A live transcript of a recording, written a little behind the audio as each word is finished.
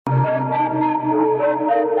I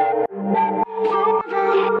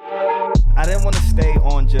didn't want to stay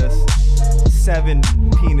on just 7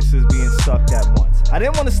 penises being sucked at once. I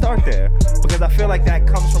didn't want to start there because I feel like that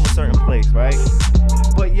comes from a certain place, right?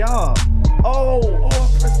 But y'all, I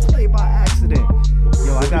pressed play by accident.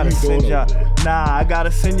 Yo, I gotta send y'all. I gotta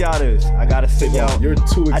send y'all this. I gotta send y'all. You're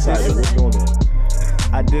too excited. What's going on?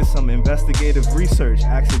 I did some investigative research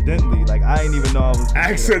accidentally. Like, I didn't even know I was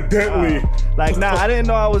accidentally. I didn't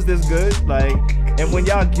know I was this good. Like, and when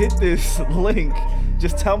y'all get this link,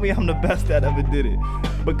 just tell me I'm the best that ever did it.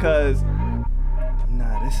 Because,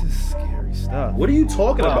 this is scary stuff. What are you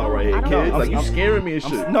talking about right here, kid? Like, you scaring me and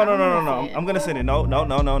shit. No. I'm gonna send it. No.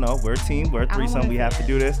 We're a team. We're a threesome. We have to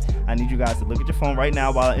do this. I need you guys to look at your phone right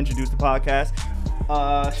now while I introduce the podcast.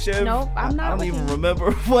 Shiv, nope, I'm not. I don't even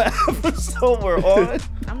remember what episode we're on.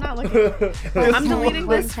 I'm not looking. I'm deleting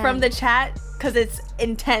this from the chat because it's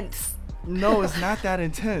intense. No, it's not that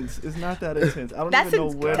intense. I don't even know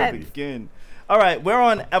where to begin. All right, we're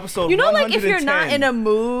on episode 110. Like, if you're not in a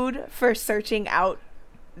mood for searching out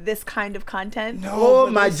this kind of content. No, oh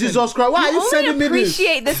my Jesus Christ! Why are you sending me this? You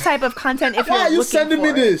appreciate this type of content if Why you're are you looking sending for me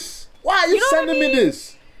it. this? Why are you sending me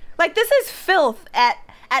this? Like, this is filth at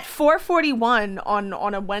 4:41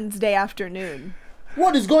 on a Wednesday afternoon.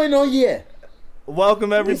 What is going on here?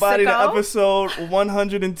 Welcome everybody to episode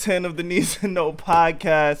 110 of the Needs to Know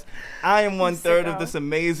podcast. I am 1/3 of this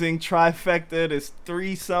amazing trifecta, this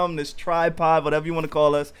threesome, this tripod, whatever you want to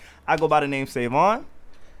call us. I go by the name Savon.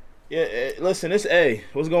 Yeah, listen, it's A.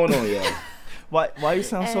 What's going on, y'all? Why you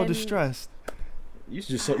sound so distressed? You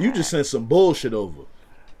just sent some bullshit over.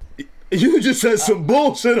 If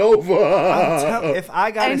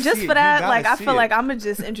I gotta and just for that, like, I feel like I'm gonna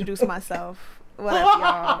just introduce myself. What up,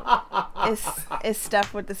 y'all? It's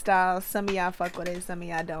Steph with the style. Some of y'all fuck with it, some of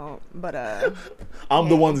y'all don't. But I'm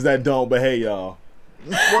the ones that don't. But hey, y'all.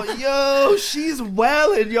 Well, yo, she's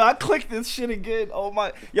wildin', yo. I clicked this shit again. Oh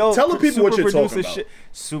my, yo. Tell the people what you're talking about.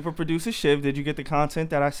 Super producer Shiv, did you get the content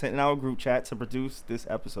that I sent in our group chat to produce this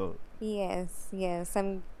episode? Yes.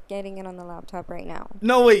 I'm getting it on the laptop right now.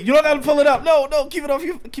 No, wait, you don't gotta pull it up. No, keep it off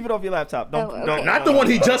your laptop. Don't. Not the one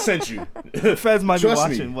he just sent you. Feds might be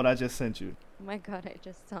watching what I just sent you. Oh my God, I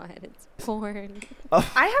just saw it. It's porn.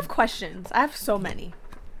 I have questions. I have so many.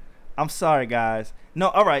 I'm sorry, guys. No,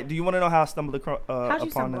 all right. Do you want to know how I stumbled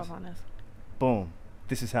upon this? Boom.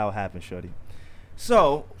 This is how it happened, shorty.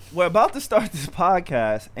 So, we're about to start this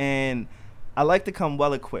podcast, and I like to come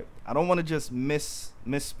well-equipped. I don't want to just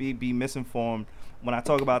misspeak, be misinformed when I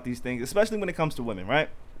talk about these things, especially when it comes to women, right?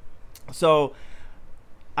 So,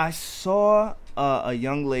 I saw a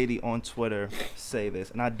young lady on Twitter say this,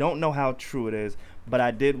 and I don't know how true it is, but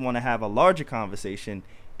I did want to have a larger conversation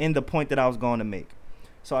in the point that I was going to make.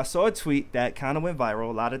 So I saw a tweet that kind of went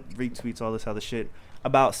viral, a lot of retweets, all this other shit,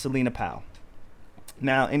 about Selena Powell.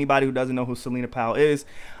 Now, anybody who doesn't know who Selena Powell is,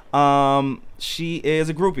 she is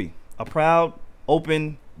a groupie, a proud,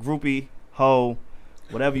 open groupie, hoe,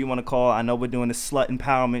 whatever you want to call it. I know we're doing this slut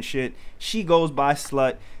empowerment shit. She goes by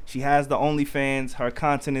slut. She has the OnlyFans. Her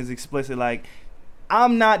content is explicit. Like,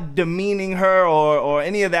 I'm not demeaning her or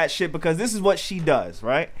any of that shit because this is what she does,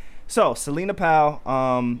 right? So, Selena Powell,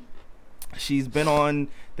 she's been on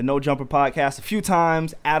the No Jumper podcast a few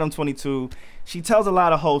times, Adam 22. She tells a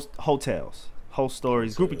lot of host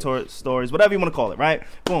stories, groupie stories, whatever you want to call it, right?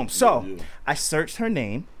 Boom. So, I searched her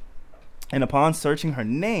name, and upon searching her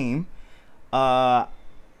name,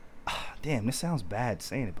 damn, this sounds bad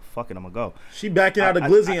saying it, but fuck it, I'm gonna go. She backing out a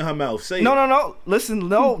glizzy in her mouth. Say no. Listen,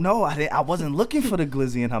 no, I wasn't looking for the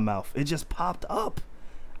glizzy in her mouth. It just popped up.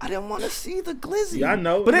 I didn't want to see the glizzy. Yeah, I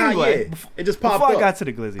know. But anyway, it just popped up. Before I got to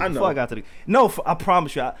the glizzy. I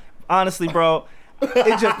promise you. Honestly, bro,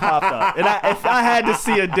 it just popped up. And if I had to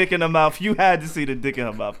see a dick in her mouth, you had to see the dick in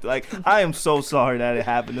her mouth. Like, I am so sorry that it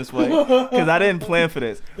happened this way because I didn't plan for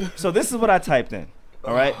this. So this is what I typed in,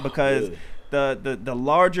 all right? Because the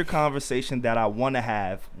larger conversation that I want to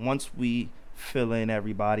have once we fill in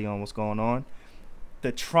everybody on what's going on,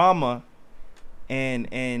 the trauma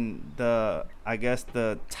and the, I guess,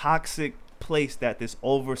 the toxic place that this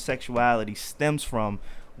over-sexuality stems from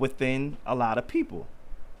within a lot of people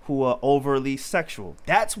who are overly sexual.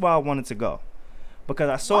 That's where I wanted to go. Because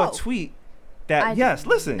I saw a tweet that,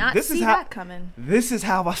 this is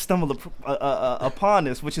how I stumbled upon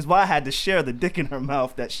this, which is why I had to share the dick in her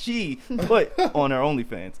mouth that she put on her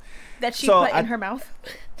OnlyFans. That she put in her mouth?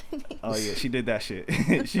 Oh, yeah, she did that shit.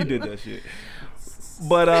 She did that shit.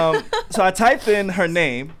 But, so I typed in her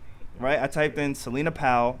name, right? I typed in Selena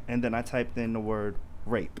Powell, and then I typed in the word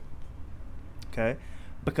rape. Okay?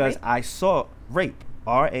 Because I saw rape,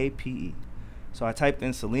 R-A-P-E. So I typed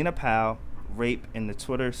in Selena Powell, rape in the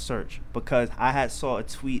Twitter search because I had saw a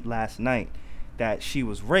tweet last night that she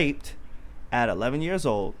was raped at 11 years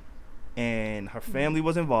old and her family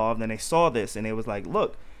was involved, and they saw this and it was like,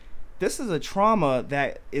 look, this is a trauma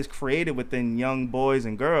that is created within young boys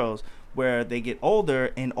and girls where they get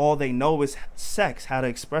older and all they know is sex, how to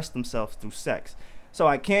express themselves through sex. So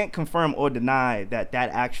I can't confirm or deny that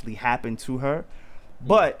actually happened to her,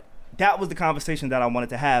 but that was the conversation that I wanted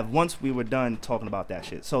to have once we were done talking about that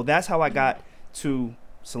shit. So that's how I got to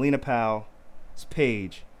Selena Powell's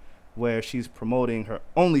page where she's promoting her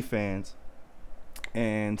OnlyFans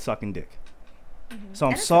and sucking dick. So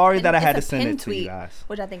I'm sorry that I had to send it to you guys.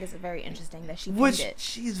 Which I think is very interesting that she pinned it.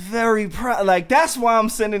 She's very proud. Like, that's why I'm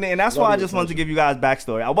sending it, and that's why I just wanted to give you guys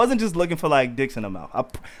backstory. I wasn't just looking for, like, dicks in the mouth.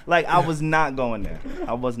 I was not going there.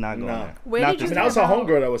 I was not going there. Where did you hear that was her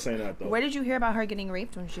homegirl that was saying that, though. Where did you hear about her getting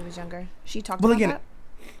raped when she was younger? She talked about that?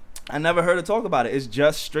 I never heard her talk about it. It's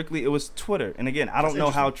just strictly, it was Twitter. And again, I don't know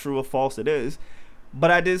how true or false it is,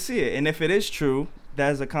 but I did see it. And if it is true,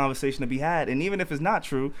 that is a conversation to be had. And even if it's not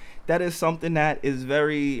true, that is something that is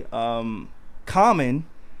very common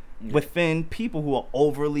within people who are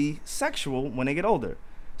overly sexual when they get older.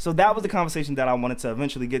 So that was the conversation that I wanted to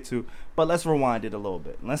eventually get to. But let's rewind it a little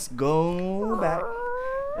bit. Let's go back.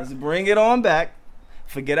 Let's bring it on back.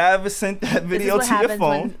 Forget I ever sent that video to your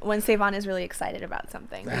phone. When Savon is really excited about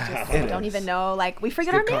something. We just don't even know. Like, we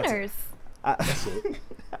forget our manners. I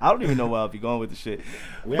don't even know where I'll be going with the shit.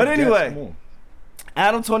 But anyway,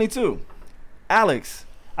 Adam 22. Alex,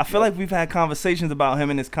 I feel like we've had conversations about him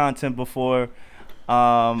and his content before.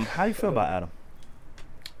 How do you feel about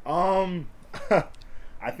Adam?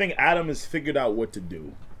 I think Adam has figured out what to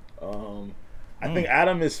do. I think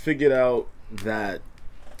Adam has figured out that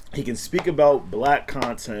he can speak about black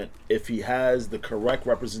content if he has the correct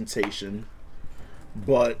representation,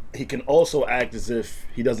 but he can also act as if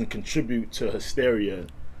he doesn't contribute to hysteria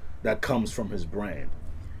that comes from his brand.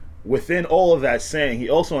 Within all of that saying, he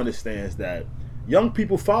also understands that young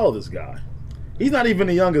people follow this guy. He's not even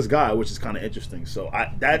the youngest guy, which is kind of interesting. So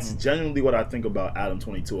that's genuinely what I think about Adam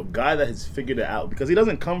 22, a guy that has figured it out, because he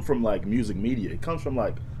doesn't come from like music media. He comes from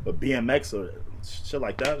like a BMX or shit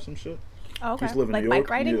like that or some shit. Oh, okay. Like bike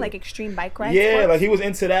riding, like extreme bike riding. Yeah, sports? like he was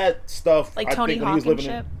into that stuff. Like Tony Hawk and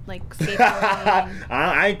shit, like skateboarding.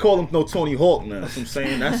 I ain't call him no Tony Hawk now. That's what I'm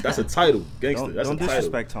saying. That's a title, gangster. That's don't a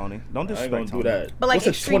disrespect title. Tony. Don't disrespect I ain't gonna Tony. do that. But like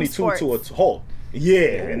what's a 22 sports? to a Hawk?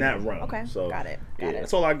 Yeah, in that realm. Okay, so, got it.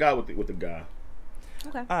 That's all I got with the guy.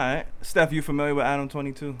 Okay. All right, Steph, you familiar with Adam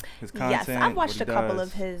 22? His content. Yes, I've watched a couple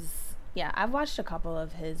of his. Yeah, I've watched a couple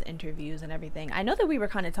of his interviews and everything. I know that we were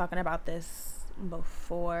kind of talking about this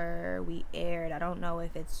before we aired. I don't know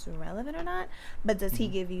if it's relevant or not, but does he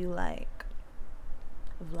give you like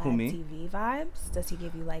Vlad TV vibes? Does he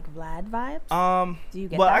give you like Vlad vibes? Do you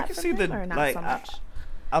get that I can see the or not like. So much?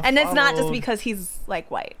 And it's not just because he's like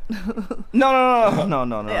white. No.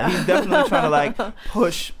 Yeah. He's definitely trying to like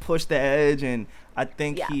push the edge, and I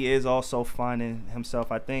think Yeah. he is also finding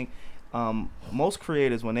himself. I think most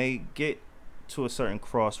creators, when they get to a certain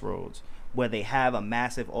crossroads where they have a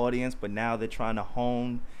massive audience, but now they're trying to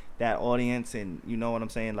hone that audience, and you know what I'm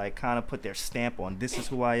saying, like kind of put their stamp on, this is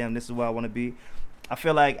who I am, this is who I want to be. I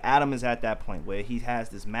feel like Adam is at that point where he has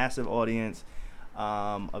this massive audience,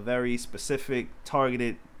 a very specific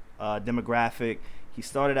targeted demographic. He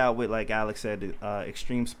started out with, like Alex said,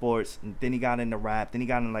 extreme sports, and then he got into rap, then he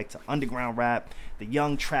got into like to underground rap, the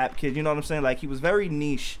young trap kid, you know what I'm saying? Like he was very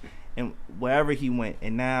niche in wherever he went.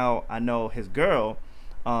 And now I know his girl,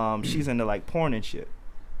 she's into like porn and shit,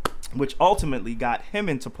 which ultimately got him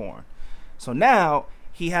into porn. So now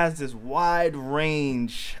he has this wide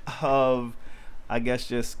range of, I guess,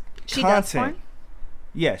 just She content. does porn?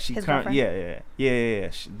 Yeah,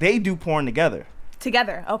 yeah. They do porn together.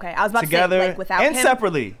 Together, okay. I was about Together to say, like, without and him?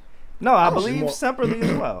 separately. No, I believe separately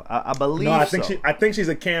as well. I believe. No, I think she's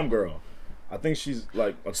a cam girl. I think she's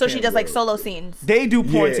like. So she does girl. like solo scenes. They do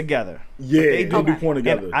porn together. Yeah, they do Okay. porn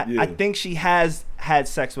together. I think she has had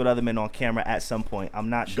sex with other men on camera at some point. I'm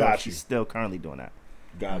not sure if Got she's you. still currently doing that.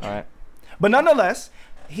 Gotcha. All right. But nonetheless,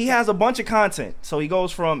 he has a bunch of content. So he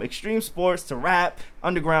goes from extreme sports to rap,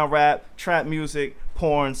 underground rap, trap music,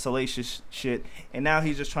 porn, salacious shit, and now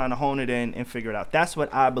he's just trying to hone it in and figure it out. That's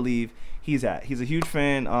what I believe he's at. He's a huge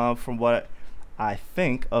fan from what I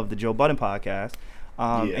think of the Joe Budden podcast,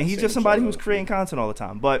 and he's just somebody who's creating content all the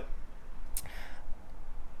time. But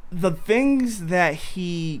the things that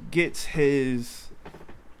he gets his,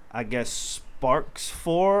 I guess, sparks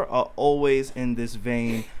for are always in this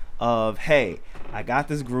vein of, hey, I got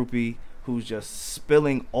this groupie who's just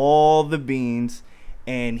spilling all the beans,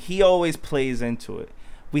 and he always plays into it.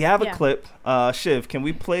 We have a clip. Shiv, can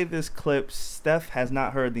we play this clip? Steph has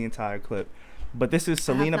not heard the entire clip, but this is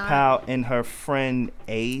Selena Powell and her friend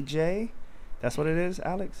AJ. That's what it is,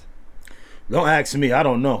 Alex? Don't ask me. I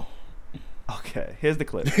don't know. Okay, here's the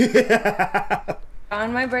clip.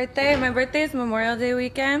 On my birthday is Memorial Day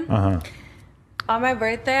weekend. On my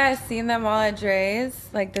birthday, I seen them all at Dre's,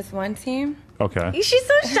 like this one team. Okay. She's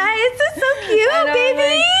so shy. It's so cute, baby.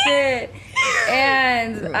 Like, shit.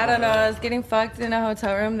 And I don't know, I was getting fucked in a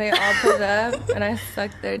hotel room. They all pulled up, and I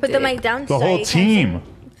sucked their dick. Put the mic down. The whole team.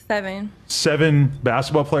 7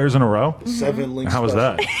 basketball players in a row? 7 links. How was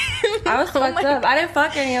that? I was fucked up. I didn't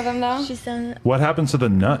fuck any of them, though. She said. What happened to the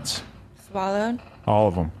nuts? Swallowed. All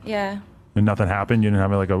of them? Yeah. And nothing happened? You didn't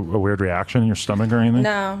have like a weird reaction in your stomach or anything?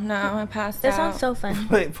 No, I passed out. That sounds so fun.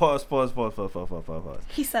 Wait, pause.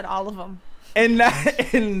 He said all of them. And that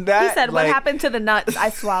he said, what happened to the nuts? I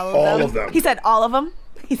swallowed them. All of them. He said all of them.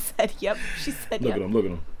 He said, yep. She said, Look yep. at him.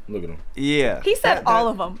 Look at him. Yeah. He said all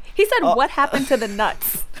of them. He said, what happened to the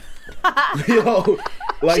nuts? Yo,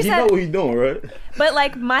 like She he said- know what he's doing, right? But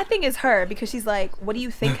like, my thing is her, because she's like, what do you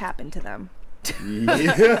think happened to them?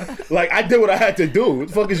 Yeah. Like I did what I had to do. What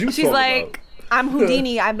the fuck is you She's talking like, I'm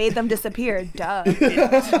Houdini. I made them disappear. Duh.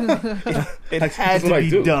 It had what to I be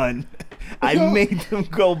do. done. I made them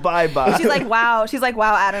go bye-bye. She's like, wow. She's like,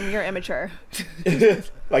 wow, Adam, you're immature.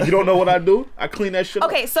 about? Like you don't know what I do? I clean that shit up.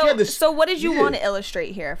 Okay, She had this- so what did you want to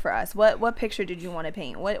illustrate here for us? What picture did you want to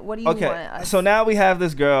paint? What do you want us? So now we have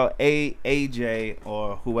this girl, AJ,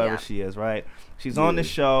 or whoever Yeah. she is, right? She's on the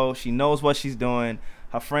show. She knows what she's doing.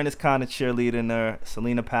 Her friend is kind of cheerleading her.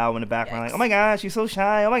 Selena Powell in the background, like, oh my God, she's so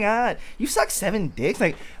shy. Oh my God, you suck 7 dicks.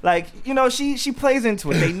 Like you know, she plays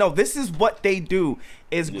into it. They know this is what they do.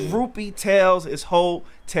 Is groupie tales, is whole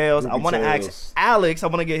tales. I want to ask Alex. I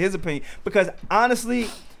want to get his opinion because honestly,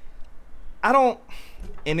 I don't.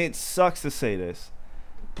 And it sucks to say this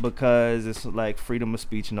because it's like freedom of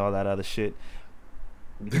speech and all that other shit.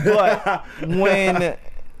 But when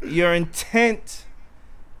your intent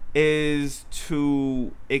is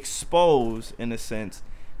to expose, in a sense,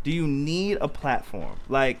 do you need a platform?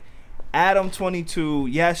 Like Adam 22,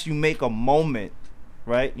 yes, you make a moment,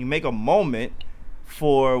 right? You make a moment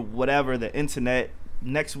for whatever, the internet.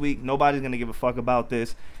 Next week, nobody's gonna give a fuck about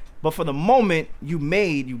this. But for the moment, you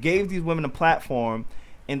gave these women a platform,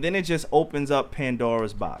 and then it just opens up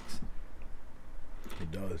Pandora's box.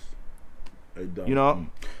 It does. You know?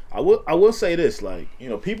 I will say this, like, you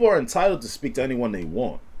know, people are entitled to speak to anyone they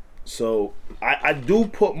want. So I do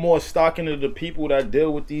put more stock into the people that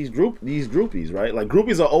deal with these groupies, right? Like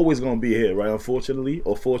groupies are always gonna be here, right? Unfortunately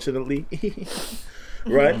or fortunately.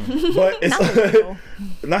 Right? But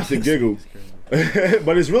it's not to giggle.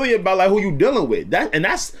 But it's really about like who you dealing with.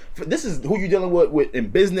 This is who you dealing with in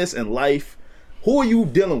business and life. Who are you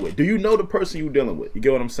dealing with? Do you know the person you dealing with? You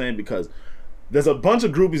get what I'm saying? Because there's a bunch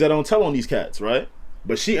of groupies that don't tell on these cats, right?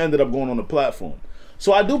 But she ended up going on the platform.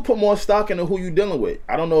 So I do put more stock into who you dealing with.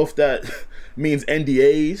 I don't know if that means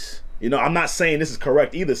NDAs. You know, I'm not saying this is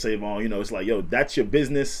correct either, Savon. You know, it's like, yo, that's your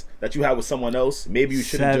business that you have with someone else. Maybe you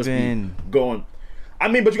shouldn't just be going. I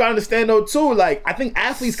mean, but you gotta understand though too. Like, I think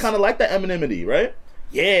athletes kind of like that anonymity, right?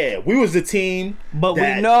 Yeah, we was the team, but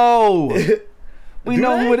we know, we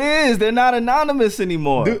know they? who it is. They're not anonymous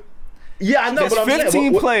anymore. Yeah, I know. There's but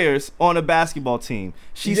 15 players on a basketball team.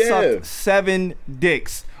 She sucked 7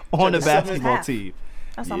 dicks on a basketball team.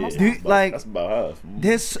 That's almost like that's about half.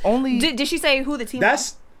 This only. Did she say who the team?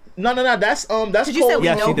 That's no. That's Did you say we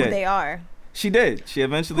know who did. they are? She did. She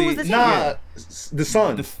eventually. Who's the team? Nah, the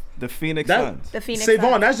Suns. The Phoenix Suns. The Phoenix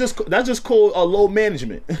Savon, Suns. that's just called low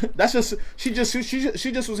management. That's just she just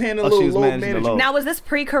was handling a little low management. Now was this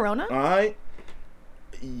pre-corona? All right.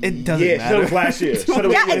 It doesn't matter. Yeah, was last year.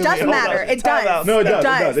 Yeah, it does matter. It does. No, it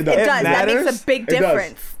does. It does. That matters? makes a big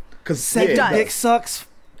difference. Because dick sucks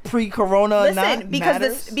pre-corona. Listen,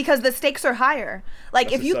 because the stakes are higher. Like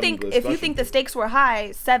That's if you think the stakes were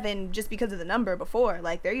high, 7 just because of the number before,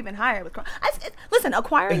 like they're even higher with. Listen,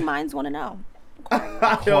 acquiring minds want to know.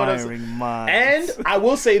 Acquiring minds. And I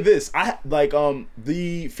will say this: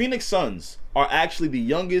 the Phoenix Suns are actually the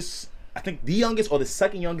youngest. I think the youngest or the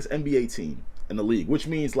second youngest NBA team in the league, which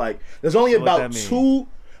means like there's only about 2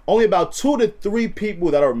 to 3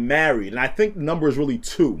 people that are married, and I think the number is really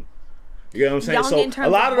 2. You get what I'm saying? Young So in terms a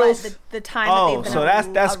lot of those the time that they've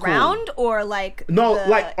been that's around, cool. or like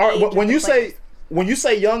when you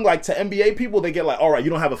say young, like to NBA people, they get like, all right, you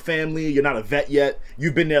don't have a family, you're not a vet yet,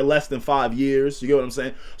 you've been there less than 5 years. You get what I'm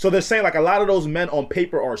saying? So they're saying like a lot of those men on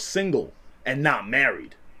paper are single and not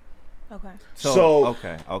married. Okay. So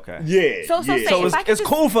okay. Yeah. So it's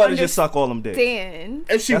cool for her to just suck all them dicks. Dan.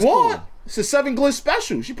 If she want, it's a 7 glitz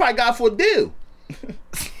special. She probably got it for a deal.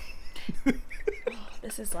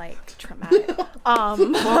 This is like traumatic. But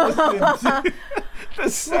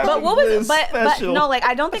no, like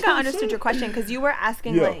I don't think I understood your question because you were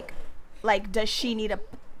asking like does she need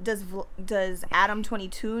does Adam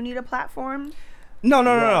 22 need a platform? No.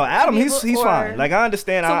 Adam, he's fine. Like I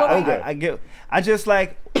understand. So I just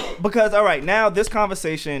like because all right now this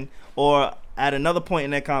conversation or at another point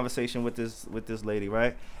in that conversation with this lady,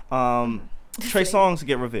 right? Trey Songz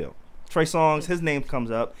get revealed. Trey Songz, his name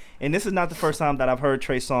comes up, and this is not the first time that I've heard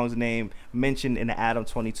Trey Songz' name mentioned in the Adam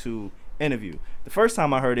 22 interview. The first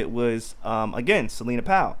time I heard it was again Selena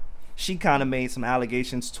Powell. She kind of made some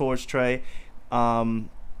allegations towards Trey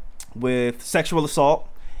with sexual assault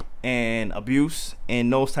and abuse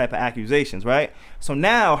and those type of accusations, right? So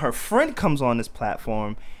now her friend comes on this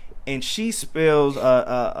platform and she spills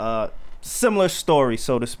a similar story,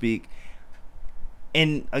 so to speak.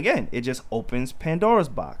 And again, it just opens Pandora's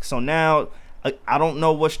box. So now I don't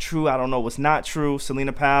know what's true. I don't know what's not true.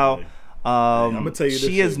 Selena Powell, I'm gonna tell you this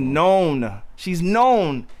she's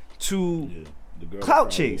known to clout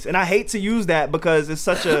chase, and I hate to use that because it's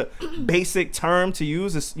such a basic term to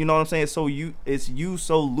use. It's, you know what I'm saying? It's used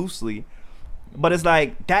so loosely, but it's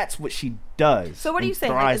like that's what she does. So what are you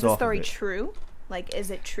saying? Like, is the story true? Like,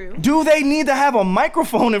 is it true? Do they need to have a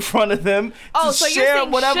microphone in front of them to so share you're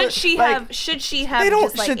saying, whatever? Should she have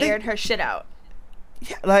just like aired her shit out?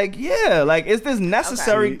 Yeah, like is this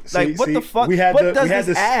necessary? Okay. What the fuck? What does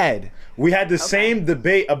this add? We had the same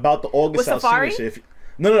debate about the August Alsina shit.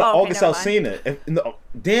 No, August Alsina.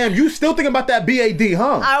 Damn, you still thinking about that BAD,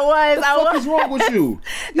 huh? I was. What is wrong with you?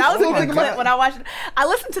 That was a good clip when I watched it. I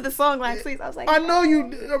listened to the song last week. I was like, I know you.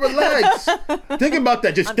 Relax. Think about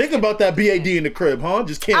that. Just think about that BAD in the crib, huh?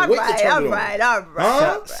 Just can't wait to turn it on. All right.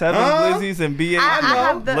 Huh? Seven Glizzies and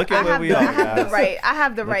BAD. Look at where we are. I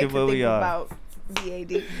have the right to think about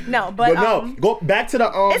BAD. No, but go back to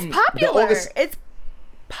the it's popular. It's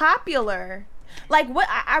popular. Like what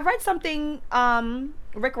I read something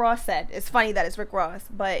Rick Ross said. It's funny that it's Rick Ross,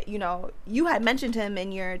 but you know, you had mentioned him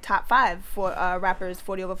in your top 5 for rappers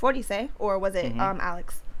 40 over 40, say, or was it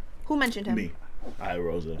Alex? Who mentioned him? Me.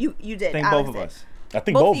 Rosa. You did. I think Alex both of us. I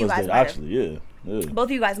think both of us did actually. Yeah. Both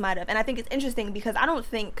of you guys might have, and I think it's interesting because I don't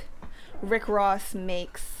think Rick Ross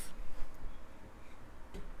makes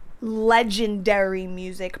legendary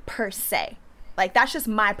music per se. Like, that's just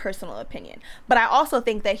my personal opinion. But I also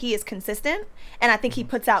think that he is consistent, and I think he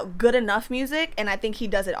puts out good enough music, and I think he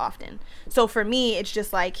does it often. So for me, it's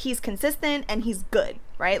just like he's consistent and he's good,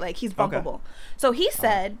 right? Like, he's bumpable. Okay. So he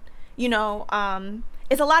said, you know,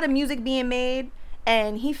 it's a lot of music being made,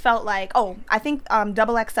 and he felt like, I think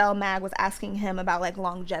Double XL Mag was asking him about like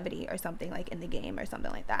longevity or something, like in the game or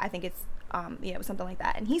something like that. I think it's it was something like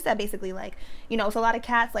that. And he said basically like, you know, it's a lot of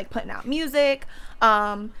cats like putting out music,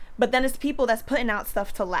 but then it's people that's putting out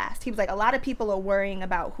stuff to last. He was like, a lot of people are worrying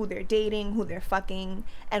about who they're dating, who they're fucking,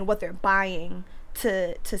 and what they're buying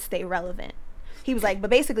to stay relevant. He was like, but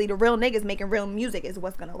basically the real niggas making real music is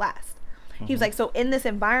what's gonna last. He was like, so in this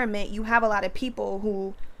environment, you have a lot of people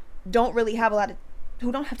who don't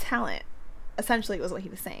have talent, essentially was what he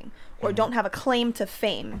was saying, or don't have a claim to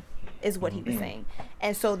fame is what he was saying.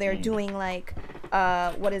 And so they're doing like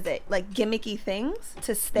what is it, like gimmicky things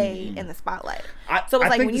to stay in the spotlight. So it's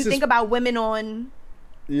like when you think about women on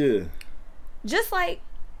just like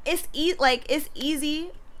it's easy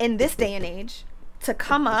in this day and age to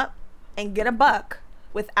come up and get a buck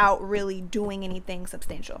without really doing anything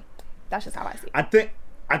substantial. That's just how I see it.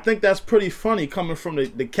 I think that's pretty funny coming from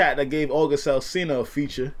the cat that gave August Alsina a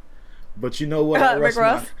feature. But you know what? Rick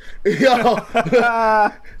Ross?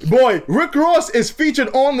 Boy, Rick Ross is featured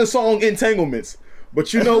on the song Entanglements.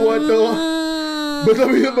 But you know what, though?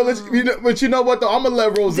 But you know what, though? I'm going to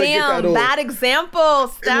let Rose get that off. Bad example,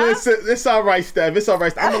 Steph. It's all right, Steph. It's all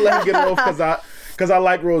right. I'm going to let him get it off because I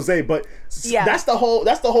like Rose. But that's the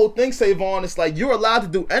whole thing, Savon. It's like you're allowed to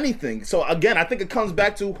do anything. So, again, I think it comes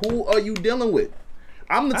back to who are you dealing with?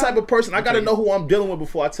 I'm the type of person, I got to know who I'm dealing with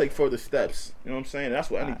before I take further steps. You know what I'm saying? That's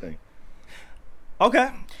with anything. Okay.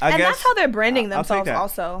 I guess that's how they're branding themselves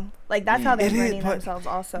also. Like, that's how they're branding themselves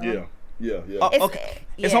also. Yeah. Okay.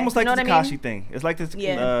 It's almost like the Tekashi thing. It's like this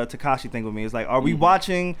Tekashi thing with me. It's like, are we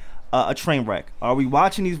watching a train wreck? Are we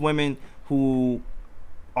watching these women who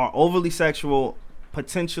are overly sexual,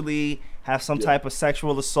 potentially have some type of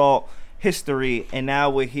sexual assault history, and now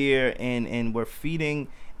we're here and we're feeding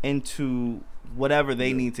into whatever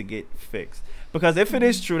they need to get fixed? Because if it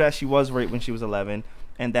is true that she was raped when she was 11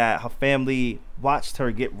 and that her family watched her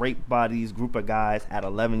get raped by these group of guys at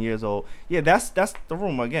 11 years old, that's the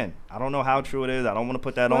rumor. Again, I don't know how true it is. I don't want to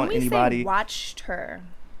put that on anybody. Say watched her,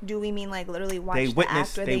 do we mean like literally watch the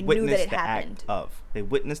act, or they knew that it happened? They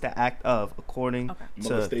witnessed the act of, according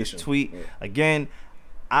to this tweet. Right. Again,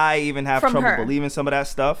 I even have trouble believing some of that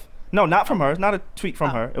stuff. No, not from her. It's not a tweet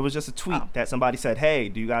from her. It was just a tweet that somebody said, hey,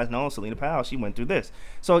 do you guys know Selena Powell? She went through this.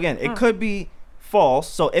 So again, it could be false.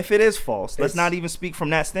 So if it is false, let's not even speak from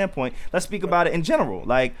that standpoint. Let's speak about it in general.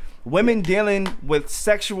 Like, women dealing with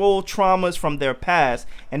sexual traumas from their past,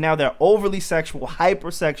 and now they're overly sexual,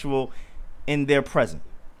 hypersexual in their present.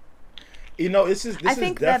 You know, I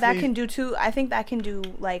think that can do two. I think that can do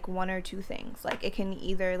like one or two things. Like, it can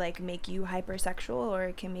either like make you hypersexual, or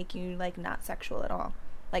it can make you like not sexual at all.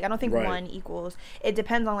 Like, I don't think one equals. It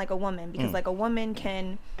depends on like a woman, because like a woman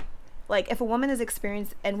can, like, if a woman is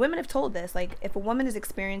experienced, and women have told this, like, if a woman is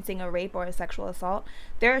experiencing a rape or a sexual assault,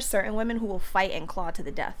 there are certain women who will fight and claw to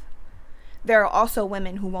the death. There are also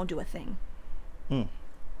women who won't do a thing.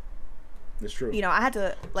 That's true. You know, I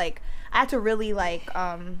had to really like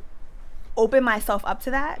open myself up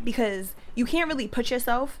to that, because you can't really put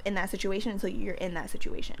yourself in that situation until you're in that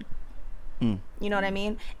situation. You know what I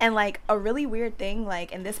mean? And like, a really weird thing,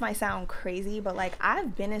 like, and this might sound crazy, but like,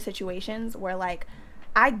 I've been in situations where like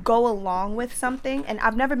I go along with something, and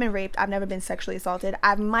I've never been raped, I've never been sexually assaulted.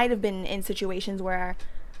 I might have been in situations where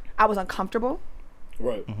I was uncomfortable.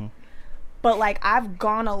 Right. But like, I've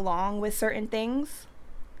gone along with certain things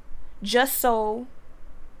just so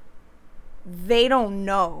they don't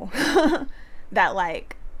know that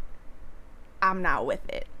like I'm not with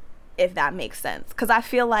it, if that makes sense. Because I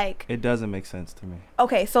feel like it doesn't make sense to me.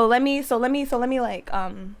 Okay, so let me like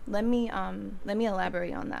let me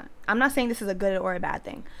elaborate on that. I'm not saying this is a good or a bad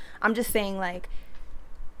thing. I'm just saying, like,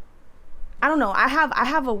 I don't know. I have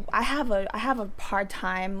a hard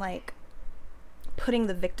time like putting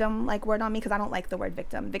the victim like word on me, because I don't like the word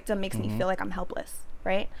victim. Victim makes me feel like I'm helpless,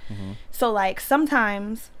 right? So like,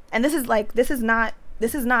 sometimes, and this is not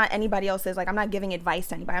anybody else's, like, I'm not giving advice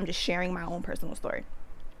to anybody, I'm just sharing my own personal story.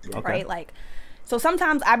 Right? Like, so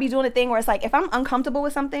sometimes I be doing a thing where it's like, if I'm uncomfortable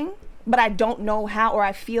with something but I don't know how, or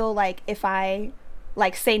I feel like if I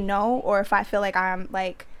like say no, or if I feel like I'm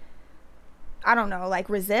like, I don't know, like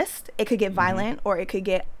resist, it could get violent, or it could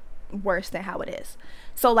get worse than how it is.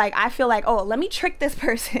 So like, I feel like, oh, let me trick this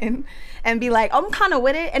person and be like, oh, I'm kind of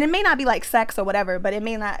with it, and it may not be like sex or whatever, but it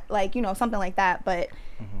may not, like, you know, something like that, but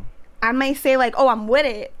I may say like, oh, I'm with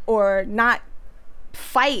it, or not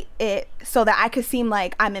fight it, so that I could seem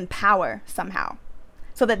like I'm in power somehow,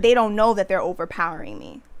 so that they don't know that they're overpowering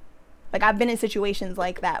me. Like, I've been in situations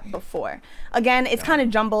like that before. Again, it's kind of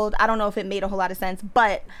jumbled. I don't know if it made a whole lot of sense,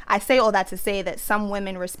 but I say all that to say that some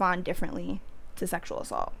women respond differently to sexual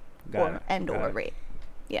assault or rape.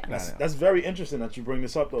 Yeah, that's very interesting that you bring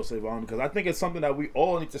this up, though, Savon, because I think it's something that we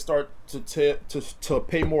all need to start to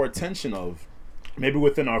pay more attention of, maybe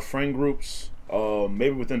within our friend groups,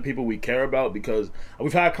 maybe within people we care about, because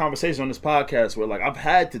we've had conversations on this podcast where like I've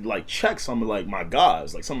had to like check some of like my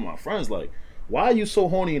guys, like some of my friends, like, why are you so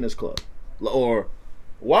horny in this club? Or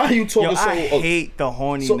why are you talking I hate the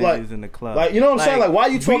horny niggas in the club. Like, you know what I'm saying? Like, why are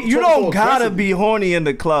you talking? You don't gotta be horny in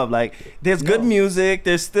the club. Like, there's good music.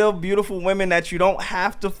 There's still beautiful women that you don't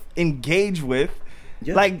have to engage with.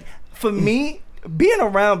 Yeah. Like, for me, being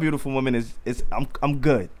around beautiful women is I'm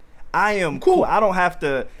good. I am cool. I don't have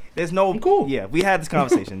to. There's no. I'm cool. Yeah, we had this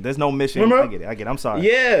conversation. There's no mission. Remember? I get it. I'm sorry.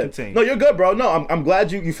 Yeah. Continue. No, you're good, bro. No, I'm glad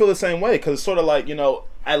you feel the same way, because it's sort of like, you know,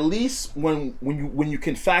 at least when you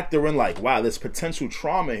can factor in like, wow, there's potential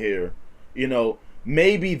trauma here, you know,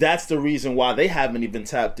 maybe that's the reason why they haven't even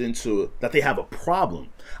tapped into it, that they have a problem.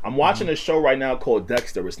 I'm watching a show right now called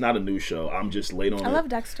Dexter. It's not a new show. I'm just late on it. I love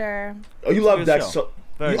Dexter. Oh, you love Dexter.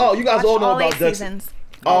 You guys all know about Dexter. Seasons.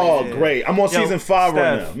 Oh, yeah. Great. I'm on season 5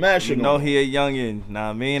 right now. Man, you know he a youngin'.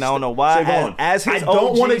 Nah, I mean, I don't know why. As his I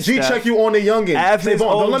don't want to G-check you on the youngin'.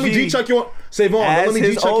 Don't let me G-check you on... Savon, don't let me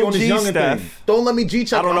G-check you on this youngin' thing. Don't let me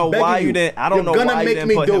G-check. I don't know why you didn't. I don't know why you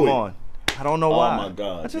didn't put him on. I don't know why. Oh my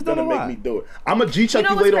God. I just don't know why. Make me do it. I'm going to G-check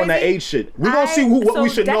you later on that age shit. We're going to see what we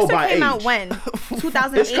should know by age. Dexter came out when?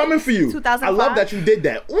 2008? It's coming for you. 2005? I love that you did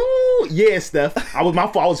that. Ooh, yeah, Steph. My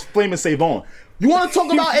fault. I was flaming Savon. You want to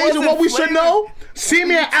talk about age and what we should know? See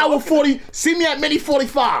me at hour 40. See me at minute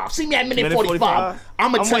 45. See me at minute 45.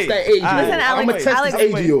 I'm going to test that age. I'm going to test this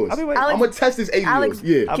age of yours. I'm going to test this age of yours.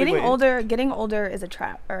 Yeah. Getting older is a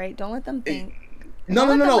trap, all right? Don't let them think. No.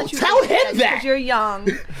 Tell him that. Because you're young.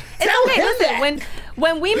 Tell him that.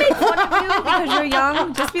 When we make fun of you because you're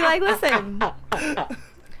young, just be like, listen,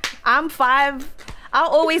 I'm 5. I'll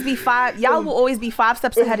always be 5. Y'all will always be 5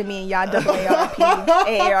 steps ahead of me in y'all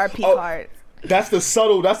AARP cards. That's the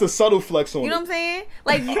subtle flex on it. You know what I'm saying?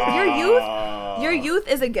 Like, your youth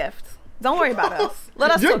is a gift. Don't worry about us.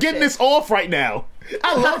 Let us. You're getting this off right now.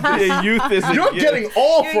 I love this. Your youth is You're getting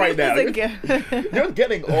off right now. You're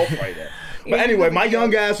Getting off right now. But anyway, my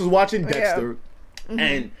young ass was watching Dexter,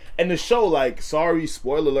 and the show, like, sorry,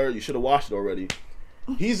 spoiler alert, you should have watched it already.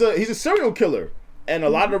 He's a serial killer, and a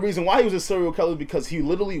lot of the reason why he was a serial killer is because he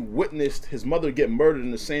literally witnessed his mother get murdered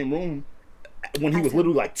in the same room when he was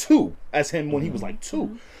literally like 2, as him when he was like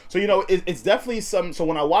 2. So, you know, it's definitely some. So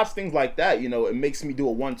when I watch things like that, you know, it makes me do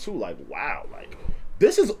a 1-2. Like, wow, like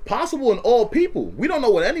this is possible in all people. We don't know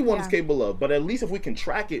what anyone is capable of, but at least if we can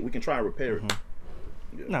track it, we can try and repair it.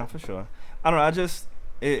 Yeah. No, for sure. I don't know. I just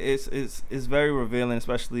it's very revealing,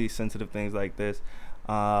 especially sensitive things like this.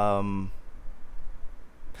 But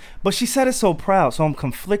she said it so proud, so I'm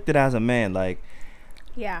conflicted as a man. Like,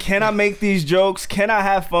 can I make these jokes? Can I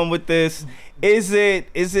have fun with this? Is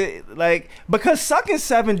it like, because sucking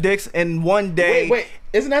 7 dicks in one day? Wait,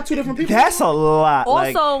 isn't that 2 different people? That's a lot.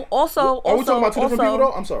 Also, are we talking about 2 different people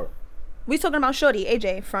though? I'm sorry. We talking about Shorty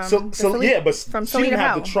AJ from but from she didn't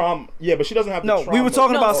have the trauma. Yeah, but she doesn't have the trauma. No, we were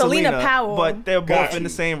talking about Selena Powell, but they're both in the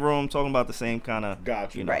same room talking about the same kind of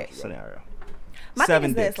scenario. My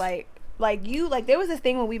 7 thing is dicks. this, like there was this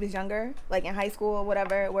thing when we was younger, like in high school or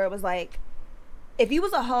whatever, where it was like, if you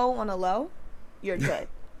was a hoe on a low, you're good.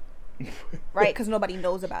 Right? Because nobody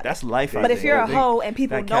knows about That's it. life. But if you're a hoe and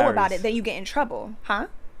people know about it, then you get in trouble. Huh?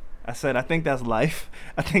 I said, I think that's life.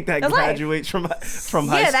 I think that graduates from high school.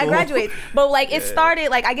 Yeah, that graduates. But like it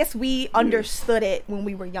started, like, I guess we understood it when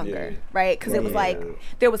we were younger, right? Because it was like,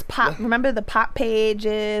 there was pop. Remember the pop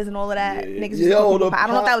pages and all of that? Niggas used to call people pop. I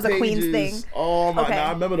don't know if that was a Queens thing. Oh my God,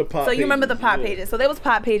 I remember the pop pages. So you remember the pop pages. So there was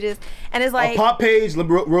pop pages. And it's like, a pop page,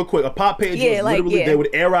 real quick, a pop page was literally, they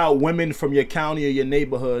would air out women from your county or your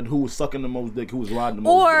neighborhood who was sucking the most dick, who was riding the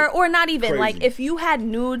most dick. Or not even. Crazy. Like, if you had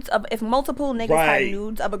nudes of, if multiple niggas had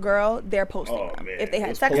nudes of a girl, they're posting them. Man. If they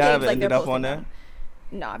had sex tapes, like, they're posting on them.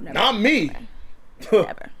 No, I've never. Not me.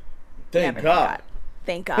 Never. Thank God.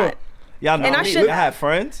 Thank God. Y'all know, and I had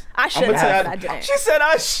friends. I should have, but I didn't. She said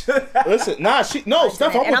I should. Listen,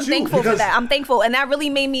 Steph, and I'm thankful for that. I'm thankful, and that really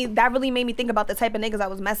made me think about the type of niggas I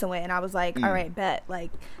was messing with, and I was like, all right, bet,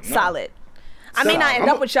 like, solid. I may not end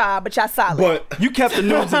up with y'all, but y'all solid. But you kept the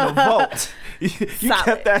nudes in the vault. You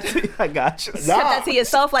kept that. I got you. Kept that to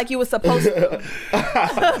yourself like you were supposed to.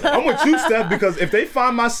 I'm with you, Steph, because if they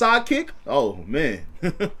find my sidekick, oh man,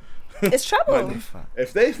 it's trouble.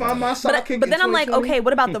 If they find my sidekick, but then I'm like, okay,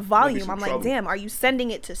 what about the volume? I'm like, damn, are you sending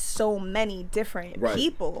it to so many different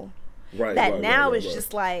people that now it's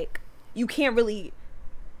just like you can't really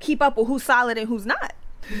keep up with who's solid and who's not.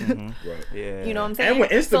 Yeah. You know what I'm saying? And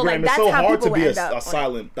with Instagram, so, like, it's so hard to be a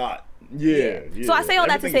silent thought. Yeah. So I say all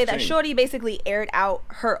that to say that Shorty basically aired out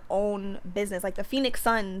her own business. Like the Phoenix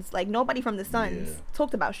Suns, like nobody from the Suns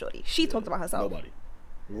talked about Shorty. She talked about herself. Nobody.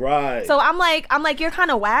 Right. So I'm like, you're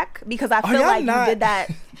kind of whack because I feel like you did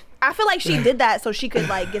that. I feel like she did that so she could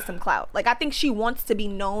like get some clout. Like I think she wants to be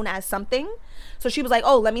known as something. So she was like,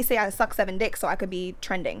 oh, let me say I suck 7 dicks so I could be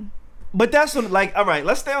trending. But that's what, like, all right,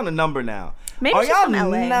 let's stay on the number now. Maybe are she's y'all from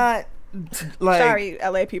LA. not like sorry,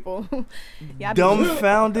 LA people?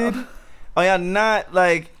 Dumbfounded? Are y'all not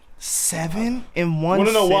like 7 in one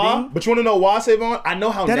wanna know sitting? why? But you wanna know why, Savon? I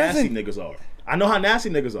know how nasty niggas are. I know how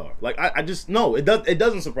nasty niggas are. Like I just know it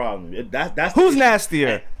doesn't surprise me. That's who's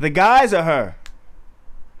nastier, the guys or her?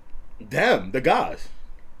 Them, the guys.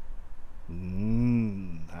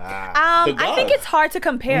 I think it's hard to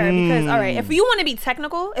compare because, all right, if you want to be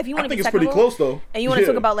technical, I think it's pretty close though, and you want to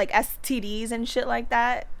talk about like STDs and shit like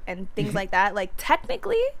that and things like that, like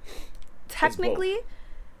technically,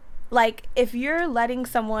 like if you're letting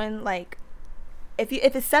someone like, if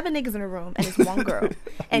it's 7 niggas in a room and it's one girl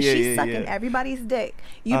and she's sucking everybody's dick,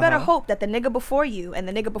 you better hope that the nigga before you and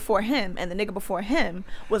the nigga before him and the nigga before him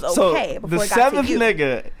was okay before the it got to you. The 7th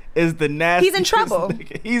nigga is the nastiest. He's in trouble.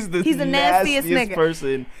 Nigga. He's the nastiest nigga.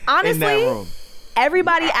 Person honestly, in that room.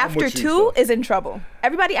 Everybody after 2 is in trouble.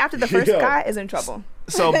 Everybody after the first guy is in trouble.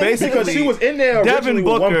 So basically, because she was in there originally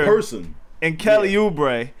with one person. And Kelly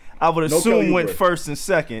Oubre, I would assume went first and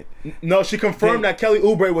second. No, she confirmed that Kelly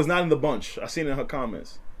Oubre was not in the bunch. I seen it in her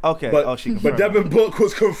comments. Okay. But, she confirmed. But Devin Book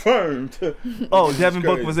was confirmed. Devin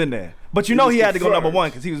Book was in there. But you know he had to go number 1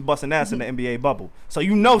 because he was busting ass in the NBA bubble. So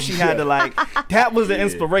you know she had to like, that was the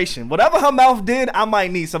inspiration. Whatever her mouth did, I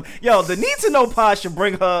might need some. Yo, the Need to Know pod should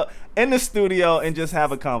bring her in the studio and just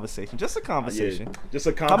have a conversation. Just a conversation. Just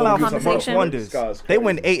a conversation. Wonders. They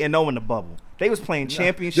went 8-0 in the bubble. They was playing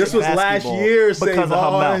championship This was last year because of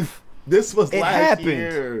her mouth. This was last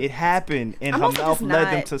year. It happened, and her mouth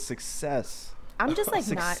led them to success. I'm just like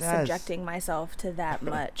not subjecting myself to that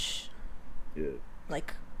much,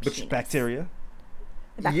 like bacteria.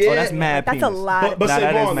 Yeah, that's mad. That's penis. a lot. But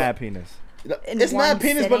that is mad penis. It's mad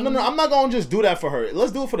penis, but no, I'm not gonna just do that for her.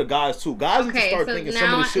 Let's do it for the guys too. Guys need to start thinking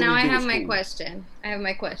some of the shit we do. Now I have is my cool. question.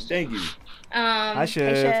 Thank you. Hi,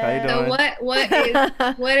 Chef. How you doing?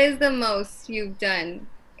 So what is the most you've done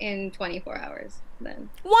in 24 hours then?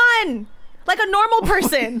 1. Like a normal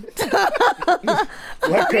person.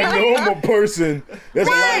 Like a normal person. There's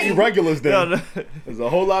a lot of irregulars then. There's a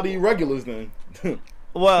whole lot of irregulars then.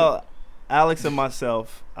 Well, Alex and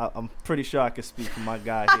myself, I'm pretty sure I can speak for my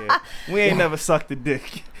guy here. We ain't never sucked a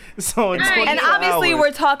dick. So in 24 and obviously hours,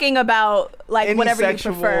 we're talking about like whatever you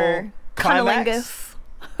sexual prefer. climax?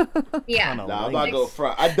 Cunnilingus. Yeah. Nah, I'm not gonna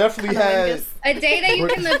front. I definitely had a day that you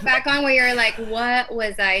can look back on where you're like, what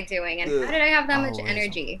was I doing? And how did I have that much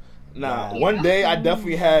energy? Nah, one day I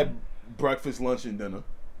definitely had breakfast, lunch, and dinner.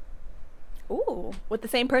 Ooh, with the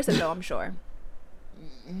same person though, I'm sure.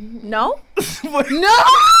 No? No!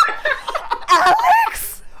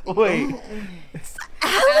 Alex! Wait.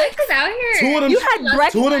 Alex is out here. Two of them. You had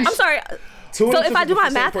breakfast. I'm sorry. So if I do my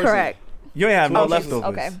math correct. You ain't have no leftovers.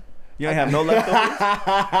 Okay. You ain't have no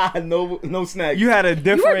leftovers? no snacks. You had a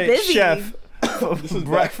different chef. This is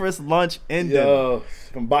breakfast, lunch, and dinner. Yo,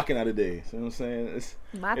 from baking out of days. You know what I'm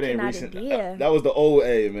saying? It ain't recent. That was the old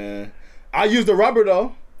A, man. I used the rubber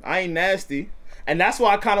though. I ain't nasty. And that's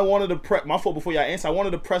why I kind of wanted to prep. My fault before y'all answer. I wanted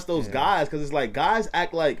to press those guys because it's like guys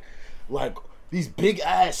act like these big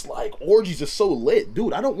ass like orgies are so lit,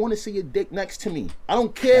 dude. I don't want to see your dick next to me. I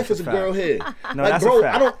don't care if it's a girl head. No, like, that's bro, a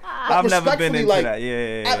fact. I don't. I've never been into like, that.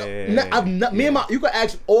 Yeah. Me and you can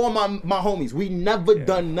ask all my homies. We never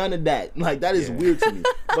done none of that. Like that is weird to me.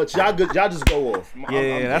 But y'all just go off.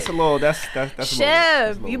 That's a little. That's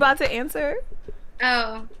Chef, you about to answer?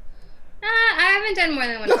 Oh. I haven't done more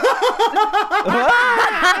than one.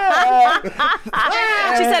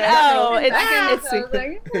 She said, "Oh, it's sweet."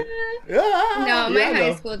 Like, no, my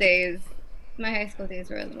high school days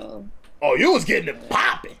were a little. Oh, you was getting it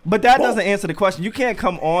popping. But that doesn't answer the question. You can't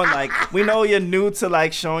come on like we know you're new to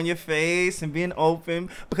like showing your face and being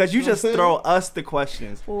open because you just throw us the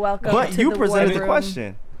questions. Welcome. But to you the presented wardroom. the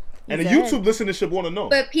question. And the YouTube listenership want to know.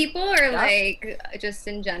 But people are like, just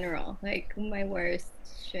in general, like my worst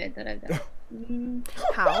shit that I've done.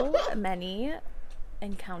 How many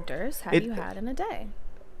encounters have you had in a day?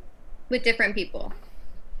 With different people.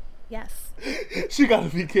 Yes. She got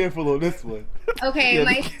to be careful on this one. Okay,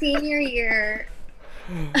 my senior year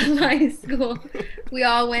of high school, we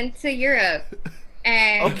all went to Europe.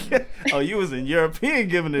 And Oh, you was in European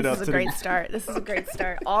giving it up. This is a great start. This is a great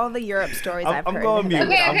start. All the Europe stories I've heard. I'm going mute.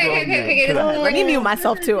 Okay. Let me mute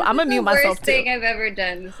myself too. I'm gonna mute myself too. This is the worst thing I've ever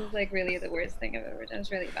done. This is like really the worst thing I've ever done.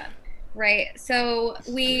 It's really bad. Right. So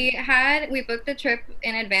we booked the trip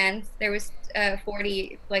in advance. There was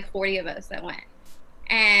 40 of us that went.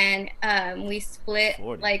 And we split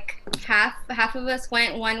 40. like half of us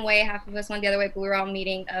went one way, half of us went the other way, but we were all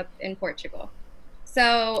meeting up in Portugal.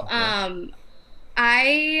 So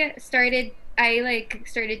I started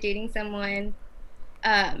dating someone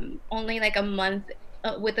only like a month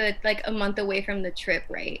a month away from the trip,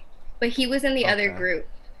 right? But he was in the other group.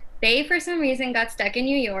 They for some reason got stuck in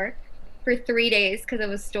New York for 3 days because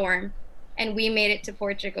of a storm, and we made it to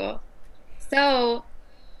Portugal. So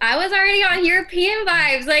I was already on European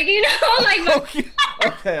vibes, like, you know, like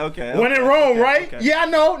okay. When in Rome, right? Okay. Yeah, I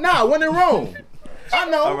know. Nah, when in Rome. I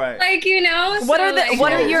know. All right. Like, you know. What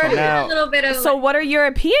are your a little bit of what are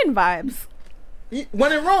European vibes?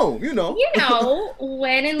 When in Rome, you know. You know,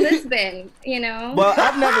 when in Lisbon, you know. Well,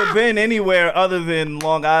 I've never been anywhere other than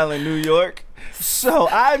Long Island, New York. So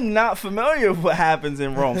I'm not familiar with what happens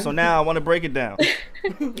in Rome. So now I want to break it down.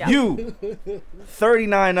 Yeah. You,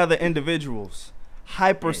 39 other individuals,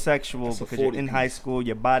 hypersexual because you're in high school,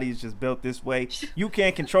 your body is just built this way. You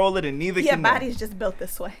can't control it and neither can your body's just built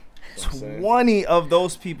this way. 20 of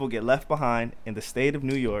those people get left behind in the state of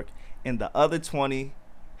New York, and the other 20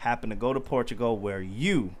 happen to go to Portugal where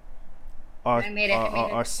you are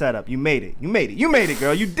set up. You made it,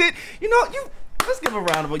 girl. You did. You know, let's give a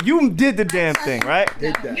round of applause. You did the damn thing, right?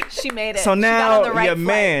 Did that. She made it. So now right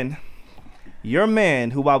your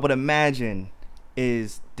man, who I would imagine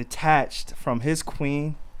is detached from his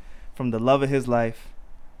queen, from the love of his life,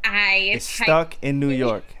 is stuck in New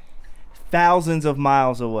York, thousands of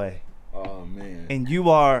miles away. Oh man! And you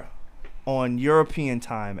are on European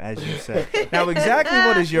time, as you said. Now, exactly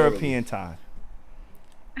what is European time?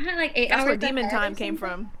 I had like 8 That's hours. where demon time came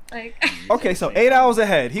from. Like. Okay, so 8 hours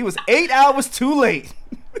ahead. He was 8 hours too late.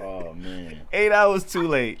 Oh man! 8 hours too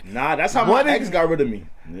late. Nah, that's how my ex got rid of me.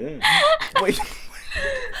 Yeah. Wait.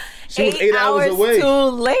 She was 8 hours away. Too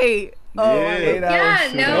late. Oh, yeah.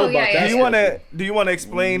 Do you want to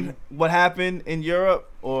explain what happened in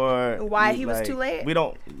Europe or why he was too late? We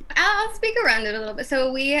don't. I'll speak around it a little bit.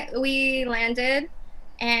 So we landed,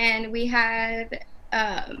 and we had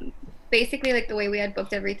basically like the way we had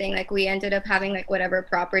booked everything. Like we ended up having like whatever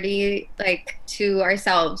property like to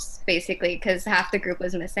ourselves basically because half the group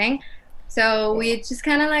was missing. So we just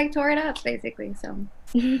kind of like tore it up basically. So.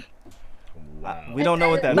 We don't know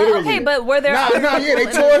what that means. Okay, but were there? Yeah, they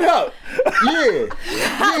tore it up. Yeah. No,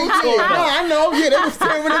 I know. Yeah, they was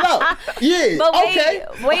tearing it up. Yeah. But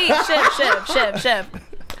wait, okay. Chef.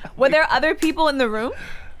 Were there other people in the room?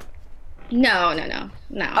 No. Okay.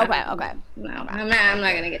 No, I'm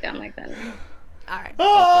not gonna get down like that. All right.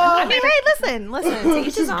 I mean, hey, listen.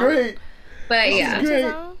 This is great. But yeah.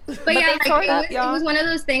 But yeah, like, it was one of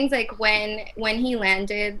those things like when he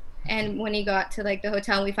landed. And when he got to like the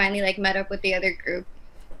hotel, we finally like met up with the other group.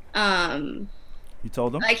 You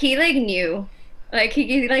told him? Like he like knew, like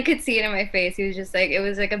he like could see it in my face. He was just like it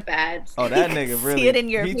was like a bad. Oh, that nigga really. See it in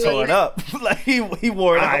your he face. Tore it up. Like he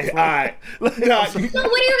wore it out. All right. So what are you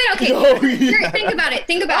gonna? Okay, think about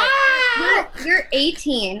it. You're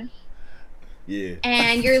 18. Yeah.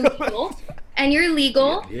 And you're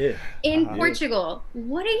legal. Yeah. In Portugal.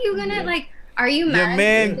 What are you gonna like? Are you mad? Your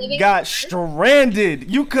man got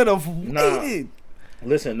stranded. You could have waited.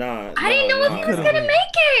 Listen, I didn't know if he was gonna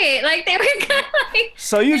make it. Like they were gonna like.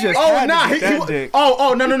 So you just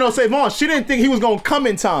no. Say Vaughn, she didn't think he was gonna come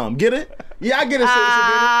in time. Get it? Yeah, I get it.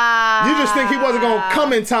 You just think he wasn't gonna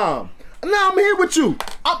come in time. No, I'm here with you.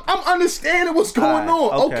 I'm understanding what's going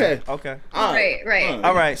on. Okay. Right.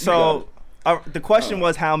 All right. So the question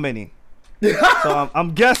was how many? So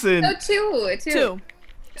I'm guessing. So two.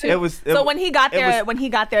 So when he got there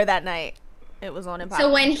that night, it was on Impossible.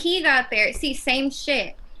 So when he got there, same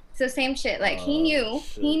shit. Like he knew,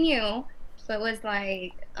 but it was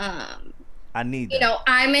like, I need. You know,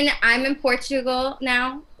 I'm in Portugal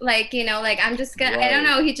now. Like I'm just gonna. Right. I don't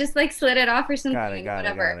know. He just like slid it off or something. Got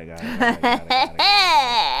it.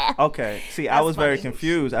 Okay. See, I was very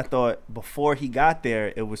confused. I thought before he got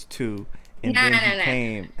there, it was 2, and then he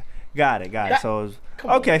came. Got it. So it was.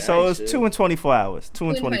 Okay, so it was 2 and 24 hours. 2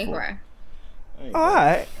 and 24. All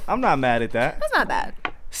right, I'm not mad at that. That's not bad.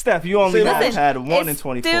 Steph, you only had 1 and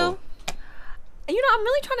 24. Still, I'm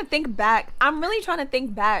really trying to think back.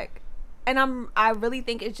 And I really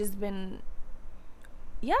think it's just been,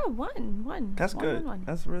 one. That's good.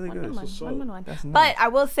 That's really good. One. That's nice. But I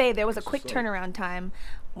will say there was a quick turnaround time.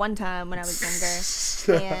 One time when I was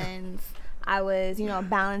younger, and I was,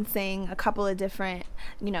 balancing a couple of different,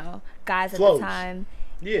 guys at the time.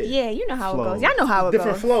 Yeah, you know how it goes. Y'all know how it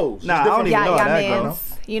different goes. Flows. Nah, I don't even know how that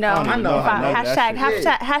goes. I know.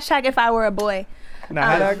 Hashtag if I were a boy.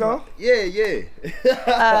 Now how that go? Yeah.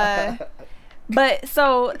 But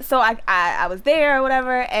so I was there or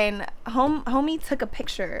whatever, and homie took a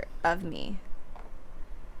picture of me,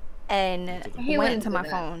 and went into my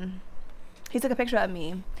phone. He took a picture of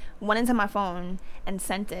me, went into my phone, and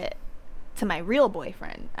sent it to my real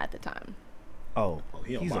boyfriend at the time. Oh,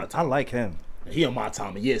 I like him. He on my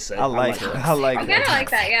time, yes. I like that. I kind of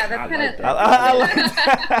like that. Yeah, that's kind of. I like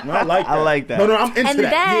that. No, I like that. I like that. No, I'm into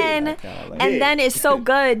that. And then it's so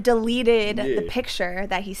good. Deleted the picture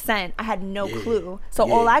that he sent. I had no clue.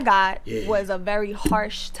 So all I got was a very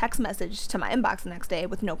harsh text message to my inbox the next day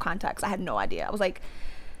with no context. I had no idea. I was like,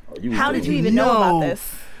 "How did you even know about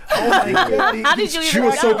this?" Oh my God. How did you even know? She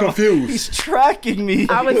was so confused. He's tracking me.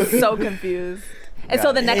 I was so confused. And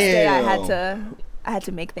so the next day I had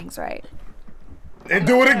to make things right. And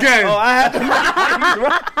do it again. Oh, I had to.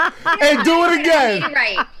 And do it again.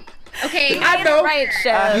 Right. Okay. I know. Right,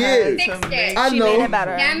 Shiv. Fixed it. I know. She made it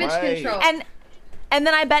better. Damage control. And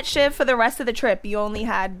then I bet Shiv for the rest of the trip you only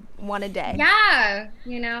had one a day. Yeah,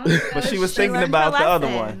 But she was thinking about the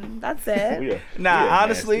other one. That's it.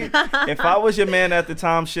 Honestly, if I was your man at the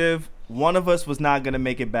time, Shiv, one of us was not gonna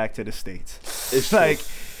make it back to the States. It's like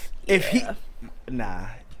if he,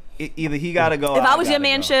 either he gotta go. If I was your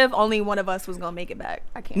man, Shiv, only one of us was gonna make it back.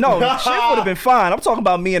 I can't. No, Shiv would have been fine. I'm talking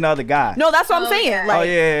about me and the other guy. No, that's what I'm saying. Yeah. Like,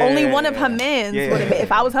 only one of her mans would have.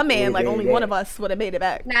 If I was her man, like only one of us would have made it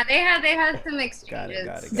back. Nah, they had some exchanges.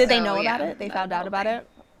 Got it. Did they know about it? They found out about it.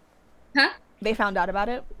 Huh? They found out about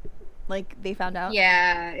it. Like they found out.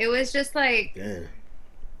 Yeah, it was just like. Damn.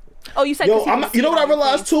 Oh, you said. Yo, you know what I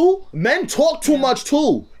realized too? Men talk too much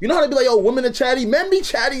too. You know how they be like, "Yo, women are chatty." Men be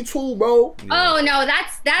chatty too, bro. Oh no,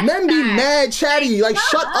 that's. Men be mad chatty. Like,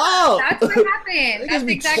 shut up. That's what happened. That's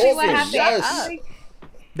exactly what happened. Yes.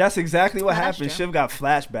 That's exactly what happened. Shiv got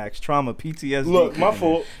flashbacks, trauma, PTSD. Look, my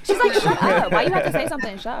fault. She's like, shut up. Why you have to say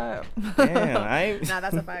something? Shut up. Damn, Nah,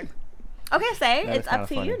 that's a fact. Okay, say it's up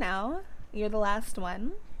to you now. You're the last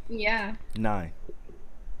one. Yeah. 9.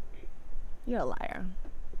 You're a liar.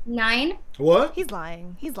 9? What? He's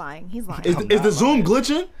lying. He's lying. Is the Zoom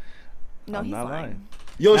glitching? No, he's lying.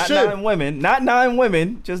 Yo, not shit. 9 women. Not 9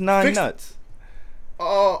 women. Just 9 nuts.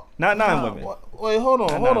 Not 9 women. Wait, hold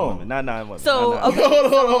on. Not 9 women. So, okay.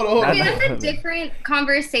 Hold on. Okay, that's a different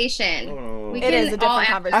conversation. It is a different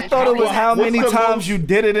conversation. I thought it was how many times you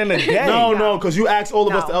did it in a day. No, because you asked all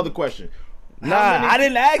of us the other question. I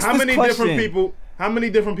didn't ask how this many question. How many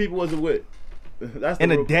different people was it with? That's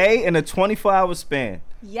in a day, in a 24-hour span.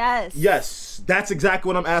 Yes, that's exactly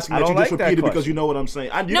what I'm asking. I That don't you just like that repeated because question. you know what I'm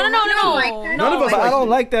saying. No. None of us. I don't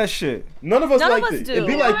like that shit. None of us None of like us it. do. It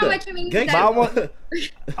be like that.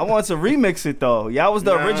 I want to remix it though. Y'all was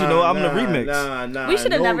the original. I'm the remix. Nah. We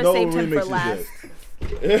should have never saved him for last.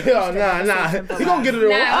 Nah. He gonna get it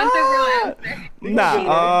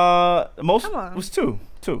all. Most was 2.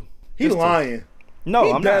 He lying.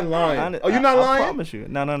 No, I'm not lying. Oh, you not lying? I promise you.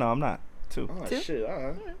 No, I'm not. 2. Oh shit! All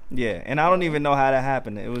right. Yeah, and I don't even know how that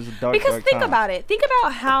happened. It was a dark. Because think time. about it. Think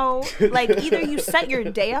about how like either you set your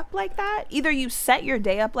day up like that,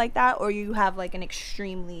 or you have like an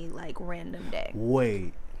extremely like random day.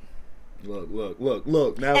 Wait.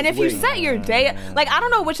 Look. Now, and if you set your day, like I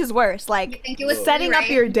don't know which is worse, like setting up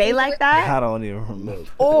your day like that. I don't even remember.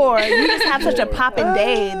 Or you just have such a poppin'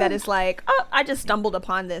 day that it's like, oh, I just stumbled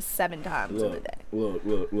upon this 7 times in the day.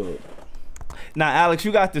 Look. Now, Alex,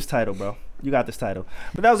 you got this title, bro. You got this title.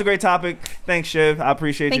 But that was a great topic. Thanks, Shiv. I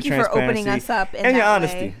appreciate your transparency. Thank you for opening us up and your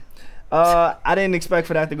honesty. Way. I didn't expect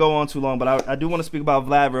for that to go on too long, but I do want to speak about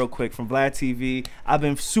Vlad real quick from Vlad TV. I've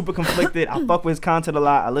been super conflicted. I fuck with his content a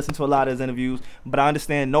lot. I listen to a lot of his interviews, but I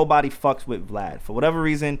understand nobody fucks with Vlad. For whatever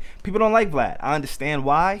reason, people don't like Vlad. I understand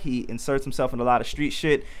why. He inserts himself in a lot of street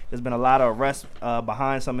shit. There's been a lot of arrests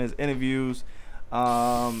behind some of his interviews.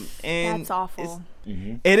 And that's awful.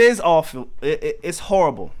 It is awful. It's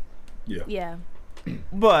horrible. Yeah.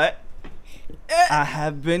 But I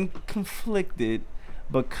have been conflicted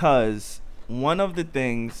because one of the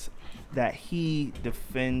things that he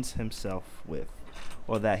defends himself with,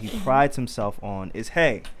 or that he prides himself on, is,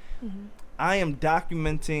 hey, I am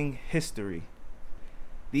documenting history.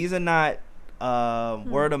 These are not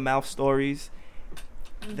word of mouth stories.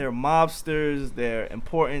 They're mobsters, they're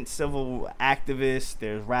important civil activists,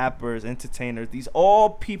 there's rappers, entertainers. These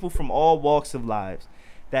all people from all walks of lives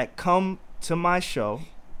that come to my show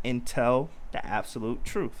and tell the absolute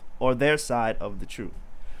truth, or their side of the truth.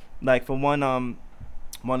 Like for one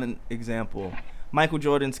example, Michael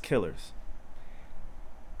Jordan's killers.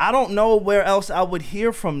 I don't know where else I would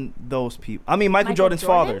hear from those people. I mean, Michael Jordan's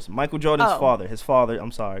father's father. Michael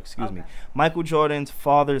Jordan's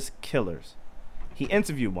father's killers. He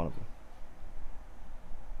interviewed one of them.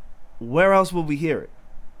 Where else would we hear it?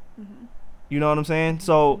 You know what I'm saying?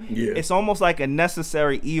 So it's almost like a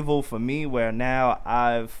necessary evil for me, where now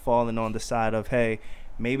I've fallen on the side of, hey,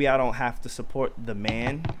 maybe I don't have to support the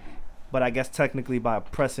man, but I guess technically by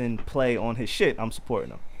pressing play on his shit, I'm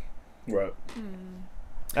supporting him. Right.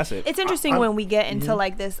 That's it. It's interesting when we get into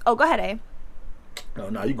like this. Oh, go ahead, A.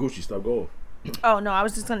 No, you Gucci stuff. Go. Oh no, I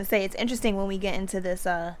was just gonna say it's interesting when we get into this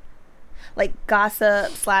like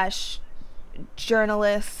gossip /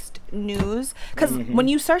 journalist news, because when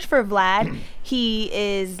you search for Vlad, he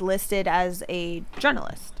is listed as a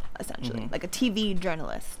journalist, essentially, like a TV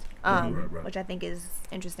journalist, which I think is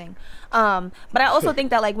interesting. But I also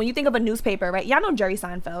think that like when you think of a newspaper, right? Y'all know Jerry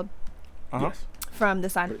Seinfeld from the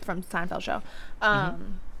Seinfeld show.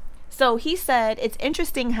 So he said it's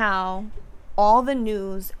interesting how all the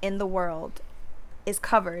news in the world is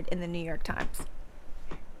covered in the New York Times.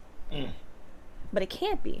 But it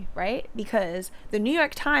can't be, right? Because the New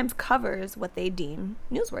York Times covers what they deem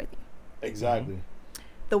newsworthy. Exactly.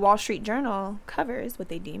 The Wall Street Journal covers what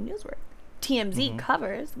they deem newsworthy. TMZ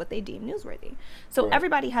covers what they deem newsworthy. So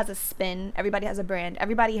everybody has a spin, everybody has a brand,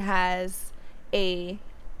 everybody has a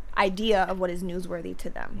idea of what is newsworthy to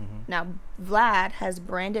them. Now, Vlad has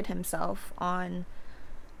branded himself on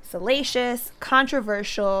salacious,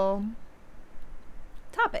 controversial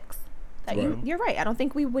topics that you're right. I don't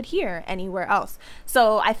think we would hear anywhere else.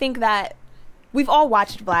 So I think that we've all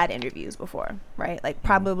watched Vlad interviews before, right? Like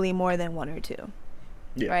probably more than 1 or 2,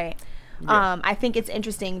 right? I think it's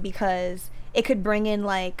interesting because it could bring in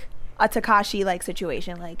like a Tekashi like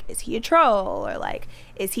situation, like is he a troll, or like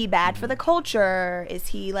is he bad for the culture, is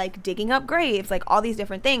he like digging up graves, like all these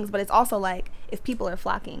different things. But it's also like if people are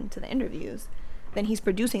flocking to the interviews, then he's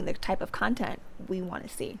producing the type of content we want to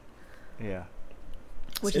see,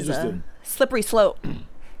 which is a slippery slope.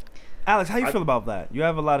 Alex, how you feel about that? You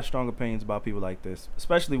have a lot of strong opinions about people like this,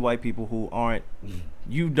 especially white people who aren't,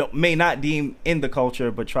 may not deem in the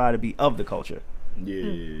culture, but try to be of the culture.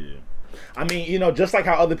 Yeah. I mean, you know, just like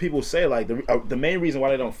how other people say, like, the main reason why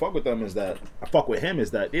they don't fuck with them is that, I fuck with him,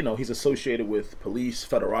 is that, you know, he's associated with police,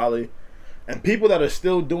 federale, and people that are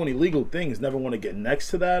still doing illegal things never want to get next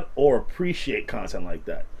to that or appreciate content like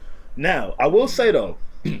that. Now, I will say, though,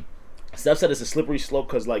 Steph said it's a slippery slope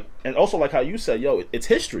because, like, and also like how you said, yo, it's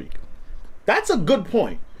history. That's a good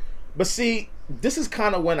point. But see, this is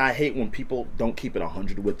kind of when I hate when people don't keep it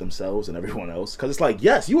 100 with themselves and everyone else. Because it's like,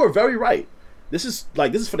 yes, you are very right. This is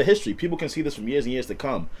for the history. People can see this from years and years to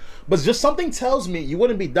come. But just something tells me you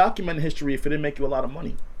wouldn't be documenting history if it didn't make you a lot of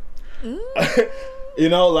money. You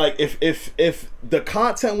know, like, if the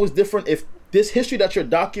content was different, if this history that you're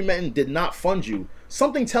documenting did not fund you,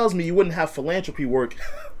 something tells me you wouldn't have philanthropy work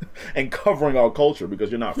and covering our culture because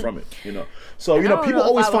you're not from it, you know. So, you know, people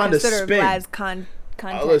always find a spin.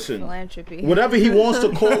 Listen, philanthropy. Whatever he wants to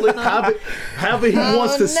call it, however he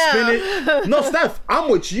wants to spin it. No, Steph, I'm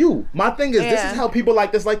with you. My thing is, this is how people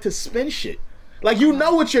like this like to spin shit. Like, you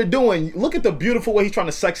know what you're doing. Look at the beautiful way he's trying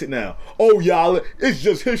to sex it now. Oh, y'all, it's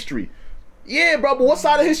just history. Yeah, bro, but what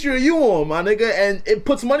side of history are you on, my nigga? And it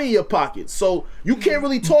puts money in your pocket, so you can't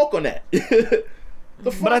really talk on that.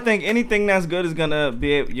 But I think anything that's good is you're gonna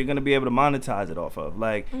be able to monetize it off of.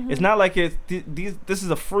 Like, it's not like this is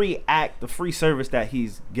a free act, a free service that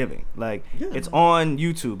he's giving. Like, it's on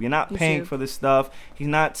YouTube. You're not paying for this stuff. He's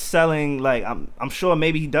not selling. Like, I'm sure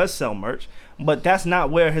maybe he does sell merch, but that's not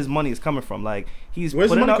where his money is coming from. Like, he's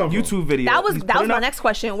putting up YouTube videos. That was my next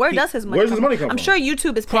question. Where does his money come from? I'm sure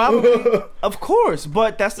YouTube is probably, of course,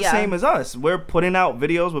 but that's the same as us. We're putting out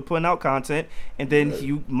videos, we're putting out content, and then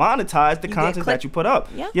you monetize the content that you put up.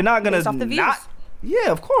 Yeah. You're not gonna not.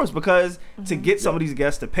 Yeah, of course, because to get some of these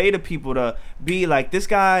guests, to pay the people to be like, this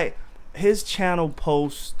guy, his channel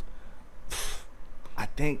posts, I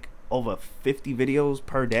think, over 50 videos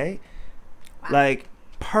per day. Wow. Like,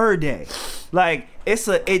 per day. Like,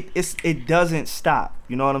 it doesn't stop.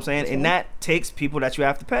 You know what I'm saying? And that takes people that you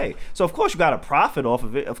have to pay. So of course you got to profit off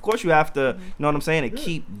of it. Of course you have to, you know what I'm saying, to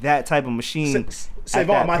keep that type of machine.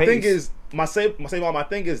 My thing is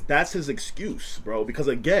that's his excuse, bro. Because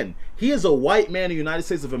again, he is a white man in the United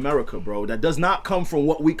States of America, bro, that does not come from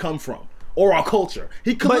what we come from or our culture.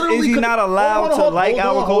 But is he not allowed to like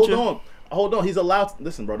our culture? Hold on. He's allowed.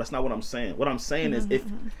 Listen, bro. That's not what I'm saying. What I'm saying is if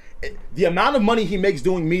the amount of money he makes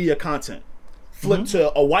doing media content flipped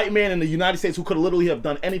to a white man in the United States who could literally have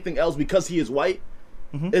done anything else because he is white,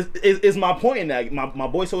 is my point in that. My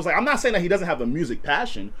boy, so it's like, I'm not saying that he doesn't have a music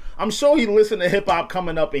passion. I'm sure he listened to hip hop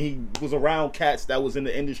coming up and he was around cats that was in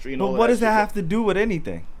the industry and all that. But what does that have to do with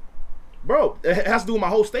anything? Bro, it has to do with my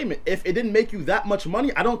whole statement. If it didn't make you that much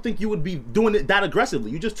money, I don't think you would be doing it that aggressively.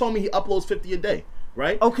 You just told me he uploads 50 a day,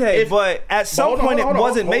 right? Okay, but at some point it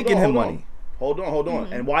wasn't making him money. Hold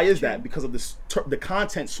on. And why is that? Because of the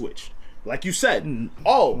content switch. Like you said,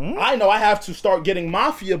 I know I have to start getting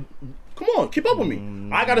mafia. Come on, keep up with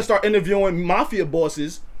me. I got to start interviewing mafia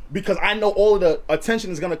bosses because I know all of the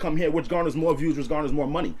attention is going to come here, which garners more views, which garners more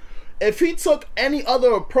money. If he took any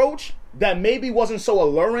other approach that maybe wasn't so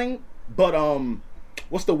alluring, but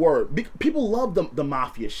what's the word? People love the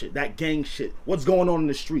mafia shit, that gang shit, what's going on in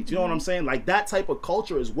the streets. You know what I'm saying? Like, that type of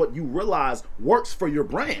culture is what you realize works for your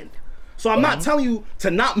brand. So I'm not telling you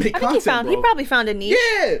to not make content, bro. He probably found a niche.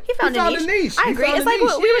 Yeah, he found a niche. I agree. It's like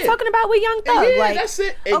what we were talking about with Young Thug. Yeah, like, that's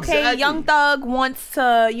it. Exactly. Okay, Young Thug wants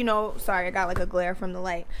to, sorry, I got like a glare from the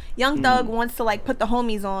light. Young Thug wants to like put the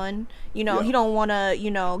homies on. He don't want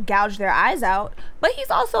to, gouge their eyes out. But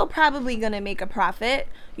he's also probably gonna make a profit.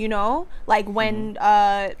 Like when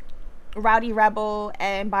Rowdy Rebel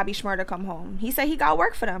and Bobby Shmurda come home, he said he got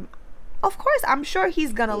work for them. Of course, I'm sure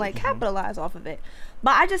he's gonna like capitalize off of it.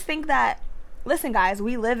 But I just think that, listen, guys,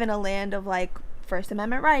 we live in a land of like First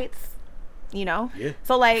Amendment rights, Yeah.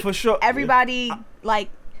 So like, for sure, everybody like,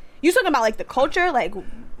 you talking about like the culture, like,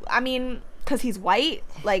 I mean, because he's white,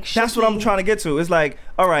 like. That's what I'm trying to get to. It's like,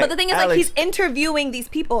 all right. But the thing is, Alex, like, he's interviewing these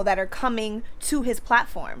people that are coming to his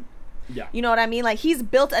platform. Yeah. You know what I mean? Like, he's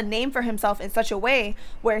built a name for himself in such a way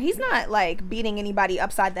where he's not like beating anybody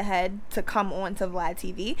upside the head to come on to Vlad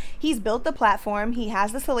TV. He's built the platform. He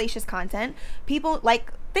has the salacious content. People,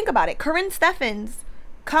 like, think about it. Corinne Steffens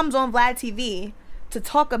comes on Vlad TV to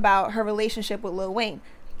talk about her relationship with Lil Wayne.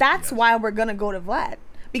 That's why we're gonna go to Vlad.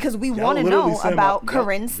 Because we want to know about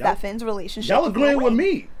Corinne Steffens' relationship. Y'all agreeing with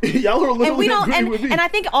me. Y'all are literally agreeing with me. And I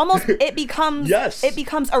think almost it becomes it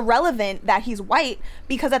becomes irrelevant that he's white,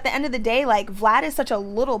 because at the end of the day, like, Vlad is such a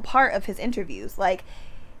little part of his interviews. Like,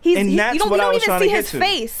 We don't even see his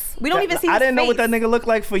face. We don't even see his face. I didn't know what that nigga looked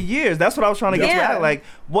like for years. That's what I was trying to get at. Like,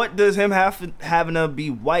 what does him having to be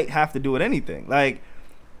white have to do with anything? Like,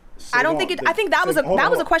 I don't think it. I think that was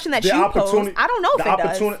a question that you posed. I don't know if it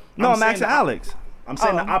does. No, I'm asking Alex. I'm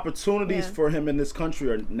saying the opportunities for him in this country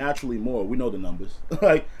are naturally more. We know the numbers.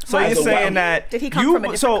 Like, so you're saying that did he come from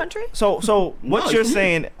a different country? So what you're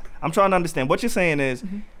saying? I'm trying to understand. What you're saying is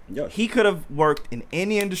he could have worked in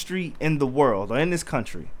any industry in the world or in this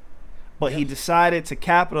country, but he decided to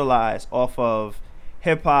capitalize off of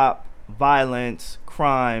hip hop, violence,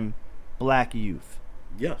 crime, black youth.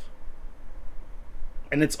 Yes.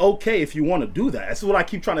 And it's okay if you want to do that. That's what I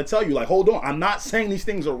keep trying to tell you. Like, hold on. I'm not saying these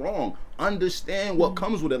things are wrong. Understand what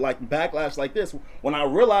comes with it. Like, backlash like this. When I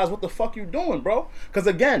realize what the fuck you doing, bro. Because,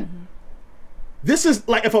 again, this is,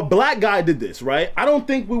 like, if a black guy did this, right? I don't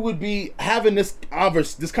think we would be having this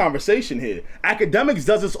conversation here. Academics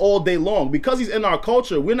does this all day long. Because he's in our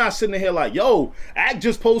culture, we're not sitting here like, yo, Ack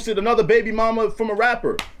just posted another baby mama from a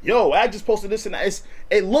rapper. Yo, Ack just posted this and that.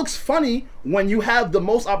 It looks funny when you have the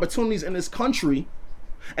most opportunities in this country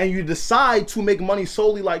and you decide to make money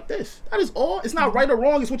solely like this. That is all. It's not right or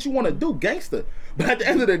wrong. It's what you want to do, gangster. But at the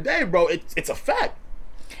end of the day, bro, it's a fact.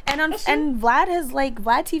 And Vlad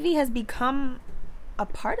TV has become a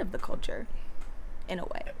part of the culture, in a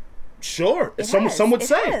way. Sure, some would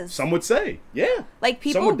say. Some would say, yeah. Like,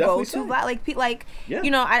 people go to Vlad,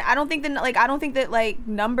 you know. I don't think that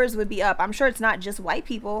numbers would be up. I'm sure it's not just white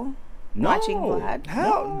people watching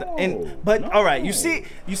Vlad. All right, you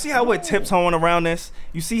see how we're tiptoeing around this.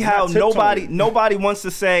 You see how nobody wants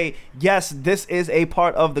to say yes, this is a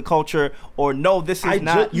part of the culture, or no, this is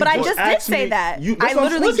not. But I just did say that. I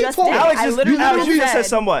literally just did. Alex, you just said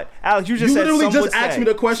somewhat. Alex, you just said some would say. You literally just asked me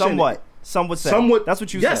the question. Somewhat. Some would say. That's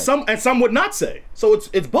what you said. Yes, and some would not say. So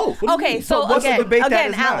it's both. Okay, so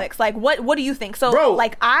again, Alex, like, what do you think? So, bro,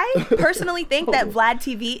 like, I personally think that Vlad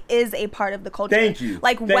TV is a part of the culture. Thank you.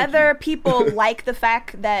 Like, whether people like the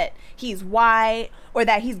fact that he's white or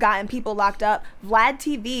that he's gotten people locked up, Vlad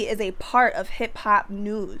TV is a part of hip hop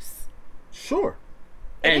news. Sure.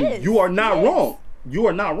 And you are not wrong. You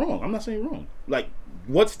are not wrong. I'm not saying wrong. Like,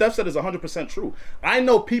 what Steph said is 100% true. I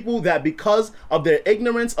know people that, because of their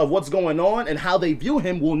ignorance of what's going on and how they view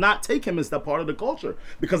him, will not take him as that part of the culture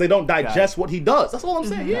because they don't digest what he does. That's all I'm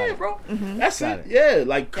saying. Yeah, bro. That's it. Yeah,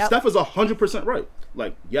 like, Steph is 100% right.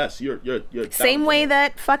 Like, yes, you're same way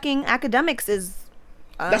that fucking academics is.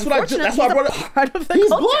 That's why I brought it. Part of the he's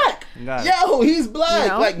culture. Black. Yo, he's black. You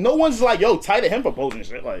know? Like, no one's like, yo, tight to him for posting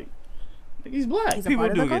shit. Like, he's black. People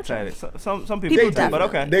do get tight. Some people do, but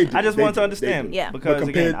okay. I just wanted to understand because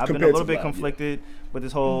again, I've been a little bit conflicted with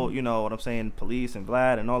this whole, you know what I'm saying, police and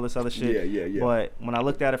Vlad and all this other shit. Yeah. But when I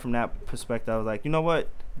looked at it from that perspective, I was like, you know what?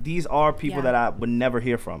 These are people that I would never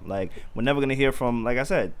hear from. Like, we're never gonna hear from. Like I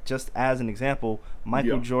said, just as an example,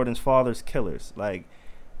 Michael Jordan's father's killers. Like,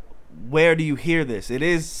 where do you hear this? It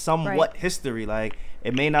is somewhat history. Like,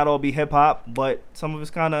 it may not all be hip hop, but some of it's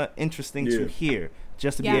kind of interesting to hear.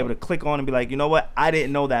 Just to be able to click on and be like, you know what? I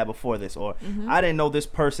didn't know that before this, or I didn't know this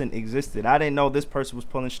person existed. I didn't know this person was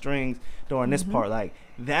pulling strings during this part. Like,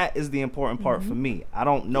 that is the important part for me. I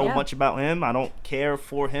don't know much about him. I don't care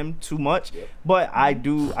for him too much, but I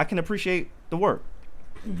can appreciate the work.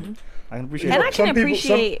 I can appreciate and I can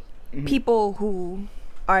appreciate people who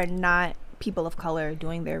are not people of color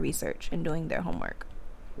doing their research and doing their homework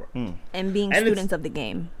and being students of the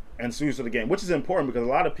game. And students of the game, which is important because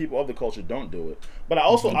a lot of people of the culture don't do it. But I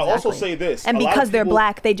also say this, and because they're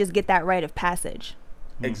black, they just get that rite of passage.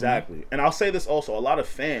 Exactly. And I'll say this also: a lot of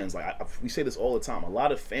fans, we say this all the time, a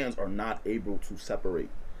lot of fans are not able to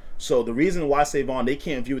separate. So the reason why Savon, they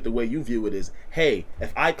can't view it the way you view it is, hey,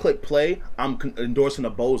 if I click play, I'm endorsing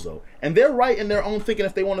a bozo, and they're right in their own thinking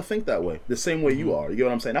if they want to think that way, the same way you are. You get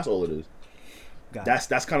what I'm saying? That's all it is.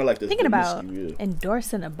 That's kind of like this. Thinking about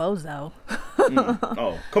endorsing a bozo.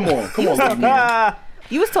 Oh, come on.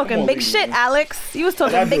 You was talking big shit, Alex. You was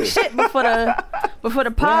talking big shit before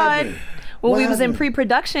the pod when we was in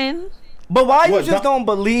pre-production. But why you just don't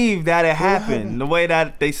believe that it happened the way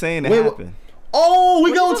that they saying it happened? Oh,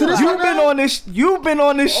 we going to this. You've been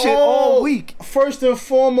on this shit all week. First and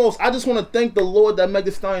foremost, I just want to thank the Lord that Meg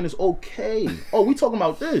Thee Stallion is okay. Oh, we talking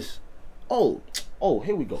about this. Oh,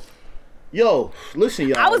 here we go. Yo, listen,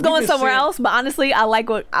 y'all. I was going somewhere else, but honestly, I like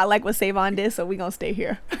what Savon did, so we gonna stay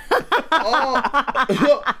here. You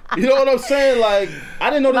know what I'm saying? Like, I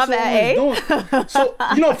didn't know this was doing. So,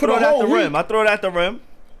 you know, for the whole week, I throw it at the rim.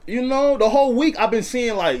 You know, the whole week I've been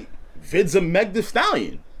seeing like vids of Meg Thee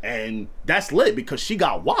Stallion, and that's lit because she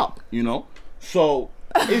got WAP. You know, so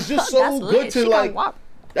it's just so good to like.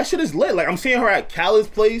 That shit is lit. Like, I'm seeing her at Khaled's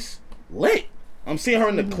place, lit. I'm seeing her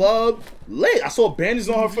in the club late. I saw bandages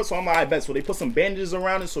on her foot, so I'm like, I bet. So they put some bandages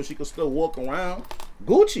around it so she could still walk around.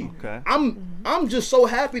 Gucci. Okay. I'm just so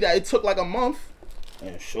happy that it took like a month.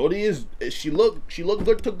 And Shorty she looked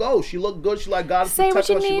good to go. She looked good. She like God say what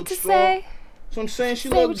you need to say. So I'm saying she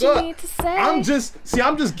say looked good. You need to say. I'm just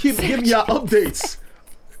giving y'all updates.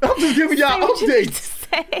 I'm just giving y'all updates.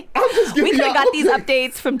 I'm just giving we could have got updates. these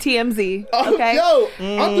updates from TMZ. Okay.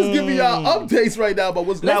 I'm just giving y'all updates right now about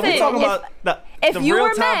what's going on. Now we're talking about the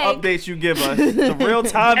real-time updates you give us. The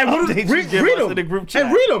real-time updates you give us in the group chat.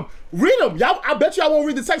 And read them. Y'all, I bet y'all won't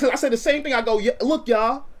read the text. I say the same thing. I go, yeah, look,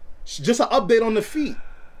 y'all, just an update on the feed.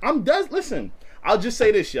 Listen, I'll just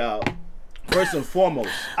say this, y'all. First and foremost.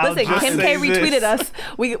 Listen, Kim K retweeted us.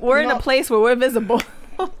 We're in a place where we're visible.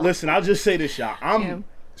 Listen, I'll just say this, y'all. I'm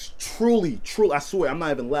truly, I swear, I'm not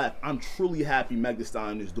even laughing. I'm truly happy Meg Thee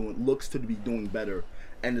Stallion looks to be doing better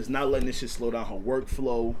and is not letting this shit slow down her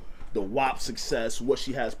workflow, the WAP success, what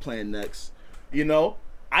she has planned next. You know,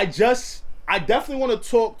 I definitely want to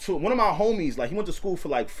talk to one of my homies. Like, he went to school for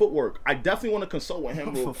like footwork. I definitely want to consult with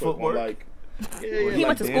him real quick on like. Yeah, he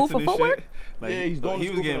went to school for footwork? Like, yeah, he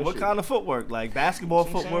was getting what kind of footwork? Like basketball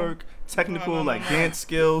footwork, technical, like dance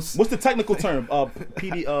skills. What's the technical term?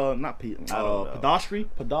 Pedastry?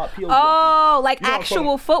 Oh, like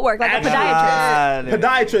actual footwork, like a podiatrist.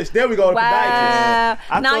 Podiatrist. There we go. Wow.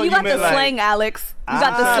 Now you got the slang, Alex. You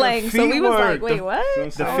got the slang. So we was like, wait,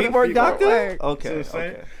 what? The feet work doctor?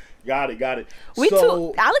 Okay. Got it.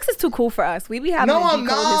 Alex is too cool for us. We be having to decode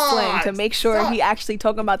his slang to make sure he actually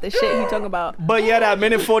talking about the shit he talking about. But yeah, that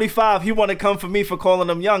minute 45, he want to come for me for calling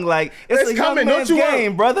him young. Like, it's a young man's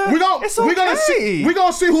game, brother. We're gonna see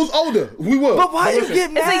who's older. We will. But why you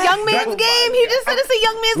get mad? It's a young man's game. He just said it's a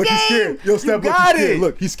young man's game. He's scared. Yo, Steph,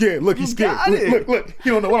 look, he's scared. Look, he's scared. Look.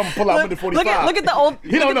 He don't know what I'm gonna pull out minute 45. Look at the old.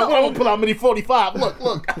 He don't know what I'm gonna pull out minute 45. Look.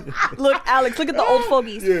 Look, Alex. Look at the old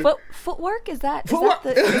fogies. Footwork is that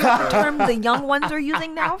the term the young ones are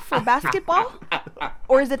using now for basketball,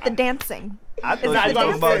 or is it the dancing? I thought you were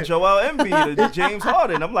talking about Joel Embiid or James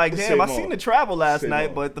Harden. I'm like, damn, I seen the travel last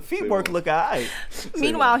night, but the feet work look alright.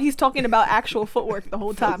 Meanwhile, he's talking about actual footwork the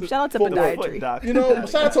whole time. Shout out to podiatry. You know,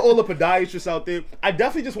 shout out to all the podiatrists out there. I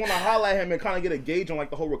definitely just want to highlight him and kind of get a gauge on like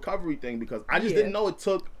the whole recovery thing because I just didn't know it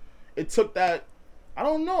took that. I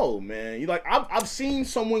don't know, man. I've seen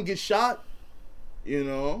someone get shot. You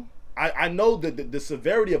know. I know the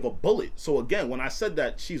severity of a bullet. So again, when I said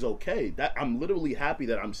that she's okay, that I'm literally happy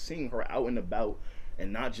that I'm seeing her out and about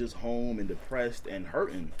and not just home and depressed and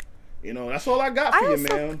hurting. You know, that's all I got for you,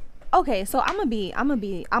 man. Okay, so I'm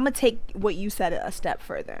gonna take what you said a step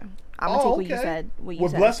further. I'm gonna take what you said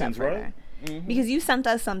with blessings, right? Mm-hmm. Because you sent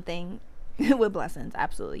us something with blessings,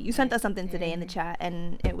 absolutely. You sent us something today in the chat,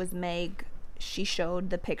 and it was Meg. She showed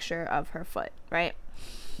the picture of her foot, right?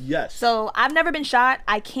 Yes. So I've never been shot.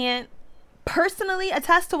 I can't personally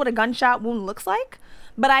attest to what a gunshot wound looks like,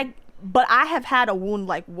 but I have had a wound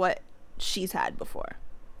like what she's had before.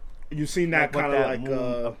 You've seen that kind of like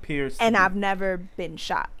appears, and I've never been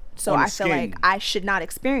shot. So I feel like I should not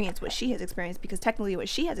experience what she has experienced because technically what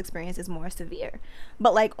she has experienced is more severe.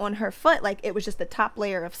 But like on her foot, like it was just the top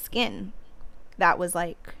layer of skin that was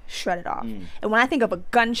like shredded off. And when I think of a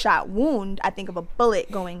gunshot wound, I think of a bullet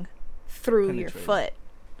going through your foot.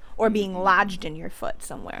 Or being lodged in your foot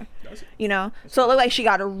somewhere, you know? So it looked like she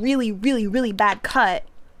got a really, really, really bad cut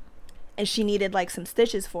and she needed like some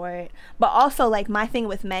stitches for it. But also like my thing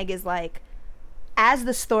with Meg is like, as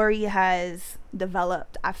the story has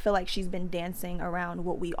developed, I feel like she's been dancing around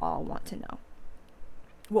what we all want to know.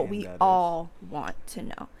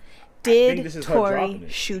 Did Tory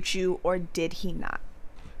shoot you or did he not?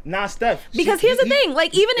 Nah, Steph. Because here's the thing,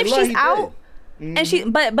 like even if she's out and she,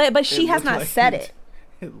 but she has not said it.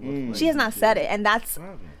 She has not said it, and that's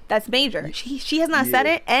major. She has not said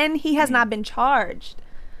it, and he has not been charged.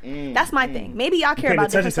 That's my thing. Maybe y'all care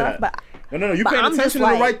about different stuff, but no, you paying attention to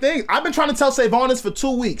the right thing. I've been trying to tell Savon this for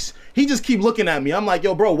 2 weeks. He just keep looking at me. I'm like,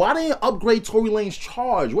 yo, bro, why didn't you upgrade Tory Lanez's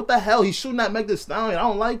charge? What the hell? He's shooting at Meg Thee Stallion. I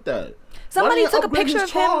don't like that. Somebody took a picture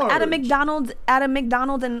of him at a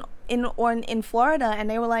McDonald's in Florida, and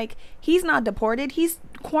they were like, he's not deported. He's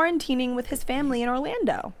quarantining with his family in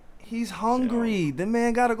Orlando. He's hungry. The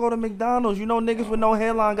man gotta go to McDonald's. You know, niggas with no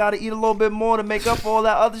hairline gotta eat a little bit more to make up for all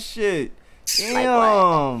that other shit.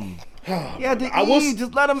 Damn. Yeah,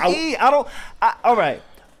 just let him eat. All right.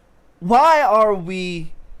 Why are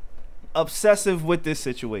we obsessive with this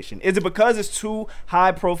situation? Is it because it's two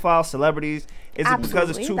high-profile celebrities? Is it because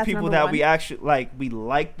it's two people that we actually like? We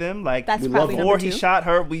like them. Like before he shot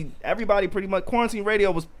her, everybody pretty much quarantine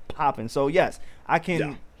radio was popping. So yes, I can.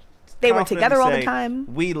 Yeah. They were together all the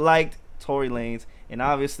time. We liked Tory Lanez, and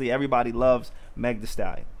obviously everybody loves Meg Thee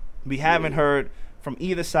Stallion. We haven't heard from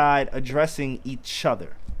either side addressing each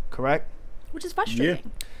other, correct? Which is frustrating.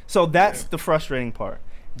 Yeah. So that's the frustrating part.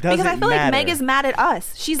 Because I feel like Meg is mad at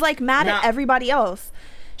us. She's like mad at everybody else.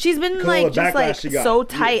 She's been like just like so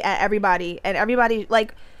tight at everybody, and everybody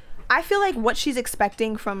like. I feel like what she's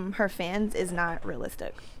expecting from her fans is not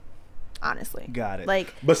realistic. Honestly, got it.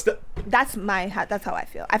 Like, that's how I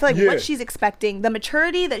feel. I feel like what she's expecting, the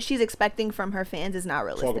maturity that she's expecting from her fans, is not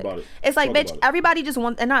realistic. Talk about it. It's like, bitch, everybody just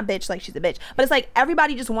wants, and not bitch like she's a bitch, but it's like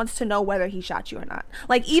everybody just wants to know whether he shot you or not.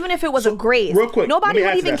 Like, even if it was a graze, real quick, nobody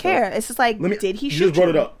would even care. It's just like, did he shoot you? You just brought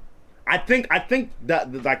it up. I think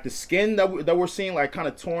that like the skin that we're seeing like kind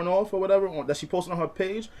of torn off or whatever that she posted on her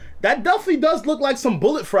page, that definitely does look like some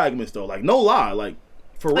bullet fragments though. Like no lie, like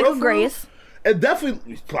for like real. Like a graze. It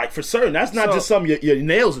definitely, like for certain, that's not just something your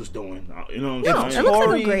nails is doing. You know what I'm saying? It looks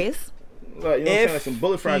like a graze. Like, you know if like some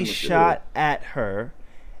bullet fragments. He shot at her,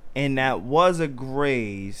 and that was a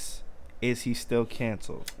graze, is he still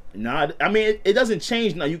canceled? Nah, I mean it doesn't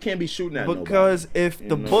change now. You can't be shooting at nobody. Because if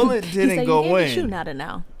the bullet didn't go you can't in, be shooting at it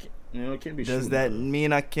now. You know, it can't be. Does that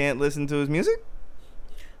mean I can't listen to his music?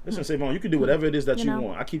 Listen, Savon, you can do whatever it is that you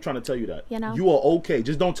want. I keep trying to tell you that. You are okay.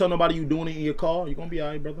 Just don't tell nobody you doing it in your car. You're going to be all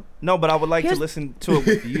right, brother. No, but I would like to listen to it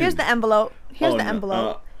with you. Here's the envelope.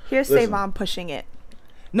 Here's Savon pushing it.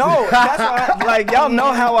 No, that's why, like, y'all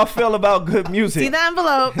know how I feel about good music. See the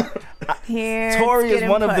envelope. Here, Tory is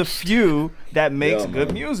one of the few that makes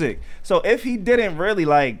good music. So if he didn't really,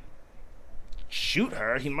 like, shoot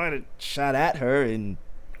her, he might have shot at her and...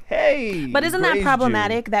 Hey, but isn't that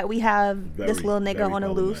problematic that we have this little nigga on the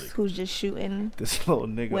loose who's just shooting this little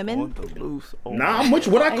nigga women on the loose? Oh I'm with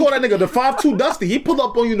you. What I call that nigga, the 5'2" Dusty. He pulled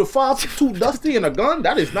up on you, the 5'2" Dusty and a gun.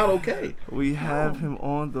 That is not okay. We have him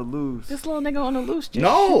on the loose. This little nigga on the loose. Just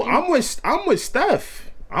no, shooting. I'm with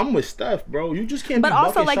Steph. I'm with Steph, bro. You just can't. But be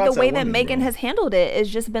also, like the way that women, Megan has handled it has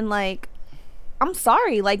just been like, I'm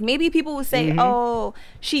sorry. Like maybe people would say, oh,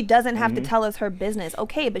 she doesn't have to tell us her business.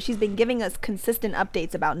 Okay, but she's been giving us consistent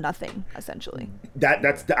updates about nothing, essentially.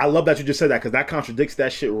 I love that you just said that because that contradicts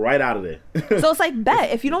that shit right out of there. So it's like, bet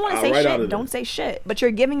if you don't want to say shit, don't say shit. But you're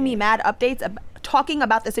giving me mad updates, talking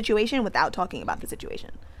about the situation without talking about the situation.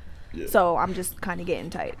 Yeah. So I'm just kind of getting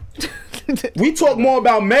tight. We talk more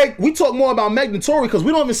about Meg than Tory because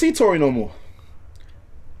we don't even see Tory no more.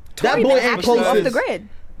 Tory that boy ain't posted off the grid.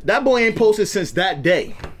 That boy ain't posted since that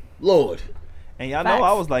day. Lord. And y'all know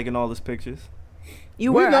I was liking all his pictures.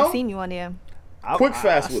 You were. I seen you on there.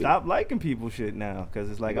 I stopped liking people shit now because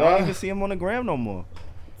it's like I don't even see him on the gram no more.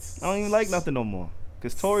 I don't even like nothing no more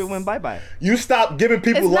because Tory went bye-bye. You stopped giving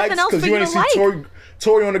people likes because you didn't see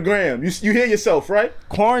Tory on the gram. You hear yourself, right?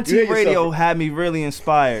 Quarantine radio had me really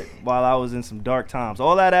inspired while I was in some dark times.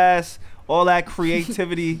 All that ass, all that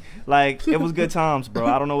creativity, like it was good times, bro.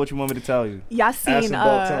 I don't know what you want me to tell you. Y'all seen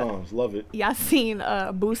times. Love it. Y'all seen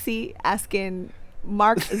Boosie asking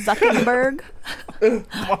Mark Zuckerberg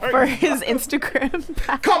for his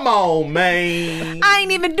Instagram. Come on, man. I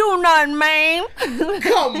ain't even do nothing, man.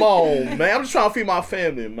 Come on, man. I'm just trying to feed my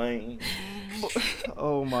family, man.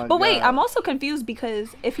 Oh my god. But wait, I'm also confused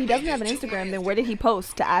because if he doesn't have an Instagram, then where did he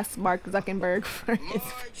post to ask Mark Zuckerberg for his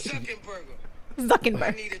Zuckerberg.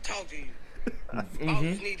 I need to talk to you. Boss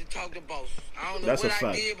need to talk to boss. I don't know what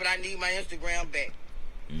I did, but I need my Instagram back.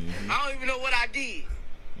 I don't even know what I did.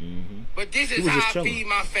 But this is how I feed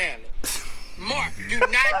my family. Mark, do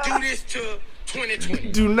not do this to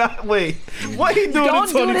 2020. Do not wait. What he doing in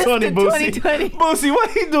 2020, Boosie? 2020. Boosie, what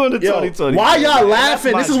he doing in 2020? Why y'all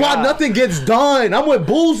laughing? This is why nothing gets done. I'm with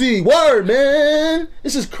Boosie. Word, man.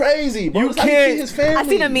 This is crazy. Bro. You can't. His family. I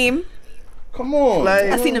seen a meme. Come on.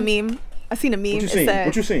 I seen a meme.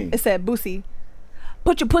 What you seen? It said, Boosie,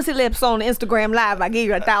 put your pussy lips on Instagram Live. I give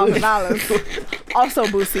you $1,000. Also,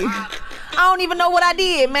 Boosie, I don't even know what I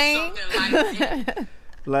did, man.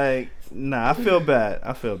 Like, nah, I feel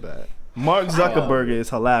bad. Mark Zuckerberg is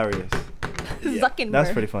hilarious. Zuckerberg.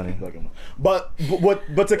 That's pretty funny. But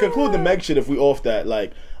to conclude the Meg shit, if we off that,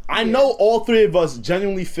 like, I know all three of us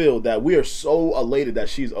genuinely feel that we are so elated that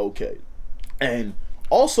she's okay. And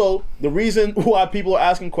also, the reason why people are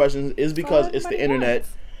asking questions is because it's the internet,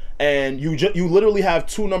 and you literally have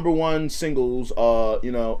 2 #1 singles.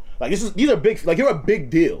 Like these are big. Like you're a big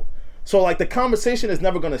deal. So like the conversation is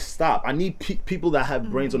never gonna stop. I need people that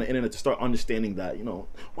have brains on the internet to start understanding that.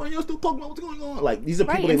 Why are you still talking about what's going on? Like these are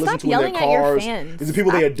people they listen to in their cars. These are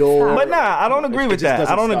people they adore. But nah, I don't agree with that.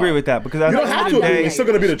 I don't agree with that because you don't have to agree. It's still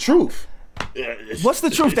gonna be the truth. What's the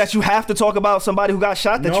truth? That you have to talk about somebody who got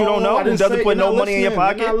shot that you don't know, who doesn't put no money in your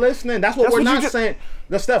pocket? You're not listening. That's what we're not saying.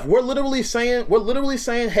 Now, Steph, we're literally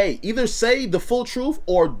saying, hey, either say the full truth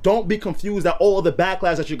or don't be confused at all of the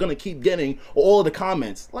backlash that you're gonna keep getting or all of the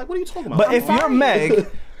comments. Like, what are you talking about? But if you're Meg,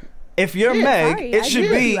 it should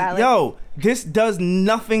be, yo, this does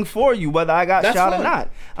nothing for you, whether I got shot or not.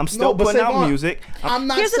 I'm still putting out music. I'm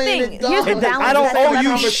not saying it does. Here's the balance. I don't owe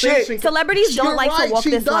you shit. Celebrities don't like to walk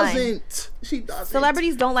this line. She doesn't.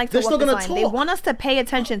 Celebrities don't like to walk this line. They want us to pay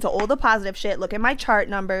attention to all the positive shit. Look at my chart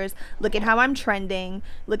numbers. Look at how I'm trending.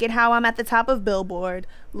 Look at how I'm at the top of Billboard.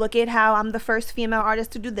 Look at how I'm the first female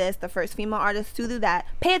artist to do this, the first female artist to do that.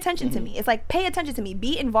 Pay attention to me. It's like, pay attention to me.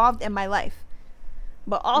 Be involved in my life.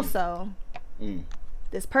 But also,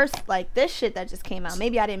 this shit that just came out.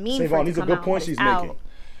 Maybe I didn't mean for it to come out. These are good points she's making.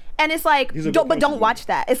 And it's like, don't watch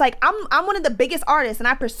that. It's like, I'm one of the biggest artists, and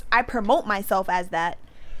I promote myself as that.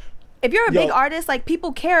 If you're a big artist, like,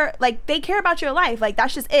 people care, like, they care about your life. Like,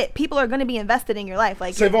 that's just it. People are going to be invested in your life.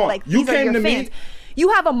 Like, you came to me.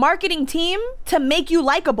 You have a marketing team to make you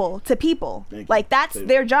likable to people. Like, that's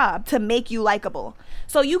their job, to make you likable.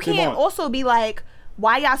 So you can't also be like,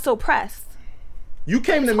 why y'all so pressed? You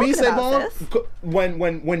came to me, Savon,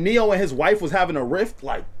 when Neo and his wife was having a rift.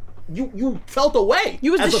 Like, you felt away.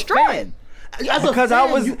 You was destroyed. Because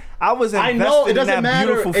I was invested I know, it doesn't in that matter.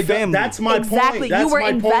 Beautiful family. That's my point. That's you were my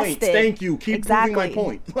invested. Point. Thank you. Keep proving my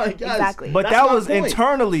point. Like, yes, exactly. But that was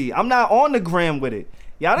internally. I'm not on the gram with it.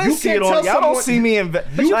 Y'all didn't see it on. Y'all don't see me invest.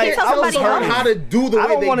 You can't tell somebody else how to do the way they do it. I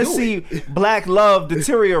don't want to see black love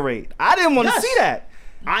deteriorate. I didn't want to see that.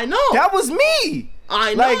 I know. That was me.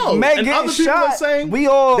 I know. Like, Meg and other people shot, are saying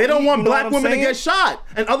they don't want black women to get shot.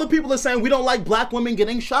 And other people are saying we don't like black women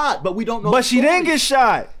getting shot, but we don't know. But she didn't get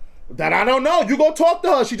shot. That I don't know. You go talk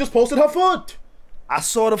to her. She just posted her foot. I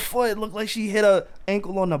saw the foot. It looked like she hit her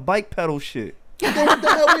ankle on the bike pedal shit. So what the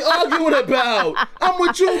hell we arguing about? I'm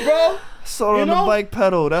with you, bro. Saw her on the bike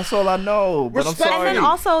pedal. That's all I know. But I'm sorry. And then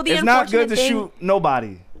also the it's not good to shoot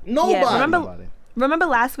nobody. Yeah, remember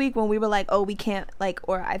last week when we were like, oh, we can't, like,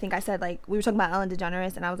 or I think I said, like, we were talking about Ellen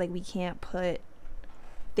DeGeneres, and I was like, we can't put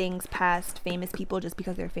things past famous people just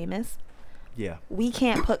because they're famous. Yeah. We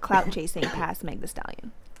can't put clout chasing past Meg Thee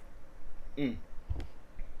Stallion.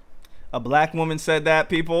 A black woman said that,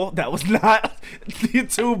 people. That was not the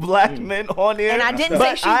two black men on here. And I didn't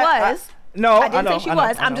say she was. No, I didn't say she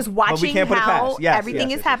was. I'm just watching how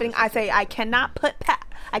everything is happening. Yes. I say I cannot put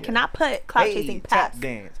clout chasing past.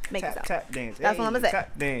 Tap dance. That's what I'm gonna say.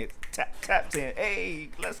 Tap dance. Tap dance. Hey,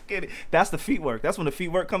 let's get it. That's the feet work. That's when the feet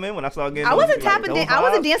work come in. When I started getting. I wasn't tapping. I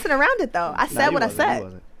wasn't dancing around it though. I said what I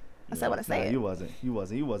said. I said what I said. You wasn't.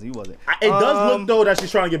 It does look though that she's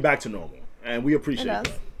trying to get back to normal, and we appreciate that.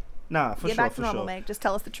 Nah, for get sure. Get back to normal, Meg. Just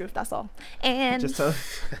tell us the truth. That's all. And just tell.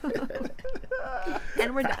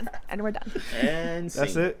 And we're done. And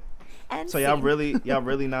that's it. And so y'all really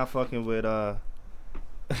not fucking with y'all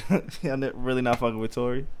really not fucking with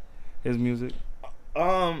Tory, his music.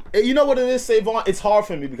 You know what it is, Savon? It's hard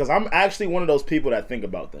for me because I'm actually one of those people that think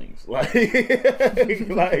about things. Like so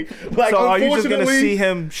are you just gonna see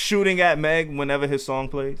him shooting at Meg whenever his song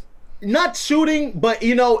plays? Not shooting, but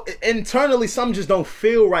you know, internally some just don't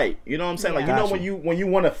feel right. You know what I'm saying? Like, you know, when you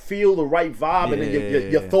want to feel the right vibe and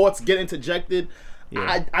then your thoughts get interjected.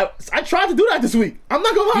 Yeah. I tried to do that this week. I'm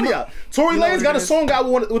not gonna lie to y'all. Tory Lanez got a song out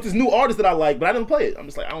with this new artist that I like, but I didn't play it. I'm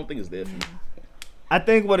just like, I don't think it's there for me. I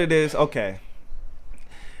think what it is, okay.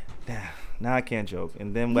 Now I can't joke,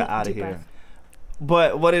 and then we're out of here. Breath.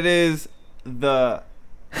 But what it is, the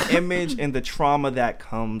image and the trauma that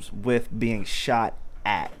comes with being shot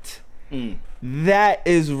at. That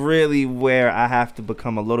is really where I have to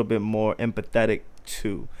become a little bit more empathetic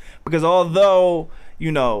to, because although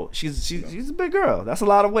you know she's a big girl, that's a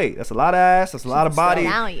lot of weight, that's a lot of ass, that's a lot of body,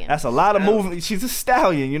 that's a lot of movement. She's a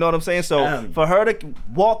stallion, you know what I'm saying? So for her to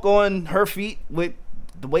walk on her feet with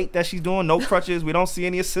the weight that she's doing, no crutches, we don't see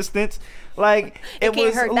any assistance, like it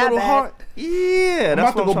was a little hard. Yeah,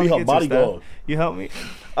 that's what I'm about to go be her bodyguard. You help me.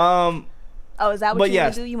 Oh, is that what you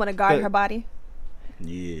want to do? You want to guard her body?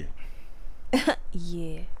 Yeah.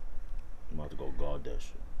 Yeah. I'm about to go guard that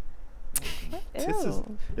shit.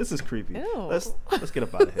 This is creepy. Ew. Let's get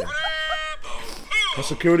up out of here. The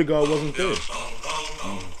security guard wasn't there.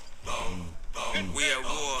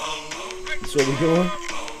 That's what we doing?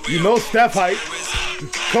 You know Steph hype.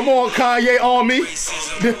 Come on, Kanye Army.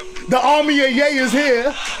 The army of Ye is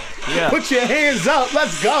here. Yeah. Put your hands up.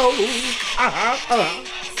 Let's go.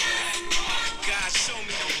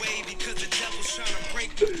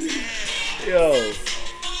 Yo,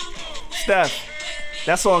 Steph,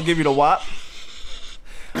 that song give you the wop.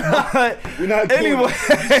 But we're not anyway,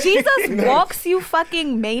 Jesus walks, you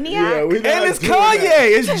fucking maniac. Yeah, and it's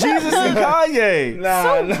Kanye. It's Jesus and Kanye.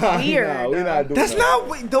 Nah, weird. we're not doing That's that.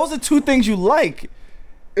 not. Those are two things you like.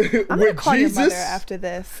 I'm gonna call your mother after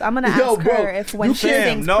this. I'm gonna ask her if when she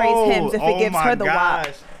sings praise hymns, if it gives her the wop.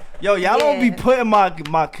 Yo, y'all don't be putting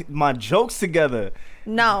my jokes together.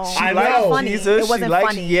 No, She likes funny. Jesus. It wasn't she likes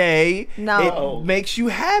funny. Yay. No, it makes you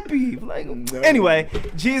happy. Like anyway,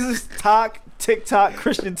 Jesus talk, TikTok,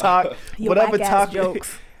 Christian talk, whatever talk.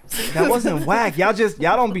 Jokes. That wasn't whack. Y'all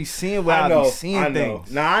don't be seeing where I be seeing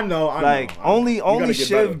things. Nah, I know. Only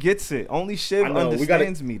Shiv gets it. Only Shiv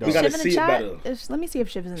understands me though. We gotta Shiv in see the it chat? better. Let me see if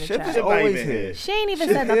Shiv is in the Shiv chat. is always here. She ain't even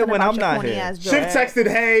Shiv said nothing when about I'm your not corny here. ass jokes. Shiv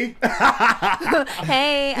texted, hey.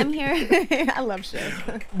 Hey, I'm here. I love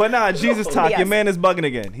Shiv. But nah, Jesus talk. Yes. Your man is bugging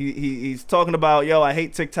again. He's talking about, yo, I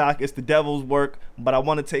hate TikTok. It's the devil's work, but I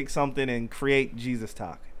want to take something and create Jesus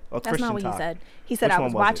talk. That's Christian not what talk. he said. He said Which I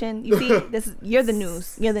was watching. You see, you're the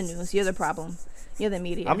news. You're the news. You're the problem. You're the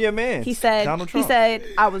media. I'm your man. He said. Donald Trump. He said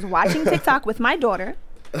I was watching TikTok with my daughter,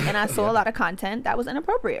 and I saw a lot of content that was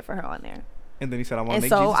inappropriate for her on there. And then he said, I want to And make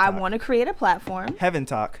so Jesus I talk. want to create a platform. Heaven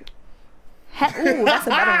talk. Ooh, that's a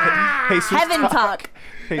better one. Jesus Heaven talk.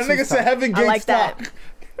 That nigga said heaven gates I like talk.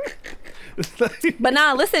 that. But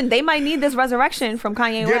nah, listen, they might need this resurrection from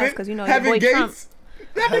Kanye West because you know your Heaven boy gates.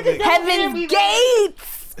 Trump. Heaven's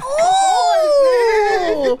gates.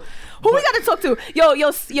 Ooh. Who we gotta talk to?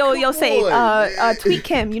 Yo, say, tweet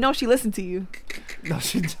Kim. You know she listened to you. No,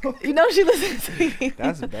 she don't. You know she listens to you.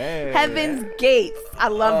 That's bad. Heaven's Gates. I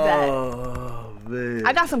love that. Oh man.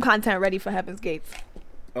 I got some content ready for Heaven's Gates.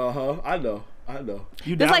 I know.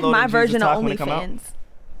 You It's like downloading my Jesus version Talk of when it come out? OnlyFans.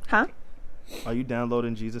 Huh? Are you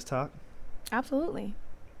downloading Jesus Talk? Absolutely.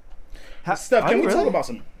 Steph, can we talk about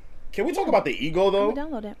some? Can we talk about the ego though? Let me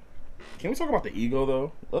download it. Can we talk about the ego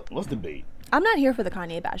though? Let's debate. I'm not here for the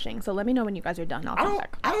Kanye bashing, so let me know when you guys are done. I'll come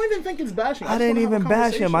back. I don't even think it's bashing. I didn't even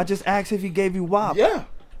bash him. I just asked if he gave you WAP. Yeah.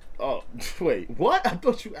 Oh, wait. What? I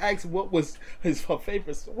thought you asked what was her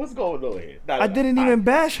favorite. What's going on here? I didn't even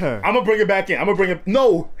bash her. I'm gonna bring it back in. Him,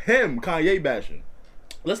 Kanye bashing.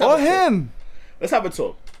 Let's have him. Let's have a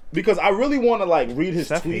talk because I really want to like read his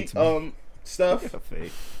tweet. Stuff.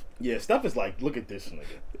 Yeah, Steph is like, look at this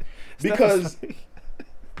nigga. Because.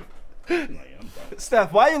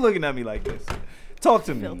 Steph, why are you looking at me like this? Talk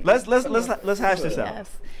to me. Let's hash this out. Yes.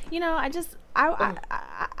 You know, I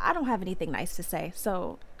don't have anything nice to say,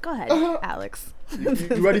 so go ahead, Alex. You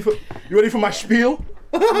ready for my spiel?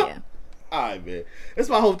 Yeah. All right, man. That's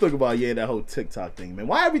my whole thing about that whole TikTok thing, man.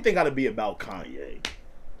 Why everything got to be about Kanye?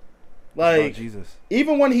 Like, Jesus.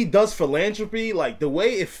 Even when he does philanthropy, like the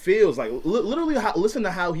way it feels, like literally, listen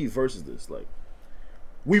to how he verses this. Like,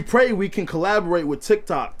 we pray we can collaborate with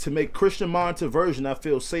TikTok to make Christian monitor version that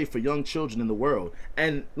feels safe for young children in the world.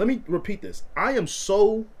 And let me repeat this. I am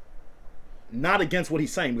so not against what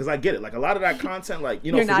he's saying because I get it. Like a lot of that content, like,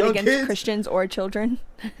 you know, you're for not young against kids, Christians or children.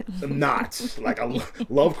 I'm not. Like I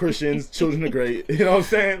love Christians. Children are great. You know what I'm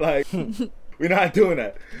saying? Like we're not doing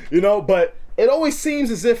that. You know, but it always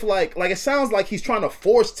seems as if like it sounds like he's trying to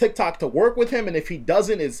force TikTok to work with him, and if he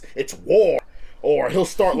doesn't, it's war. Or he'll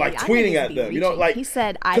start like tweeting at them, you know, like he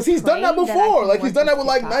said, because he's done that before. Like he's done that with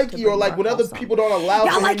like Nike or like when other people don't allow.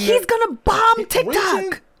 Yeah, like he's gonna bomb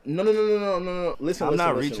TikTok. No. Listen, I'm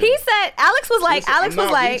not reaching. He said Alex was like Alex was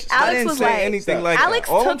like anything like Alex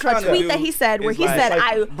took a tweet that he said where he said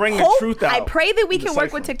I bring the truth out. I pray that we can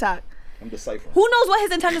work with TikTok. I'm deciphering. Who knows what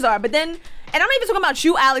his intentions are? But then, and I'm not even talking about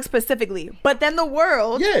you, Alex, specifically. But then the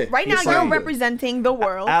world. Yeah. Right now, you're representing the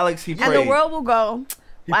world. Alex, he prayed. And the world will go,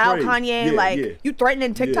 wow, prayed. Kanye, you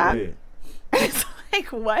threatening TikTok. Yeah. It's like,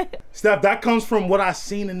 what? Steph, that comes from what I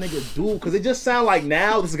seen a nigga do, because it just sounds like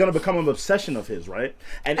now this is gonna become an obsession of his, right?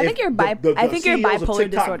 And I think you're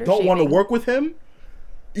bipolar disorder. Don't want to work with him.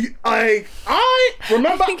 I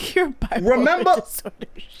remember. I think you're bipolar disorder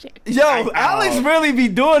shit. Yo, Alex really be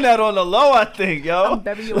doing that on the low. I think, yo. I'm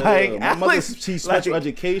very like my mother teach special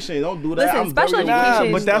education. Don't do that. Listen, special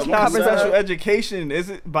education. But that's not covers special education, is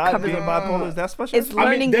it? Being bipolar, is that special? It's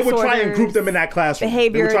learning they would try and disorders, group them in that classroom.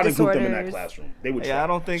 behavior They would try to disorders. group them in that classroom. They would. Yeah, I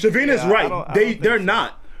don't think. Shavina's right. They're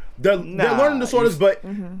not. They're learning disorders, but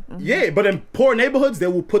but in poor neighborhoods they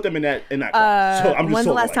will put them in that class. So I'm just when's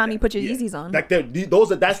the last like time that. you put your Yeezys on? Like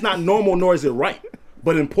that's not normal, nor is it right.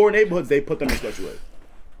 But in poor neighborhoods they put them in special ed.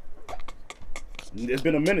 It's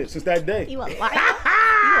been a minute since that day. You a liar.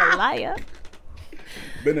 You a liar.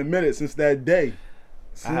 Been a minute since that day.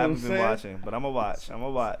 I haven't been watching, but I'm gonna watch.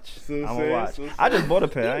 See what I'm saying? I just bought a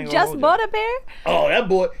pair. I ain't Just bought a pair? Oh, that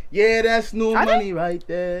boy. Yeah, that's new money right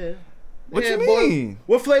there. What you boy. mean?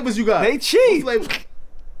 What flavors you got? They cheap.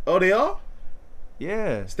 Oh, they are?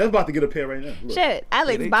 Yeah. Steph about to get a pair right now. Look. Shit,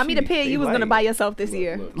 Alex, buy me the pair you was gonna buy yourself this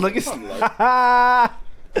year. Look at all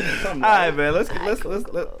right, man. Let's.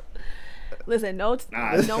 Listen, no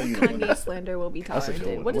Kanye slander will be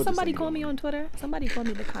tolerated. What did somebody call me on Twitter? Somebody called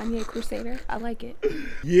me the Kanye Crusader. I like it.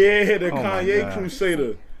 Yeah, the Kanye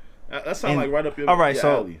Crusader. That sounds like right up your alley. All right,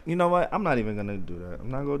 so you know what? I'm not even gonna do that. I'm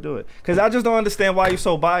not gonna do it because I just don't understand why you're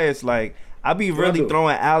so biased. Like I be really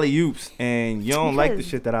throwing alley oops, and you don't like the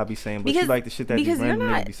shit that I be saying, but you like the shit that these random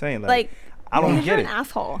niggas be saying. Like I don't get it. You're an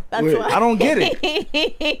asshole. That's why. I don't get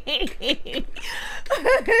it.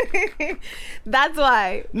 That's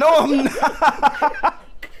why. No, I'm not.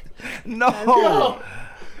 No,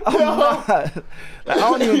 I'm not. Like, I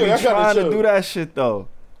don't even be trying to do that shit though.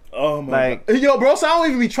 Oh my god. Yo, bro, so I don't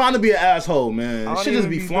even be trying to be an asshole, man. Shit just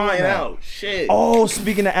be flying out. Shit. Oh,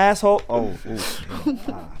 speaking of asshole. Oh,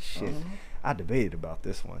 shit. I debated about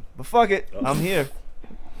this one, but fuck it. I'm here.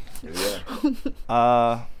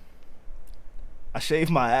 Yeah. I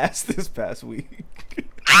shaved my ass this past week.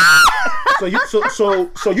 So you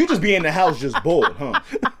just be in the house just bored, huh?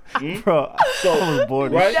 Bro, I was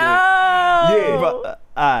bored. Right? No. Yeah. Bro, all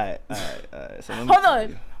right. So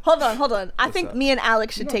Hold on. I think me and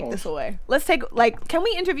Alex should take this away. Let's take, can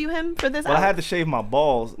we interview him for this? Well, I had to shave my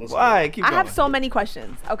balls. All right, keep going. I have so many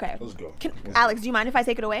questions. Okay. Let's go. Alex, do you mind if I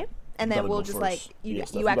take it away? And then we'll just you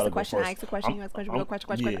ask the question, I ask the question, you ask the question, we'll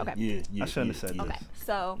question. Okay. I shouldn't have said that. Okay.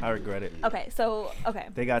 So I regret it. Okay.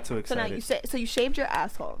 They got too excited. So you shaved your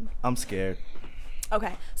asshole. I'm scared.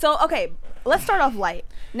 Okay. So let's start off light.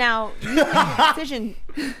 Now you made a decision.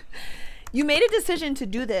 You made a decision to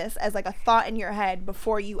do this as like a thought in your head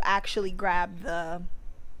before you actually grabbed the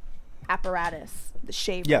apparatus, the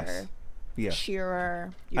shaver,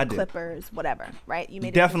 shearer, your clippers, whatever. Right? You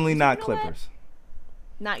made definitely not clippers.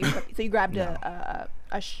 Not your clippers. So you grabbed a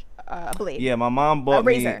blade. Yeah, my mom bought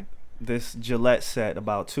me this Gillette set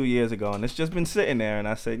about 2 years ago, and it's just been sitting there. And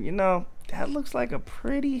I said, that looks like a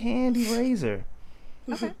pretty handy razor.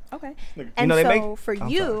 Okay. And so for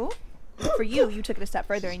you, you took it a step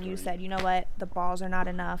further and you said, you know what, the balls are not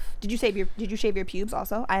enough. Did you shave your pubes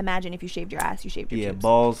also? I imagine if you shaved your ass, you shaved your pubes.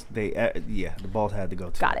 Balls. The balls had to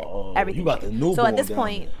go too. Got it. Everything. You got the newborn. So at this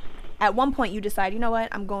point, at one point, you decide, you know what,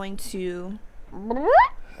 I'm going to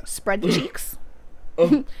spread the cheeks.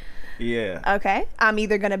 Yeah. Okay. I'm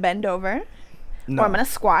either gonna bend over, or I'm gonna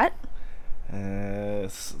squat.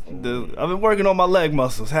 I've been working on my leg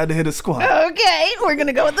muscles. Had to hit a squat. Okay, we're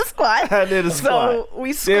gonna go with the squat. Had to hit a squat. So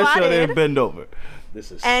we squatted. Didn't bend over.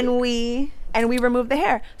 This is and we removed the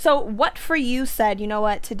hair. So what for you said, you know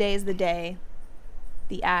what, today is the day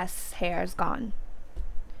the ass hair is gone?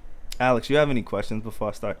 Alex, you have any questions before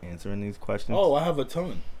I start answering these questions? Oh, I have a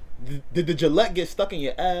ton. Did the Gillette get stuck in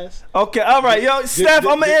your ass? Okay, all right, Steph,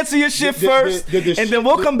 I'm gonna answer your shit first, and then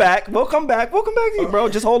we'll come back. We'll come back to you, bro.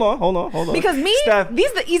 Just hold on. Because Steph,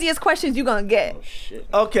 these are the easiest questions you're gonna get. Oh shit.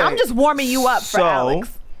 Okay. I'm just warming you up for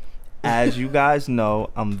Alex. As you guys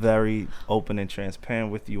know, I'm very open and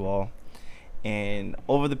transparent with you all. And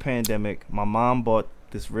over the pandemic, my mom bought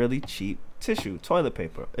this really cheap toilet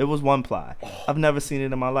paper. It was 1-ply. I've never seen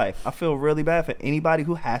it in my life. I feel really bad for anybody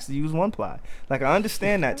who has to use 1-ply. Like, I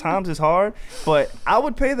understand that times is hard, but I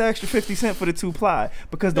would pay the extra 50 cents for the 2-ply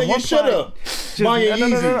because the 1-ply.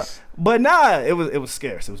 No. But it was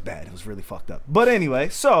scarce. It was bad. It was really fucked up. But anyway,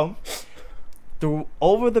 so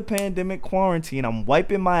over the pandemic quarantine, I'm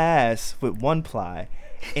wiping my ass with 1-ply,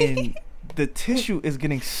 and the tissue is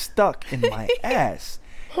getting stuck in my ass.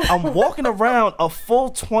 I'm walking around a full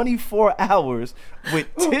 24 hours with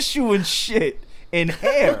tissue and shit and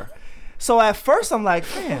hair. So at first I'm like,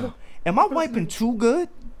 damn, am I wiping too good?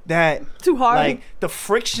 Too hard? Like the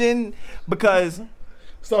friction, because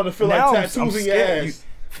starting to feel like tattoos in your ass.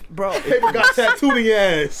 Bro, Paper got tattooed in your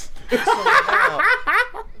ass.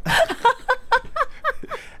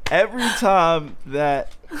 Every time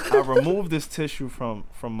that I remove this tissue from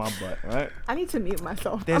my butt, right? I need to mute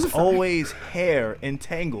myself. There's always hair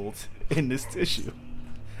entangled in this tissue.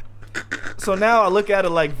 So now I look at it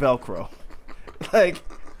like Velcro. Like,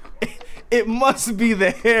 it must be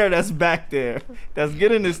the hair that's back there that's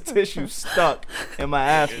getting this tissue stuck in my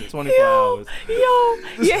ass for 24 hours.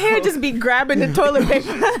 Your hair just be grabbing the toilet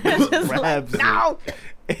paper. Just grabs like, no.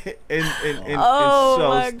 Oh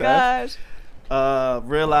my gosh.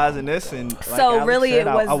 Realizing this, and like so really said,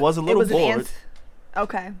 I was a little bored.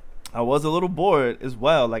 Okay. I was a little bored as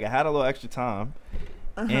well. Like I had a little extra time,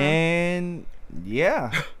 and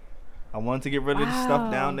I wanted to get rid of the stuff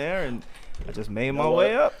down there, and I just made my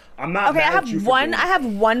way up. I'm not. Okay, I have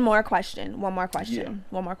one more question.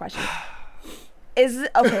 Is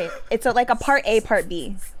okay? It's like a part A, part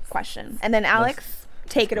B question, and then Alex,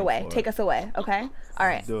 Take it away. Take us away. Okay. All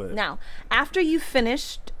right. Do it. Now, after you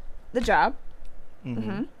finished the job,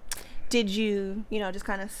 did you, just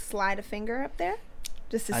kind of slide a finger up there,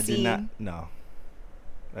 just to see? I did not. No.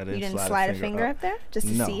 I didn't. You didn't slide a finger up there, just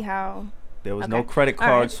to see how. There was no credit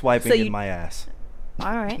card swiping in my ass.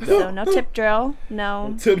 All right. So no tip drill.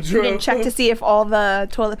 No. Tip drill. You didn't check to see if all the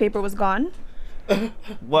toilet paper was gone.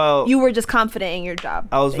 Well, you were just confident in your job.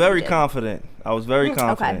 I was very confident.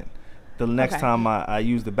 Okay. The next time I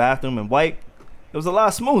used the bathroom and wiped, it was a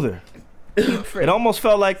lot smoother. It almost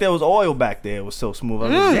felt like there was oil back there. It was so smooth. I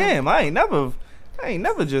was like, damn, I ain't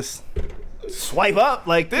never just swipe up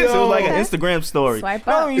like this. It was like an Instagram story. Swipe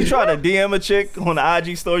up. You try to DM a chick on the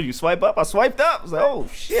IG story, you swipe up. I swiped up. I was like, oh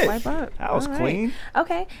shit. Swipe up. That was clean.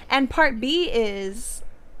 Okay. And part B is,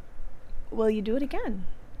 will you do it again?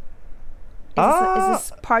 Is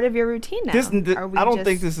this part of your routine now? I don't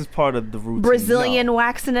think this is part of the routine. Brazilian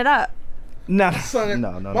waxing it up. No.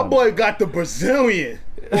 My boy got the Brazilian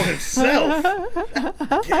on himself.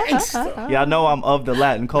 Gangsta. Yeah, I know I'm of the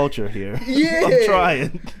Latin culture here. Yeah. I'm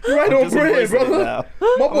trying. Right on brand, brother.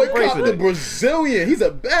 My boy caught the Brazilian. He's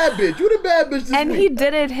a bad bitch. You the bad bitch this And week. he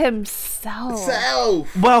did it himself.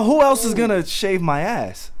 Well, who else is gonna shave my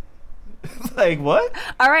ass? Like what?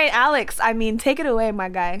 All right, Alex. Take it away, my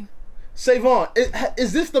guy. Savon,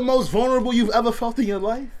 is this the most vulnerable you've ever felt in your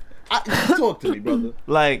life? Talk to me, brother.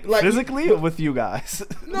 Like physically or with you guys?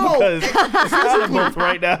 No. Because it's kind of both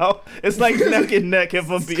right now. It's like neck and neck, if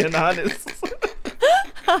I'm being honest.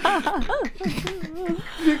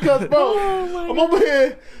 Because, bro, I'm over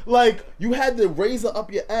here, like, you had the razor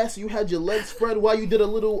up your ass, you had your legs spread while you did a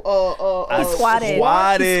little, He squatted.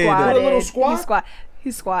 Squatted. A little squat?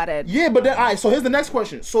 He squatted. Yeah, but then, all right, so here's the next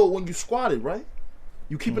question. So when you squatted, right?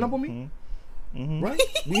 You keeping up with me? Right?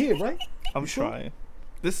 We here, right? I'm trying.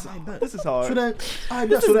 This is hard. So then,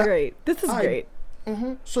 This is great. This is great.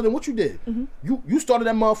 So then what you did? You started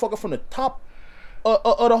that motherfucker from the top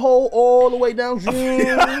of the hole all the way down.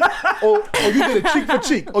 or you did it cheek for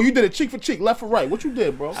cheek. Or you did it cheek for cheek, left or right. What you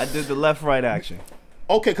did, bro? I did the left-right action.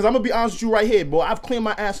 Okay, because I'm going to be honest with you right here, bro. I've cleaned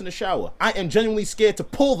my ass in the shower. I am genuinely scared to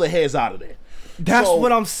pull the hairs out of there. That's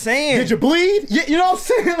what I'm saying. Did you bleed? You know what I'm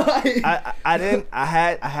saying? Like, I didn't. I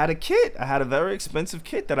had a kit. I had a very expensive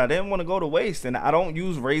kit that I didn't want to go to waste, and I don't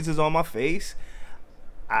use razors on my face.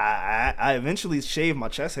 I eventually shaved my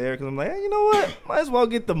chest hair because I'm like, hey, you know what? Might as well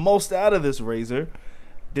get the most out of this razor.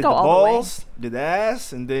 Did the balls, did the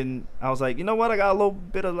ass, and then I was like, you know what? I got a little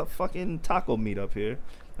bit of fucking taco meat up here.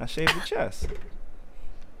 I shaved the chest.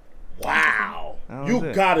 Wow.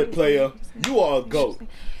 You got it, player. You are a GOAT.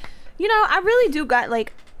 I really do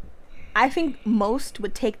I think most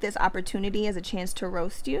would take this opportunity as a chance to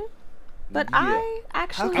roast you. But I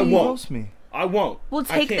actually... How can you roast me? I won't. Will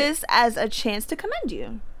take this as a chance to commend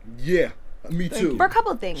you. Yeah, me too. For a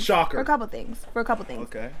couple of things. Shocker. For a couple of things.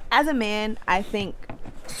 Okay. As a man, I think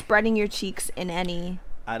spreading your cheeks in any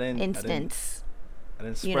instance, I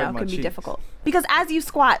didn't spread my could be cheeks. difficult. Because as you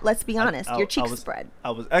squat, let's be honest, your cheeks spread.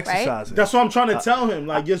 I was exercising. Right? That's what I'm trying to tell him.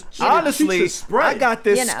 Like, honestly, cheeks are spread. I got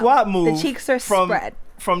this squat move. The cheeks are spread.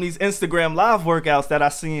 From these Instagram live workouts that I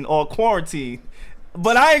seen all quarantine.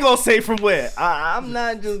 But I ain't gonna say from where. I'm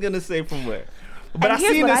not just gonna say from where. But I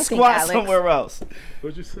seen this squat somewhere else.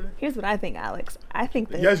 What'd you say? Here's what I think, Alex. I think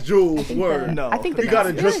that Yes Jules, word. No. I think he got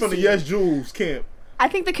a dress from the Yes Jules camp. I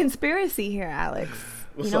think the conspiracy here, Alex.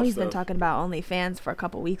 What's up, he's been talking about OnlyFans for a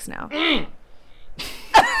couple weeks now.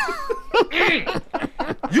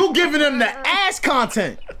 You giving him the ass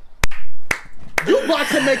content. You about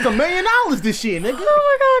to make $1 million this year, nigga. Oh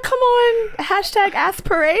my God, come on.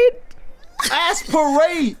 #AssParade.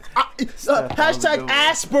 ASSpirations.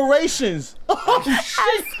 #ASSpirations. Oh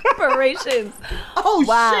shit. ASSpirations. Oh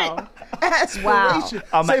wow. Shit. ASSpirations.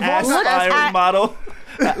 I'm an aspiring model.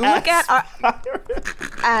 Look at our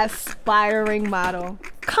aspiring model.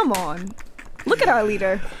 Come on. Look at our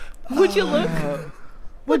leader. Would you look?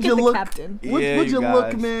 Would you at look, the captain. Would you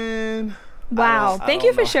look, man? Wow. Thank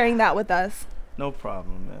you for sharing that with us. No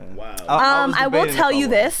problem, man. Wow. I will tell you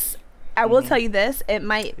this. I will tell you this. It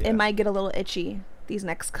might get a little itchy these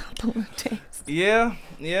next couple of days. Yeah.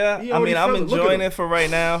 I mean, I'm enjoying it for right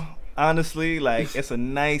now. Honestly, like it's a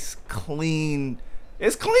nice, clean.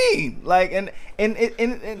 It's clean, like, and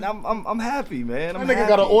I'm happy, man. That nigga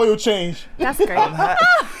got an oil change. That's great. That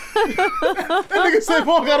nigga said,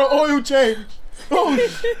 "Paul got an oil change." Oh,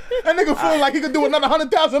 that nigga feeling like he could do another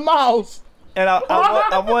 100,000 miles. And I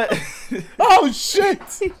want. Oh shit!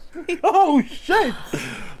 Oh shit!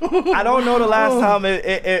 I don't know the last time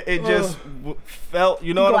it just felt.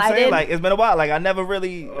 You know what I'm saying? Like it's been a while. Like I never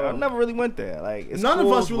really went there. Like it's none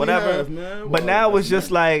cool, of us really whatever. have, man. But now it's just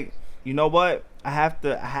like, you know what? I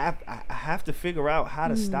have to figure out how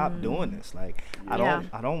to stop doing this. Like, I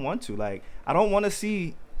don't want to. Like, I don't want to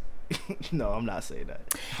see. No, I'm not saying that.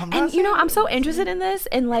 I'm so interested in this,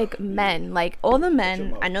 in like men, like all the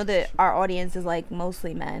men. I know that our audience is like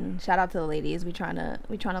mostly men. Shout out to the ladies. We trying to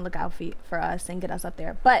look out for us and get us up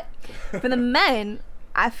there. But for the men,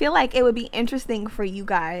 I feel like it would be interesting for you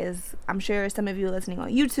guys. I'm sure some of you are listening on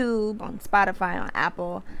YouTube, on Spotify, on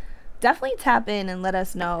Apple. Definitely tap in and let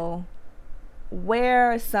us know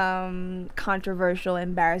where are some controversial,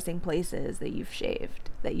 embarrassing places that you've shaved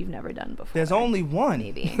that you've never done before. There's only one.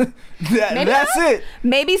 Maybe. That's it.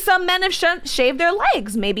 Maybe some men have shaved their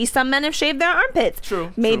legs. Maybe some men have shaved their armpits.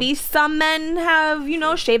 True. Maybe some men have,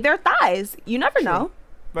 shaved their thighs. You never know.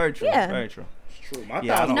 Very true. Yeah. Very true. It's true.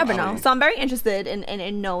 You never know. So I'm very interested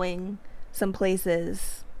in knowing some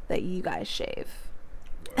places that you guys shave.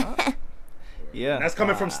 Yeah. That's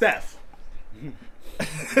coming from Steph.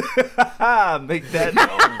 Make that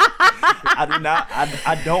known.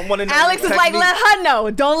 I don't want to know. Alex is like, let her know.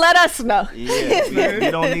 Don't let us know. Yeah, you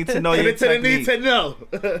don't need to know your technique. Need to know.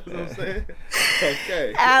 That's what I'm saying.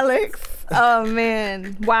 Okay. Alex. Oh,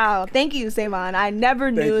 man. Wow. Thank you, Savon. I never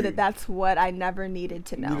knew that that's what I never needed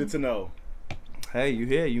to know. Needed to know. Hey, you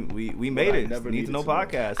here? We made it. Need to know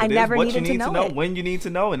podcast. I never needed to know what you need to know, when you need to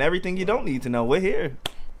know, and everything you don't need to know. We're here.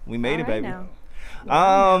 We made it, baby. Now.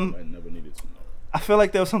 I never needed to know. I feel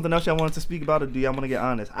like there was something else y'all wanted to speak about, or do y'all want to get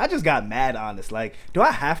honest? I just got mad honest. Like, do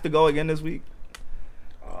I have to go again this week?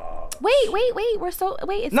 Wait. It's so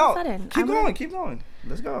sudden. Keep going.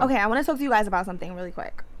 Let's go. Okay, I want to talk to you guys about something really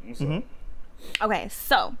quick. Okay,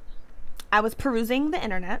 so I was perusing the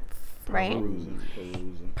internet, right?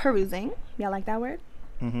 Perusing. Y'all like that word?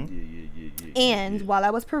 Mm-hmm. And while I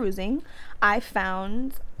was perusing, I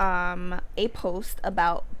found a post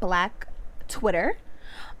about Black Twitter.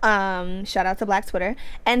 Shout out to Black Twitter.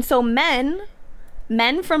 And so men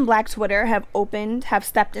from Black Twitter have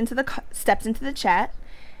stepped into the chat,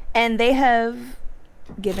 and they have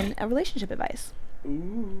given a relationship advice.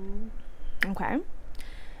 Ooh. Okay.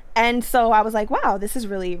 And so I was like, wow, this is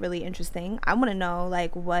really, really interesting. I want to know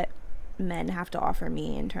like what men have to offer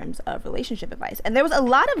me in terms of relationship advice. And there was a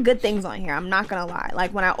lot of good things on here. I'm not gonna lie.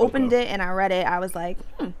 Like when I opened it and I read it, I was like,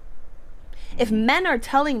 if men are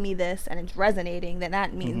telling me this and it's resonating, then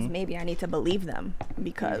that means maybe I need to believe them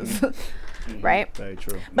because, right? Very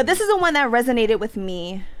true. But this is the one that resonated with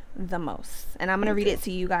me the most. And I'm going to read it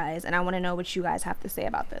to you guys, and I want to know what you guys have to say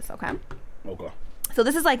about this, okay? Okay. So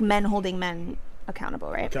this is like men holding men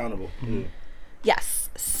accountable, right? Accountable. Mm-hmm. Yes.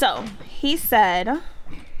 So he said,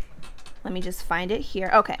 let me just find it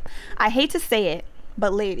here. Okay. I hate to say it,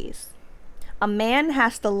 but ladies, a man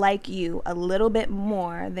has to like you a little bit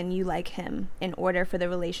more than you like him in order for the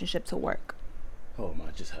relationship to work. Oh my,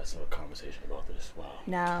 I just had some conversation about this. Wow.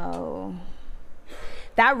 No.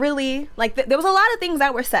 That really, like, there was a lot of things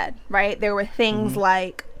that were said, right? There were things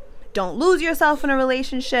like, don't lose yourself in a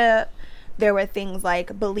relationship. There were things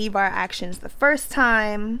like, believe our actions the first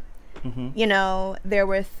time. You know, there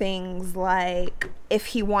were things like, if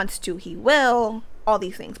he wants to, he will. All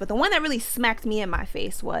these things. But the one that really smacked me in my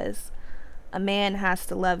face was, a man has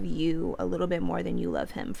to love you a little bit more than you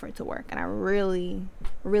love him for it to work. And I really,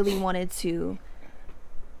 really wanted to,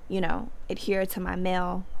 adhere to my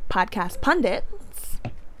male podcast pundits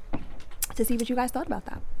to see what you guys thought about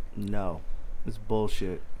that. No, it's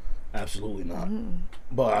bullshit. Absolutely not.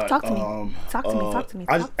 But talk to me. Talk to me.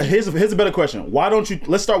 Here's a better question. Why don't you?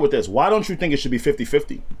 Let's start with this. Why don't you think it should be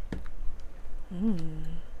 50-50?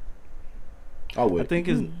 I think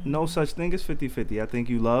there's no such thing as 50-50. I think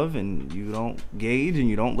you love and you don't gauge and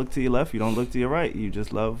you don't look to your left, you don't look to your right. You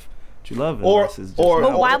just love what you love.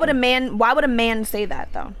 But why would a man say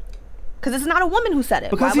that though? Because it's not a woman who said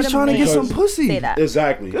it. Because he's trying to get some pussy. Say that?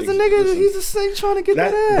 Exactly. Because the nigga, he's just trying to get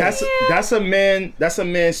that ass. That's a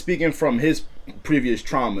man speaking from his previous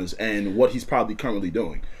traumas and what he's probably currently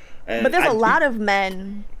doing. And but there's a lot of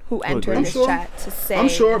men who enter this chat to say. I'm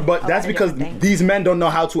sure, but that's because these men don't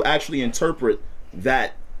know how to actually interpret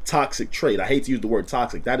that toxic trait. I hate to use the word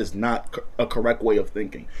toxic. That is not a correct way of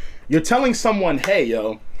thinking. You're telling someone, hey,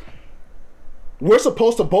 yo, we're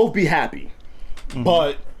supposed to both be happy,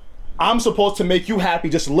 but I'm supposed to make you happy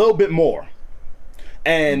just a little bit more.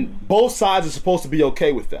 And both sides are supposed to be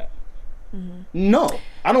okay with that. No.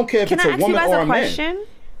 I don't care if it's a woman or a man. Can I ask you guys a question?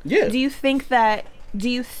 Yeah. Do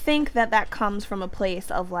you think that comes from a place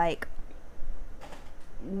of like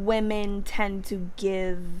women tend to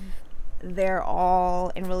give their all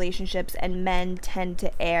in relationships and men tend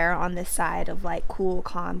to err on the side of like cool,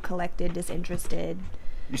 calm, collected, disinterested?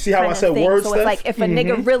 You see how I said words? So it's like if a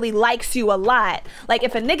nigga really likes you a lot, like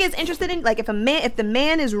if a nigga is interested in, like if the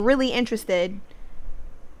man is really interested,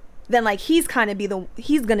 then like he's gonna be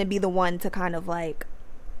the one to kind of like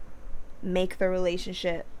make the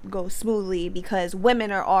relationship go smoothly, because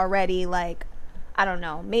women are already like, I don't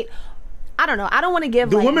know. I don't want to give.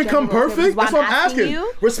 Do women come perfect? That's what I'm asking.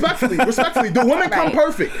 You. Respectfully, do women come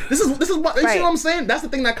perfect? This is what you see what I'm saying. That's the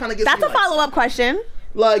thing that kind of gets. That's me a follow-up question.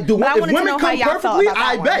 Like, if women come perfectly,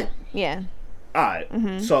 I bet. Yeah. All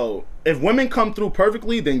right. So if women come through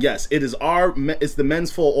perfectly, then yes, it's the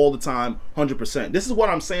men's fault all the time, 100%. This is what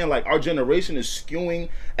I'm saying. Like, our generation is skewing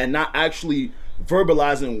and not actually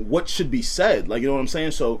verbalizing what should be said. Like, you know what I'm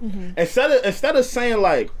saying? So instead of saying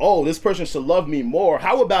like, oh, this person should love me more,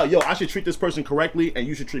 how about, yo, I should treat this person correctly and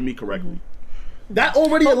you should treat me correctly? That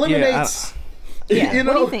already eliminates. Yeah. You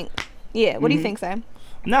know? What do you think? Yeah. What do you think, Sam?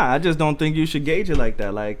 Nah, I just don't think you should gauge it like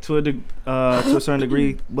that. Like, to a certain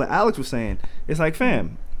degree, what Alex was saying, it's like,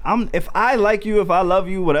 fam, if I like you, if I love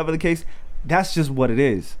you, whatever the case, that's just what it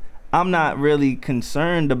is. I'm not really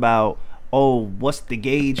concerned about, oh, what's the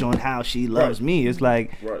gauge on how she loves me? It's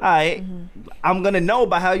like, all right, I'm gonna know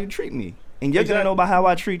by how you treat me, and you're gonna know by how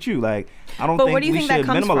I treat you. Like, I don't think we should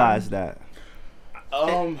minimalize that.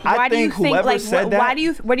 Why do you think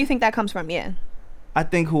where do you think that comes from? Yeah. I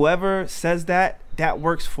think whoever says that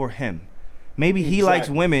works for him. Maybe he likes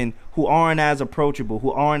women who aren't as approachable,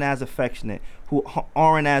 who aren't as affectionate, who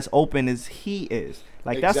aren't as open as he is.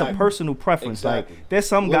 Like, that's a personal preference. Like, there's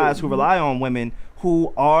some guys who rely on women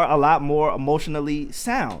who are a lot more emotionally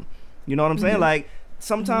sound. You know what I'm saying? Like,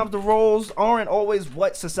 sometimes the roles aren't always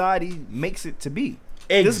what society makes it to be.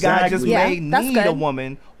 This guy just may need a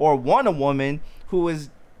woman or want a woman who is,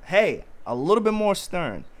 hey, a little bit more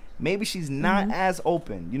stern. Maybe she's not as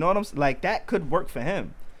open. You know what I'm saying? Like, that could work for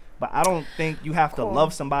him. But I don't think you have to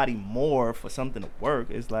love somebody more for something to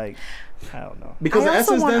work. It's like, I don't know. Because I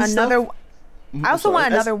also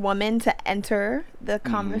want another woman to enter the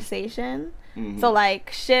conversation. So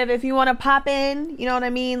like, Shiv, if you want to pop in, you know what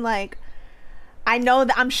I mean? Like,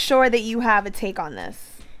 I'm sure that you have a take on this.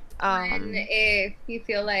 If you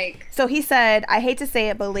feel like... So he said, I hate to say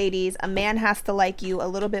it, but ladies, a man has to like you a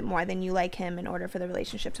little bit more than you like him in order for the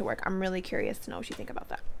relationship to work. I'm really curious to know what you think about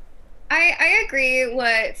that. I agree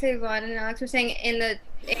what Savon and Alex were saying that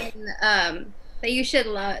you should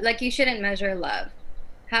love, like, you shouldn't measure love.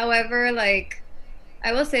 However, like,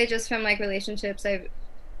 I will say, just from like relationships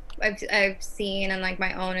I've seen and like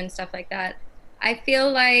my own and stuff like that, I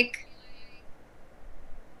feel like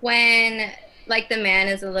when like the man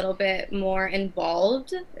is a little bit more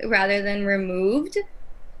involved rather than removed,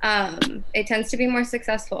 it tends to be more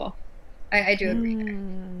successsul. I do agree.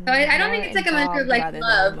 So I don't think it's like a measure of like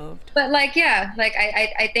love, but like, yeah, like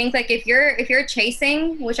I think like if you're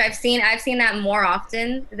chasing, which I've seen that more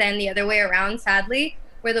often than the other way around, sadly,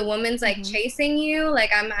 where the woman's like chasing you,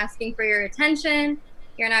 like, I'm asking for your attention,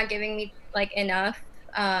 you're not giving me like enough.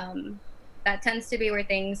 That tends to be where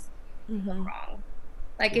things go wrong.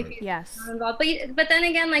 Like, if you're involved, but then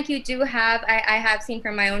again, like, you do have, I have seen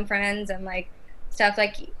from my own friends and like stuff,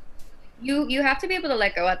 like you have to be able to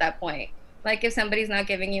let go at that point. Like, if somebody's not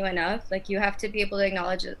giving you enough, like, you have to be able to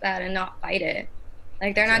acknowledge that and not fight it.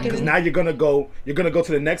 Like, they're not giving. Because now you're gonna go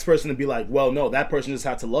to the next person and be like, well, no, that person just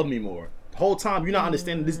had to love me more. The whole time you're not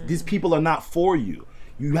understanding these people are not for you.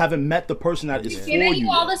 You haven't met the person that is for you. Giving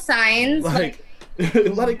you all the signs. Like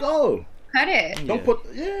let it go. Cut it. Don't put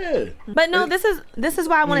But no, this is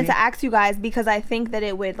why I wanted to ask you guys, because I think that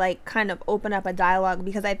it would like kind of open up a dialogue,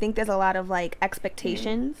 because I think there's a lot of like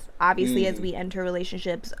expectations, obviously, as we enter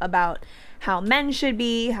relationships about how men should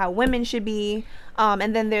be, how women should be,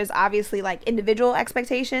 and then there's obviously like individual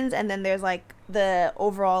expectations, and then there's like the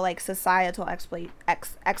overall like societal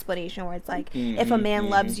explanation where it's like, if a man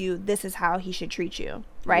loves you, this is how he should treat you,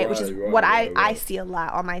 right? Which is what I see a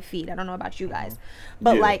lot on my feed. I don't know about you guys,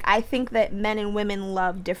 but like, I think that men and women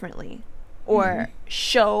love differently, or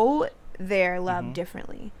show their love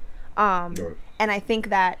differently. And I think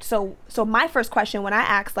that so my first question, when I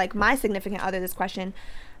asked like my significant other this question,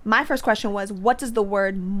 my first question was, what does the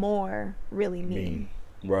word more really mean?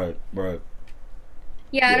 Right.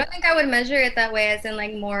 Yeah, I don't think I would measure it that way, as in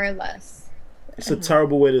like more or less. It's a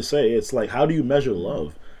terrible way to say it. It's like, how do you measure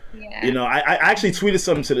love? Yeah. You know, I actually tweeted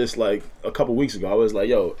something to this like a couple weeks ago. I was like,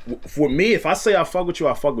 yo, for me, if I say I fuck with you,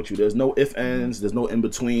 I fuck with you. There's no if, ands, there's no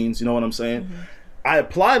in-betweens. You know what I'm saying? I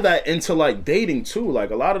apply that into like dating too. Like,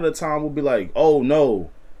 a lot of the time we'll be like, oh no,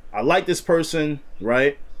 I like this person,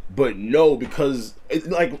 right? But no, because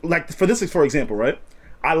like for this, for example, right?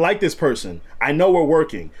 I like this person. I know we're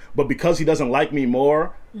working, but because he doesn't like me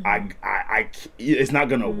more, I it's not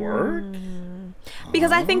gonna work.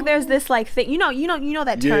 Because I think there's this like thing, you know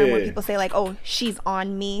that term where people say like, "Oh, she's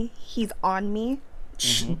on me, he's on me."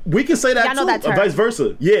 We can say that too, or vice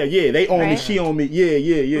versa. Yeah, they own me, she on me.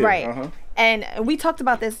 Yeah. Right. And we talked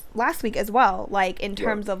about this last week as well, like in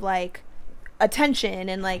terms of like attention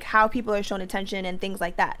and like how people are shown attention and things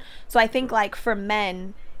like that. So I think like for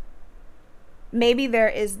men, maybe there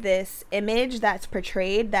is this image that's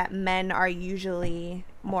portrayed that men are usually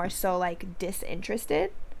more so like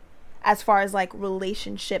disinterested as far as like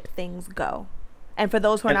relationship things go. And for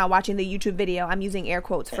those who are not watching the YouTube video, I'm using air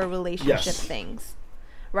quotes for relationship things.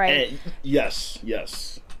 Right? Yes.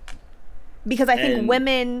 Because I think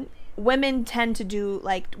women tend to do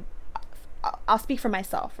like, I'll speak for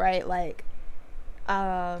myself, right? Like,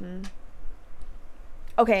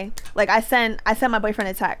 okay, like I sent my boyfriend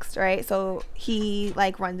a text, right? So he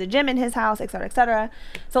like runs the gym in his house, etc., etc.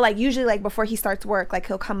 So like usually like before he starts work, like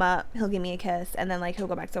he'll come up, he'll give me a kiss, and then like he'll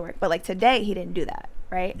go back to work. But like today he didn't do that,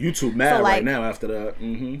 right? YouTube mad right now after that.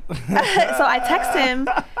 So I text him,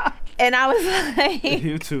 and I was like,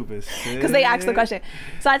 YouTube is sick. Because they asked the question.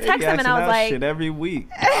 So I text him and I was like, shit every week.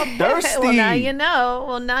 I'm thirsty. Well, now you know.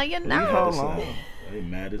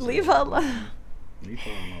 Leave her alone. Leave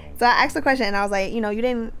her alone. So I asked the question and I was like, you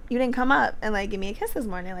didn't come up and like give me a kiss this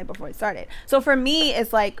morning, like before it started. So for me,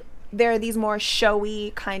 it's like there are these more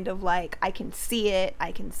showy kind of like, I can see it,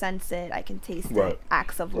 I can sense it, I can taste it,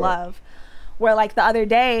 acts of love. Where like the other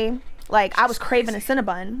day, like I was craving a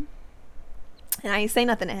Cinnabon and I didn't say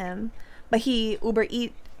nothing to him, but he Uber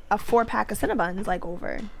Eat a 4-pack of Cinnabons like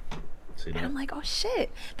over. And I'm like, oh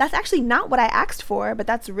shit, that's actually not what I asked for, but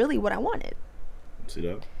that's really what I wanted. See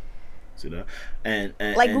that? And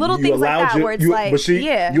like little things like that where it's like,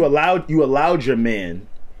 you allowed your man,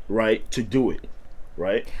 right, to do it,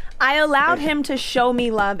 right? I allowed him to show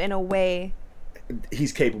me love in a way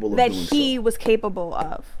he's capable of that doing he was capable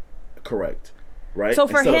of. Correct. Right? So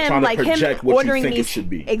for him, like him ordering me, it should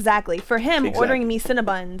be. Exactly. For him, ordering me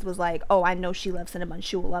Cinnabons was like, oh, I know she loves Cinnabons.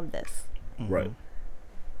 She will love this. Right.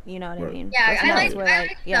 You know what I mean? Yeah, I like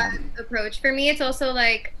that approach. For me, it's also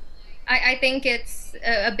like, I think it's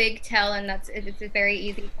a big tell, and it's a very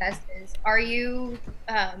easy test. Is, are you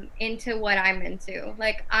into what I'm into?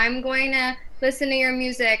 Like, I'm going to listen to your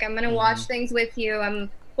music. I'm going to watch things with you.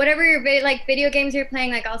 Whatever your video games you're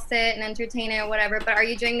playing, like I'll sit and entertain it or whatever. But are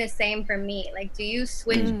you doing the same for me? Like, do you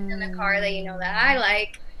switch in the car that you know that I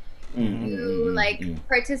like?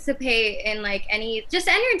 Participate in like just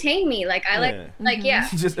entertain me. Like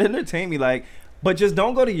just entertain me. Like, but just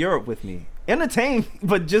don't go to Europe with me. Entertain,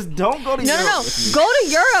 but just don't go to Europe. No. Go to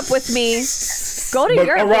Europe with me. Go to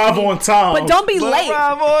Europe. Arrive on time. But don't be late.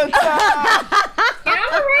 Arrive on time. Get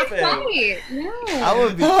on the right flight. No. I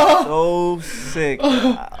would be so sick.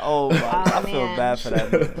 I feel bad for that.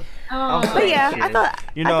 But yeah, I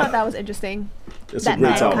thought that was interesting. That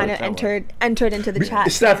man kind of entered into the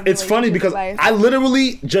chat. Steph, it's funny because I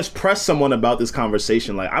literally just pressed someone about this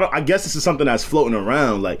conversation. Like, I guess this is something that's floating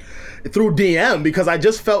around like through DM, because I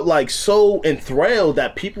just felt like so enthralled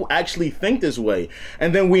that people actually think this way,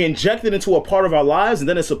 and then we inject it into a part of our lives, and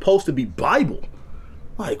then it's supposed to be Bible.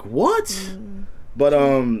 Like, what? But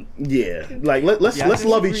yeah, like let's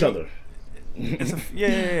love each other.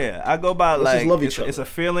 I go by like it's a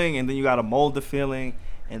feeling, and then you gotta mold the feeling.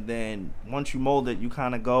 And then once you mold it, you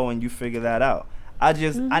kind of go and you figure that out. I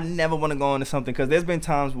never want to go into something, because there's been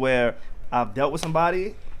times where I've dealt with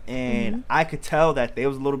somebody and I could tell that they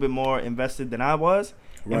was a little bit more invested than I was,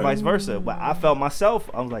 and vice versa. But I felt myself,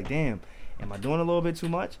 I was like, damn, am I doing a little bit too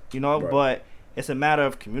much? But it's a matter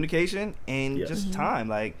of communication and just time.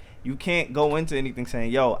 Like, you can't go into anything saying,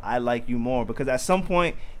 yo, I like you more, because at some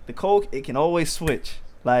point the code, it can always switch.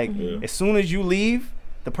 Like, as soon as you leave,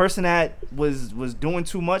 the person that was doing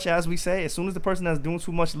too much, as we say, as soon as the person that's doing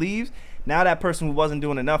too much leaves, now that person who wasn't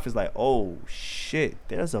doing enough is like, oh shit,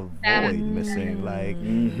 there's a void missing. Like,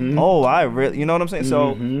 I really, you know what I'm saying?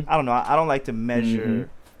 So I don't know. I don't like to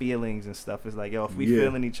measure feelings and stuff. It's like, yo, if we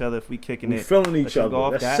feeling each other, if we kicking it, feeling each other, go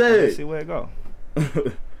off that's that, it. Let's see where it go.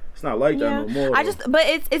 It's not like that no more. But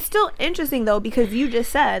it's still interesting though, because you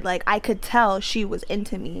just said like I could tell she was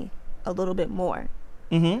into me a little bit more.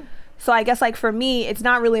 So I guess like for me, it's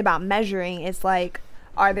not really about measuring. It's like,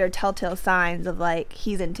 are there telltale signs of like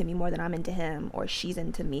he's into me more than I'm into him, or she's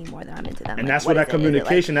into me more than I'm into them? And like, that's where that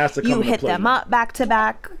communication has to come into play. You hit them up back to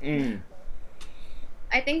back.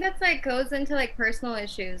 I think that's like goes into like personal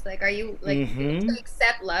issues. Like, are you like to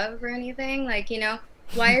accept love or anything? Like,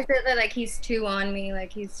 why is it that like he's too on me?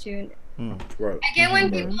 Like he's too. Right. I get when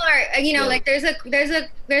people are, like there's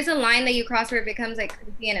a line that you cross where it becomes like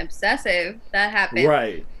creepy and obsessive. That happens.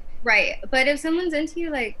 Right. Right, but if someone's into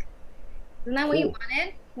you, like, isn't that what you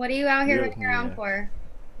wanted? What are you out here running around for?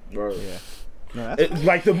 Right. Yeah. No,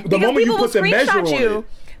 like the moment you put the measure on it.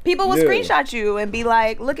 People will screenshot you and be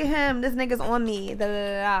like, "Look at him, this nigga's on me." Da, da,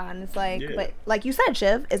 da, da. And it's like, but like you said,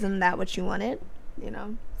 Shiv, isn't that what you wanted? You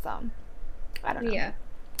know, so I don't know. Yeah,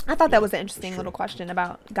 I thought that was an interesting little question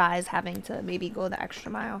about guys having to maybe go the extra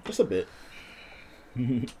mile. Just a bit.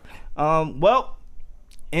 Well,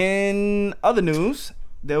 in other news,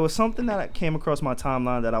 there was something that came across my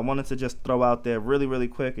timeline that I wanted to just throw out there really, really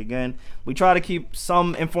quick. Again, we try to keep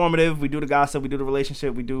some informative. We do the gossip, we do the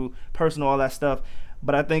relationship, we do personal, all that stuff.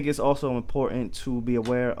 But I think it's also important to be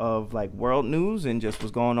aware of like world news and just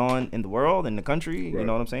what's going on in the world, in the country. Right. You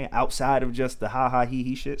know what I'm saying? Outside of just the ha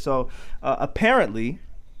he shit. So apparently,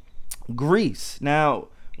 Greece. Now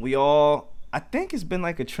I think it's been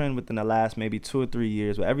like a trend within the last maybe 2 or 3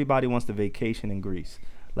 years where everybody wants to vacation in Greece.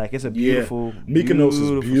 Like it's a beautiful, Mykonos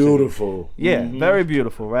is beautiful. Yeah, very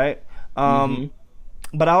beautiful, right?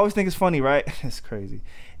 But I always think it's funny, right? It's crazy.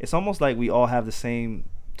 It's almost like we all have the same,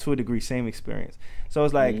 to a degree, same experience. So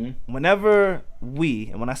it's like whenever we,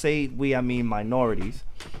 and when I say we, I mean minorities.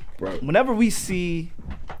 Right. Whenever we see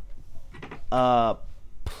a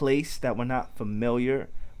place that we're not familiar,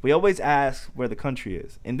 we always ask where the country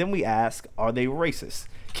is, and then we ask, are they racist?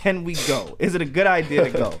 Can we go? Is it a good idea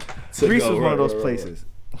to go? Greece was one of those places.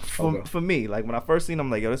 For me, like when I first seen them,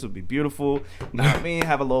 I'm like, yo, this would be beautiful. You know what I mean?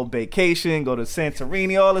 Have a little vacation, go to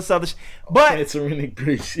Santorini, all this other but Santorini,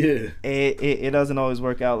 Greece, yeah. It doesn't always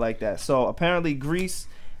work out like that. So apparently Greece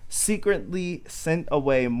secretly sent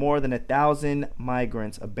away more than 1,000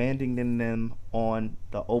 migrants, abandoning them on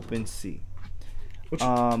the open sea.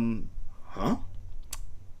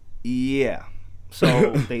 Yeah.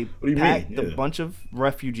 So they packed a bunch of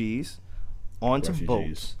refugees onto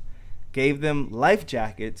boats, gave them life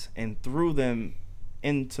jackets, and threw them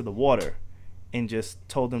into the water and just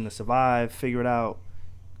told them to survive, figure it out,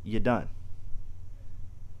 you're done.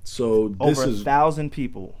 So this over is 1,000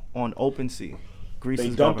 people on open sea. Greece's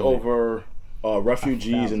they dumped government. over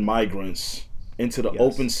refugees and migrants into the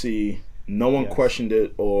open sea. No one questioned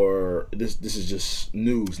it, or this is just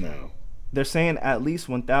news now. They're saying at least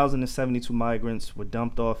 1,072 migrants were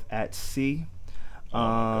dumped off at sea.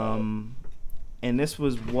 And this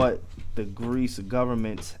was what the Greece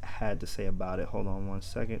government had to say about it. Hold on one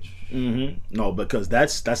second. No, because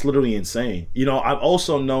that's literally insane. You know, I've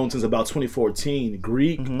also known since about 2014,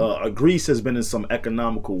 Greece has been in some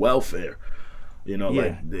economical welfare. You know,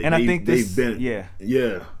 like I think they've been.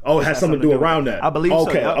 Yeah. Oh, it has something to do around that. I believe so.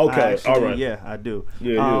 Okay, Actually, all right. Yeah, I do.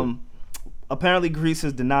 Yeah. Apparently, Greece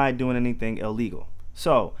has denied doing anything illegal.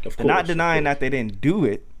 So they're not denying that they didn't do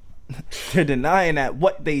it. They're denying that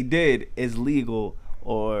what they did is legal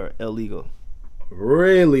or illegal.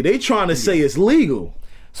 Really? They trying to say it's legal.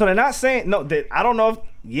 So they're not saying no. I don't know if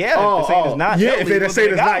they're saying it's not. Yeah, illegal, if they say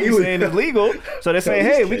it's not illegal, saying it's legal. So they're saying,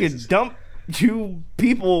 hey, we could dump you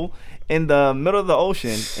people in the middle of the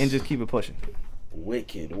ocean and just keep it pushing.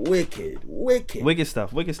 Wicked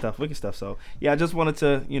stuff. So yeah, I just wanted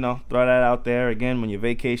to throw that out there again. When you're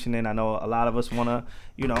vacationing, I know a lot of us want to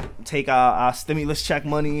take our stimulus check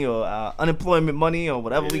money or our unemployment money or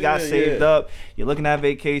whatever we got saved up. You're looking at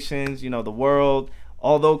vacations. The world,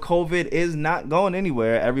 although COVID is not going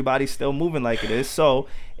anywhere, everybody's still moving like it is. So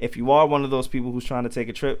if you are one of those people who's trying to take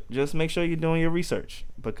a trip, just make sure you're doing your research,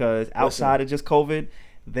 because outside of just COVID,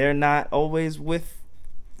 they're not always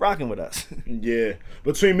rocking with us. Yeah,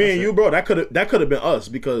 between me and you, bro, that could have been us,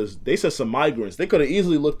 because they said some migrants. They could have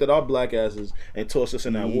easily looked at our black asses and tossed us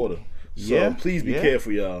in that water. So please be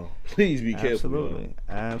careful, y'all. Please be careful.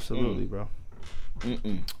 Absolutely, bro.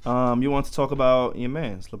 You want to talk about your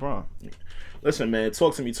man's LeBron? Listen, man,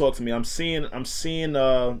 talk to me. I'm seeing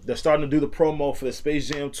they're starting to do the promo for the Space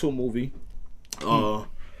Jam 2 movie,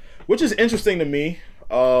 which is interesting to me.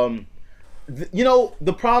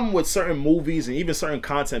 The problem with certain movies and even certain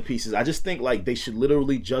content pieces, I just think like they should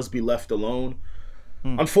literally just be left alone.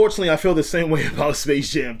 Unfortunately, I feel the same way about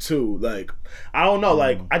Space Jam 2. Like, I don't know.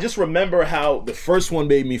 Like, I just remember how the first one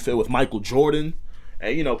made me feel with Michael Jordan.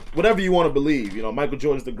 And, whatever you want to believe. Michael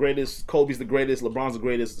Jordan's the greatest, Kobe's the greatest, LeBron's the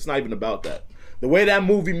greatest. It's not even about that. The way that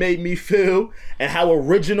movie made me feel and how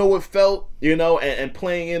original it felt, and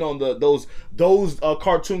playing in on those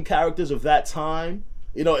cartoon characters of that time,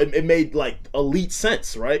 it made like elite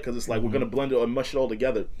sense, right? Because it's like we're gonna blend it and mush it all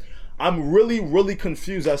together. I'm really, really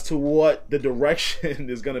confused as to what the direction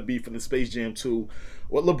is gonna be for the Space Jam 2.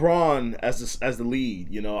 What LeBron as the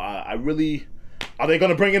lead? I really. Are they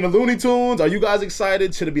gonna bring in the Looney Tunes? Are you guys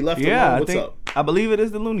excited? Should it be left alone? What's up? I believe it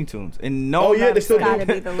is the Looney Tunes. And they still gotta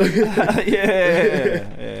be the Looney Tunes.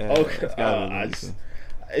 Yeah. Okay.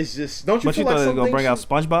 It's just. Don't you but feel you like thought they were gonna bring out should...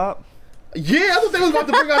 SpongeBob? Yeah, I thought they was about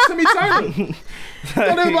to bring out Timmy Turner. I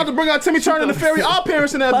thought they was about to bring out Timmy Turner and the Fairy Odd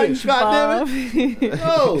Parents and that bitch. God damn it.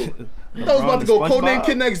 Yo. I thought I was about to go Codename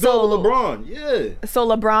Kid Next Door with LeBron. Yeah. So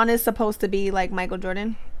LeBron is supposed to be like Michael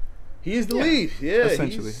Jordan? He's the lead. Yeah.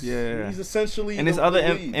 Essentially. He's essentially and there's other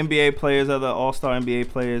NBA players, other all-star NBA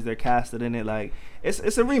players, they're casted in it. Like,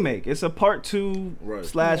 it's a remake. It's a part 2 /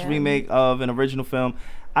 remake of an original film.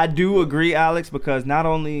 I do agree, Alex, because not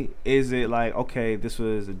only is it like, okay, this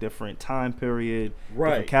was a different time period,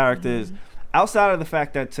 different characters, outside of the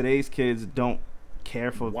fact that today's kids don't care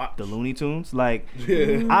for the Looney Tunes. Like,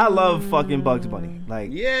 I love fucking Bugs Bunny.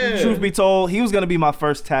 Like, truth be told, he was going to be my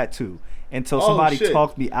first tattoo until somebody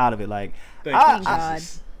talked me out of it. Like,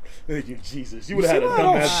 Thank you, Jesus. You would have had a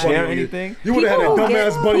dumbass bunny. Anything. You would have had a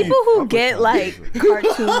dumbass bunny. People who get like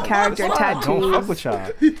cartoon character tattoos. Don't fuck with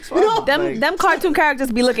y'all. Them cartoon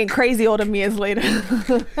characters be looking crazy older years later.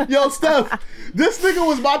 Yo, Steph, this nigga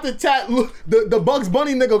was about to tattoo the Bugs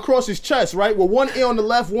Bunny nigga across his chest, right? With one ear on the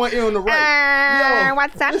left, one ear on the right. Yo,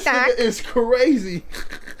 what's up, this nigga is crazy.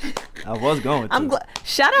 I was going to.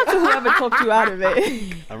 Shout out to whoever talked you out of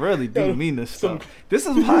it. I really do mean this stuff. This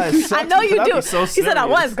is why it sucks. I know you do. So he said I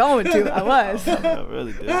was going to. I was. I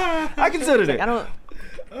really did. I considered it. I don't.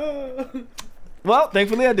 Well,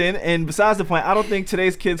 thankfully I didn't. And besides the point, I don't think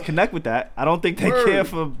today's kids connect with that. I don't think they care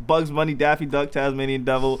for Bugs Bunny, Daffy Duck, Tasmanian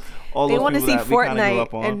Devil, all those people that we kind of grew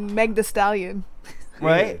up on. They want to see Fortnite and Meg the Stallion.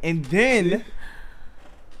 Right? And then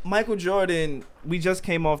Michael Jordan, we just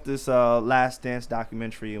came off this Last Dance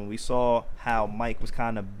documentary, and we saw how Mike was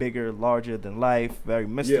kind of bigger, larger than life, very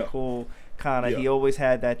mystical, kind of. He always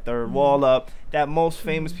had that third wall up that most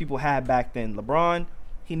famous people had back then. LeBron,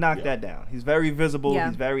 he knocked that down. He's very visible.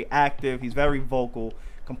 He's very active. He's very vocal.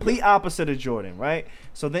 Complete opposite of Jordan, right?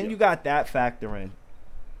 So then you got that factor in.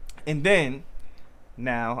 And then,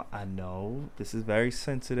 now, I know this is very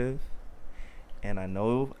sensitive, and I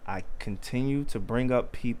know I continue to bring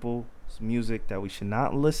up people's music that we should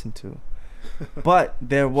not listen to. But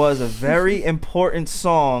there was a very important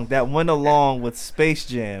song that went along with Space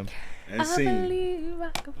Jam. And scene.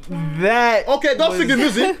 That okay, don't sing the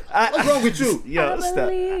music. What's wrong with you? Yo,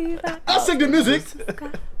 stop. I'll sing the music.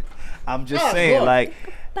 I'm just saying, like,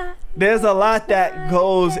 there's a lot that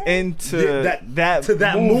goes into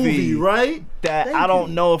that movie, right? That I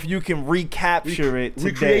don't know if you can recapture it today.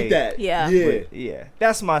 Recreate that. Yeah.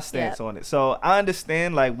 That's my stance on it. So I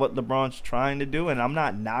understand like what LeBron's trying to do, and I'm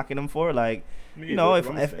not knocking him for it. Like, you know,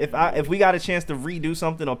 if we got a chance to redo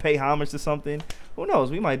something or pay homage to something, who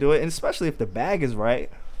knows? We might do it, and especially if the bag is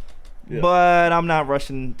right. Yeah. But I'm not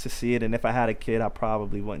rushing to see it, and if I had a kid, I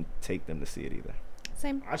probably wouldn't take them to see it either.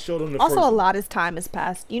 Same. I showed them the also first a lot of time has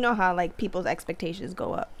passed. You know how like people's expectations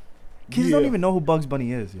go up. Kids don't even know who Bugs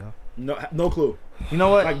Bunny is, yo. No clue. You know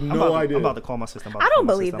what? Like no idea. I'm about to call my sister. I don't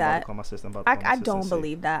believe that. I don't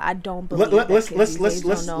believe that. I don't believe that.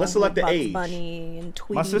 Let's select the age. Bunny and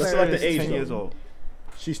Tweety my sister Bird. is 10 years old.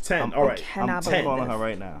 She's 10. All right. I'm 10 calling her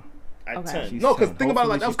right now. At 10. No, because think about it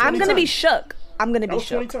like that was 2010. I'm gonna be shook. I'm gonna be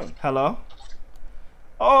shook. 2010. Hello.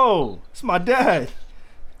 Oh, it's my dad.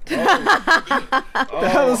 What the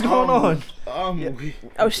hell is going on?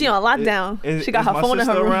 Oh, she on lockdown. She got her phone in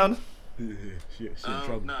her room. Around? She's in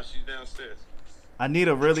trouble. No, she's downstairs. I need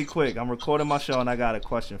her really quick. I'm recording my show and I got a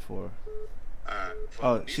question for her.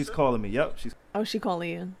 Oh, she's calling me. Yep. She calling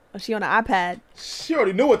you. Oh, she on the iPad. She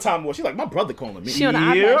already knew what time it was. She's like, my brother calling me. She on the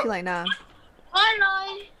iPad. She like, nah.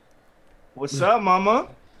 Hi, What's up, mama?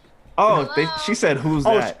 Oh, she said, who's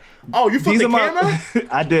that? Oh, you flipped the camera?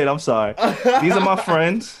 I did. I'm sorry. These are my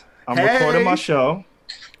friends. I'm recording my show.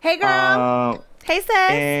 Hey, girl. Hey, sis.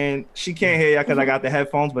 And she can't hear you because I got the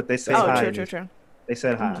headphones, but they say hi. True. They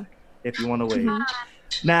said hi. If you want to wait.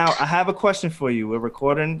 Now, I have a question for you. We're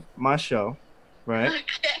recording my show, right?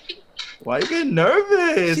 Okay. Why are you getting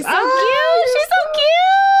nervous? She's so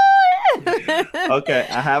cute. Okay,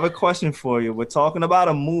 I have a question for you. We're talking about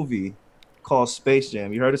a movie called Space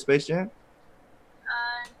Jam. You heard of Space Jam?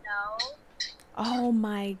 No. Oh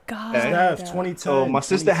my God. Yeah, 2010. So my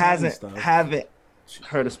sister haven't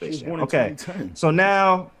heard of Space Jam. Okay, so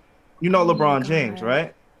now you know LeBron James,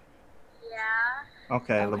 right? Yeah.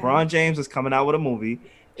 Okay, LeBron James is coming out with a movie.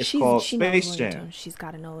 It's called Space Jam. She's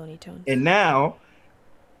got to know Looney Tunes. And now,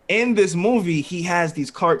 in this movie, he has these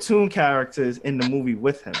cartoon characters in the movie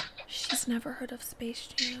with him. She's never heard of Space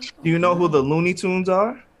Jam. Do you know who the Looney Tunes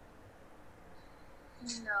are?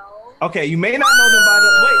 No. Okay, you may not know them by the...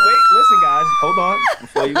 Wait, listen, guys. Hold on.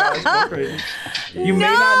 Before you guys go crazy. You may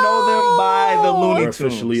not know them by the Looney Tunes. They're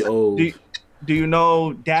officially old. Do you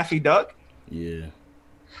know Daffy Duck? Yeah.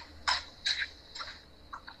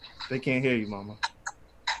 They can't hear you, mama.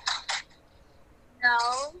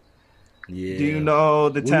 Yeah. Do you know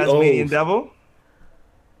the Tasmanian Devil?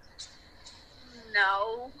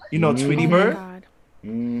 No. You know Tweety Bird?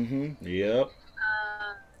 Yep.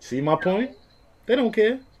 See my point? They don't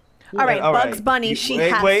care. All right, Bugs Bunny, she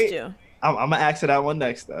has to. I'm going to ask her that one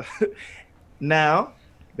next, though. Now,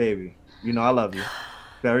 baby, you know I love you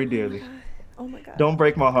very dearly. Oh, my God. Don't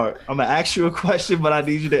break my heart. I'm going to ask you a question, but I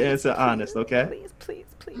need you to answer honest, okay? Please.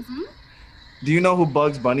 Mm-hmm. Do you know who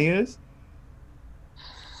Bugs Bunny is?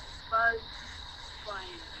 Bugs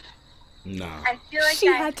Bunny. No. I feel like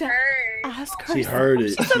I had to ask her. She heard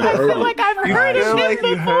it. I feel like I've heard it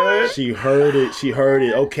before. She heard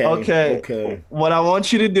it. Okay. What I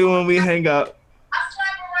want you to do when we hang up,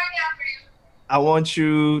 I want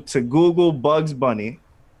you to Google Bugs Bunny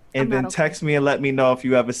and then text me and let me know if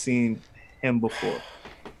you ever seen him before.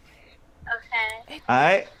 Okay. All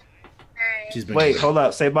right? Wait, hold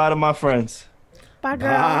up. Say bye to my friends. Bye,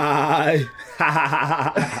 girl. Bye.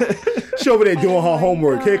 She over there doing her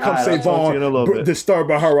homework. Here comes Savon, disturbed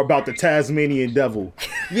by her about the Tasmanian Devil.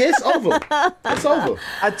 Yeah, it's over. It's over.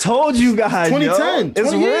 I told you guys, 2010.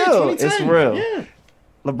 It's real. It's real. Yeah.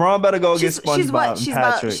 LeBron better go get SpongeBob and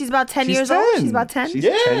Patrick. She's about 10 years old? She's about 10?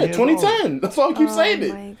 Yeah, 2010. That's why I keep saying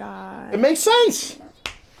it. Oh, my God. It makes sense.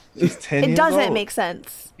 She's 10 years old. It doesn't make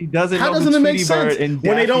sense. He doesn't How know doesn't who it make Tweety sense Bird and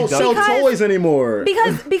when they don't sell toys anymore?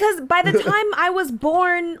 Because by the time I was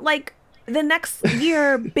born, like, the next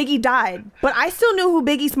year, Biggie died. But I still knew who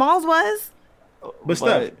Biggie Smalls was. But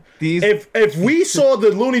Steph, if we saw the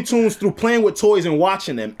Looney Tunes through playing with toys and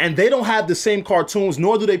watching them, and they don't have the same cartoons,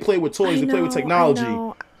 nor do they play with toys, they play with technology.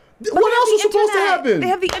 What else is supposed to happen? They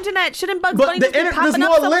have the internet. Shouldn't Bugs Bunny just be popping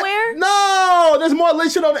up somewhere? No, there's more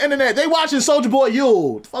lit shit on the internet. They watching Soulja Boy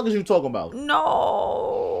Yule. What the fuck is you talking about?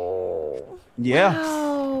 No. Yeah.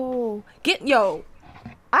 Wow.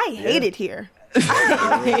 I hate it here.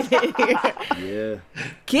 I hate it here. Yeah.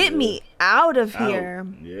 Get me out of here.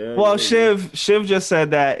 Yeah. Well, Shiv just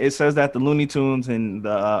said that it says that the Looney Tunes and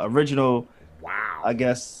the original, I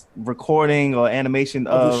guess, recording or animation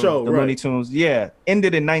of the show, the Looney Tunes,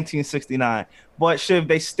 ended in 1969. But Shiv,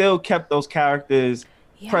 they still kept those characters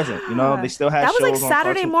present. You know, they still had that was shows like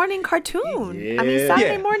Saturday morning cartoon. Yeah. I mean,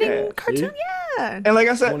 Saturday morning cartoon. Yeah. And like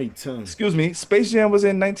I said, 2010. excuse me, Space Jam was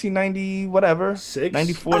in 1990, whatever,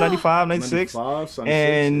 94, 95, 96,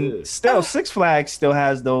 and still Six Flags still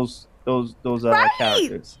has those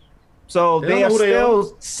characters. So they are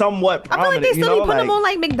still somewhat prominent. I feel like they still be putting them on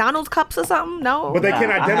like McDonald's cups or something. No, but they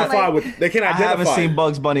can't identify I haven't seen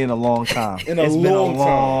Bugs Bunny in a long time. It's been a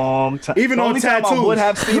long time. Even the on only tattoos. time I would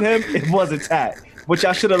have seen him, it was a tat, which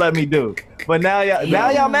I should have let me do. But now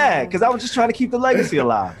y'all mad because I was just trying to keep the legacy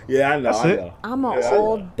alive. Yeah, I know. That's it. I'm an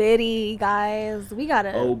old biddy, guys. We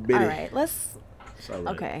gotta. Old biddy. All right, let's.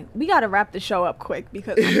 Okay, we gotta wrap the show up quick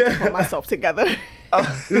because I have to put myself together.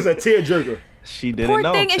 This is a tearjerker. She didn't Poor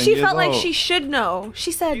know. thing, and she felt like she should know.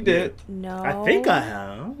 She said, "She did." No, I think I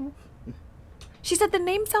have. She said the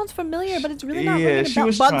name sounds familiar, but it's really not ringing a she bell.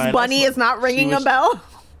 was Bugs trying. Bunny is not ringing a bell.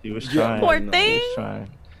 She was trying. Poor thing. She was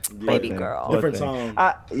trying. Baby girl. Different time.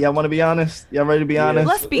 Y'all want to be honest? Y'all ready to be honest?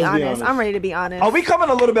 Let's be honest. I'm ready to be honest. Are we coming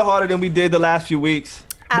a little bit harder than we did the last few weeks?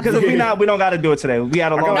 Because if we don't got to do it today. We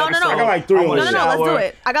had a long episode. I got like 3 on No, let's do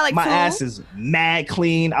it. I got like 2. My ass is mad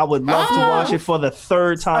clean. I would love to watch it for the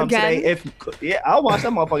 3rd time today. I'll watch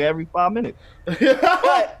that motherfucker every 5 minutes.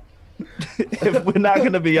 But if we're not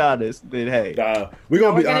gonna be honest, then hey, we're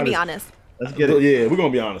gonna be honest. Let's get it. Yeah, we're gonna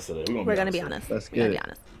be honest today. We're gonna be honest. Let's get it.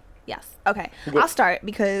 Yes. Okay. I'll start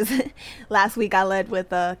because last week I led with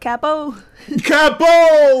Capo.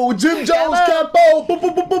 Capo! Jim Jones Capo! Boo,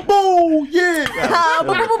 boo, boo, boo, boo! Yeah!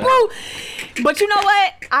 Boo, boo, boo, boo. But you know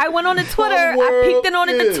what? I went on the Twitter. I peeked in on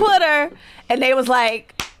the Twitter, and they was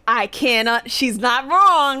like, I cannot. She's not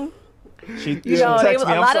wrong. She texted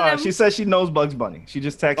me. I'm sorry. She said she knows Bugs Bunny. She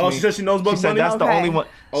just texted me. Oh, she said she knows Bugs Bunny? She said that's the only one.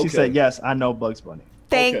 She said, yes, I know Bugs Bunny.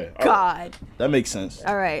 Thank God. That makes sense.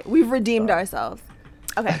 All right. We've redeemed ourselves.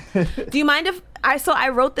 Okay. Do you mind if I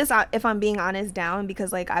wrote this out, if I'm being honest, down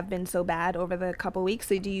because like I've been so bad over the couple weeks.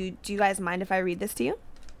 So do you guys mind if I read this to you?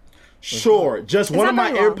 Sure. Just one of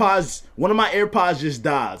my AirPods just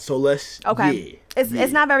died. So let's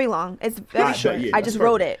It's not very long. It's very short. I just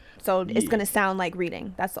wrote it. So it's going to sound like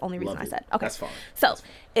reading. That's the only reason I said. Okay. That's fine. So,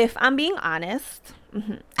 if I'm being honest,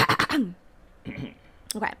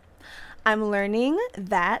 okay. I'm learning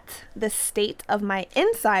that the state of my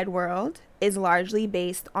inside world is largely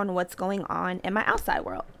based on what's going on in my outside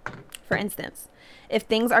world. For instance, if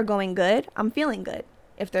things are going good, I'm feeling good.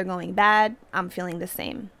 If they're going bad, I'm feeling the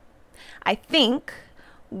same. I think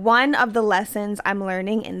one of the lessons I'm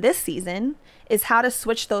learning in this season is how to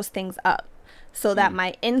switch those things up. so that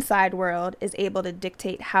my inside world is able to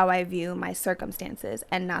dictate how I view my circumstances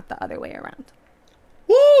and not the other way around.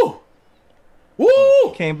 Woo!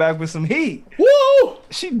 Woo! Came back with some heat. Woo!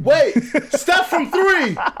 Wait, step from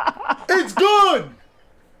 3. It's good.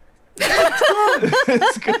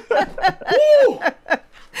 It's good. Woo!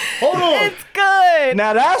 Hold on. It's good.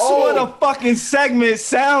 Now that's what a fucking segment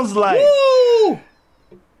sounds like. Woo!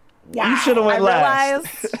 Wow. You should have went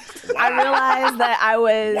last. I realized that I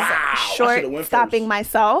was short stopping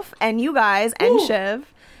myself and you guys and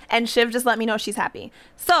Shiv. And Shiv just let me know she's happy.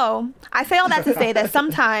 So I say all that to say that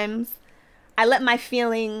sometimes I let my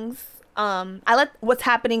feelings, I let what's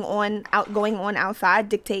happening going on outside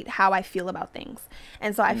dictate how I feel about things.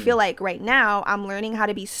 And so I feel like right now I'm learning how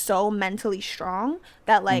to be so mentally strong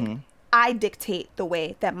that like I dictate the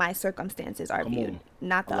way that my circumstances are viewed,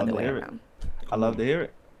 not the other way around. I love to hear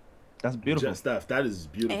it. That's beautiful. Steph, that is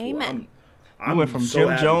beautiful. Amen. I went from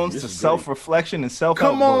Jim Jones to self-reflection and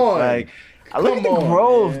self-help. Come on. Like, I look at the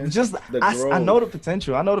growth. I know the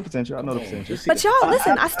potential. I know the potential. But y'all,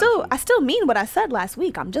 listen, I still mean what I said last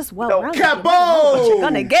week. I'm just well-rounded. Capo! What you're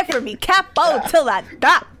gonna get from me, capo, till I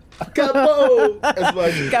die. Capo. It's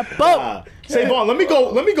like, capo. Savon, let me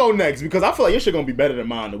go next because I feel like your shit gonna be better than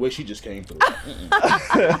mine the way she just came through.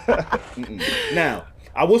 Now,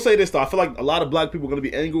 I will say this though. I feel like a lot of black people are gonna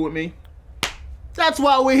be angry with me. That's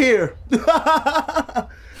why we're here.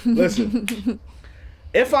 Listen,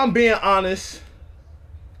 if I'm being honest,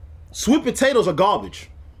 sweet potatoes are garbage.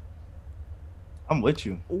 I'm with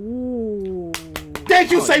you. Ooh.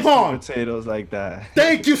 Thank you, Savon. Potatoes like that.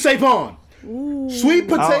 Thank you, Savon. Sweet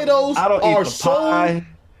potatoes are so.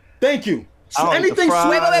 Thank you. So anything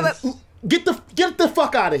sweet. Wait. Get the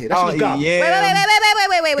fuck out of here. That's just garbage.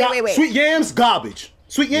 Wait. Sweet yams, garbage.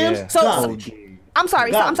 Sweet yams, garbage. I'm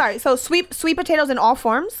sorry. So sweet potatoes in all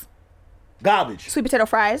forms? Garbage. Sweet potato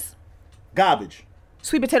fries? Garbage.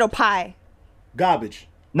 Sweet potato pie? Garbage.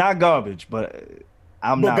 Not garbage, but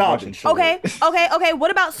I'm not garbage. Okay.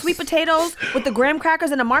 What about sweet potatoes with the graham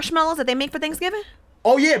crackers and the marshmallows that they make for Thanksgiving?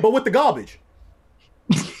 Oh yeah, but with the garbage.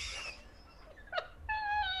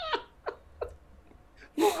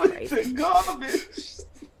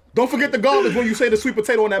 Don't forget the garbage when you say the sweet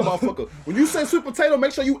potato on that motherfucker. When you say sweet potato,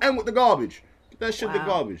 make sure you end with the garbage. Get that shit the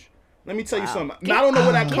garbage. Let me tell you something. Now, I don't know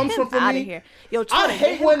where that comes from for me. Here. Yo, I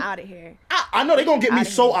hate when out of here. I know they're gonna get me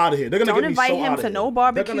so out of here. They're gonna get me so out of here. Don't invite him to no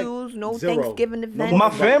barbecues, no Thanksgiving events. My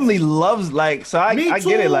family loves so I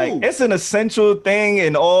get it. Like it's an essential thing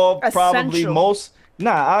in all probably most.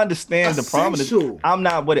 Nah, I understand the prominence. I'm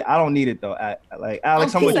not with it. I don't need it though. Like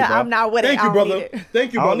Alex, I'm with you, bro. I'm not with it. Thank you, brother.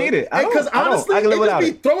 Thank you, brother. I don't need it. Because honestly, it just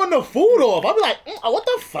be throwing the food off. I'll be like, what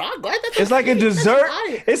the fuck? It's like a dessert.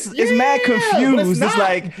 It's mad confused. It's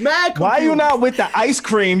like, why you not with the ice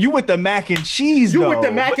cream? You with the mac and cheese, You though. with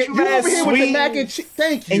the mac and you over here with the mac and cheese.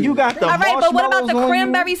 Thank you. And you got the all right, but what about the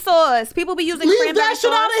cranberry sauce? People be using cranberry sauce. Leave that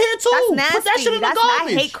shit out of here too. That's nasty. Put that shit in the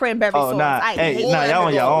garbage. I hate cranberry sauce. I hate it. Y'all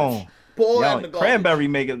on your own. Pour that in the garbage. Cranberry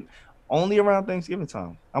making only around Thanksgiving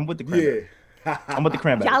time. I'm with the cranberry. Yeah. I'm with the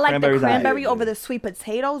cranberry. Y'all like the cranberry over the sweet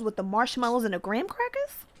potatoes with the marshmallows and the graham crackers?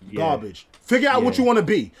 Yeah. Garbage. Figure out what you want to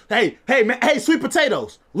be. Hey, man, sweet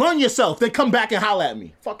potatoes. Learn yourself. Then come back and holler at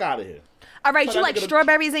me. Fuck out of here. All right, you like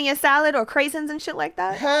strawberries in your salad or craisins and shit like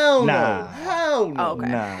that? Hell no. Nah. Hell no. Oh, okay.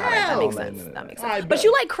 Nah. All right, that makes sense. That makes sense. But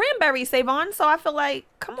you like cranberry, Savon, so I feel like,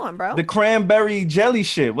 come on, bro. The cranberry jelly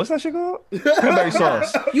shit. What's that shit called? Cranberry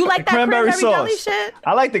sauce. You like that cranberry jelly shit?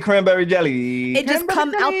 I like the cranberry jelly. It just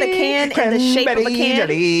come out the can in the shape of a can?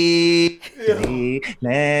 Jelly.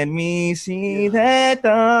 Let me see that.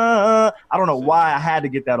 I don't know why I had to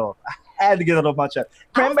get that off. I had to get it off my chest.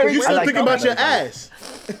 Cranberry. You still thinking about your ass?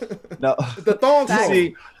 No. The thong song.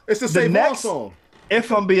 See, it's the same song.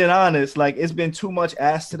 If I'm being honest, like it's been too much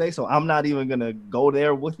ass today, so I'm not even gonna go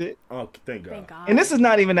there with it. Oh, thank God. And this is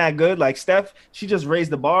not even that good. Like Steph, she just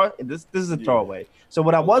raised the bar, and this is a throwaway. So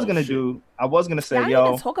what I was gonna do, I was gonna say, I didn't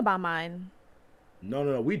even talk about mine.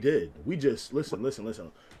 No, we did. We just listen.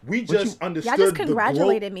 We just understood. Y'all just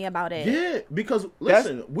congratulated me about it. Yeah, because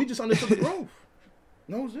listen, we just understood the growth.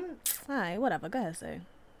 No, it's it. All right, whatever. Go ahead, say.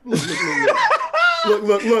 Look. Steph's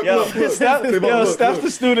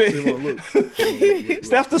the student.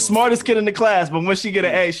 Steph's the smartest kid in the class, but when she get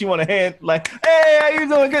an A, she want a hand like, "Hey, how you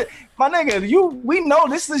doing? Good, my nigga. We know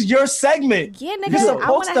this is your segment. Yeah, nigga. You're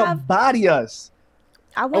supposed to body us.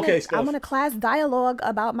 I want a class dialogue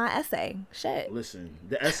about my essay. Shit. Listen,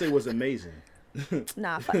 the essay was amazing.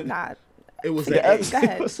 Nah, fuck God. It was Go ahead,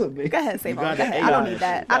 Savon. Go ahead. I don't need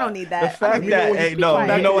that. I don't need that. The fact that, you know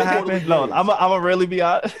what happened? No, I'm gonna really be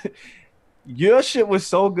honest. Your shit was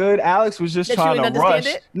so good. Alex was just trying to rush.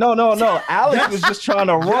 No. Alex was just trying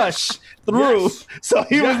to rush through. Yes. So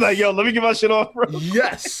he was like, "Yo, let me get my shit off." Bro.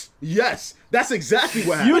 Yes. That's exactly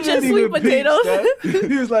what happened. You just sweet potatoes.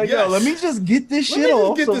 He was like, "Yo, let me just get this shit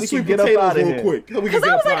off so we can get up out of here." Because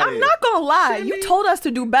I was like, I'm not gonna lie. You told us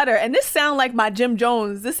to do better, and this sound like my Jim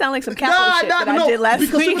Jones. This sound like some capital shit that I did last week.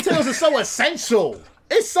 Because sweet potatoes are so essential.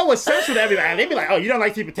 It's so essential to everybody. They be like, "Oh, you don't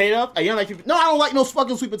like sweet potatoes? Oh, you don't like sweet?" No, I don't like no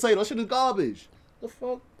fucking sweet potato. That shit is garbage. The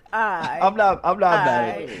fuck? I'm not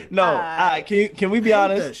mad at it. No, can we be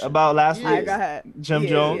honest about last week? Go ahead. Jim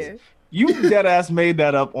Jones. Yeah. You dead ass made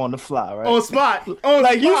that up on the fly, right? On spot. You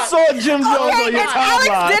saw Jim Jones on your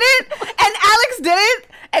timeline.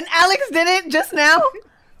 And Alex did it just now.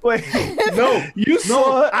 Wait, no, you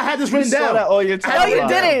saw. I had this written down. That on your timeline. No, you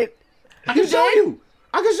didn't. I can show you.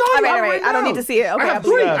 All right. I don't need to see it. Okay, I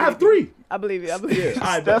have three. I believe you.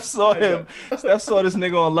 Steph saw him. Steph saw this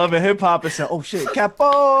nigga on Love and Hip Hop and said, "Oh shit,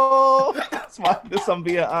 Capo." I'm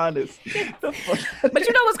being honest. But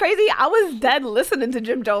you know what's crazy? I was dead listening to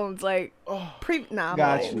Jim Jones I'm lying.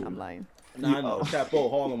 Nah, I know. Capo,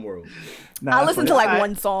 Harlem World. I listened to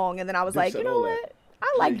one song and then I was like, you know what?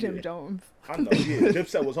 I like Jim Jones. I know. Yeah,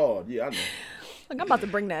 Dipset was hard. Yeah, I know. I'm about to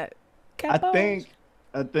bring that. Capo.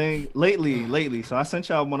 I think lately. So I sent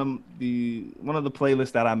y'all one of the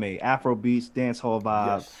playlists that I made, Afro beats, dance hall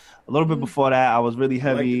vibe. Yes. A little bit before that, I was really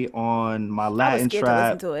heavy on my Latin trap. To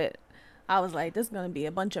listen to it. I was like, this is gonna be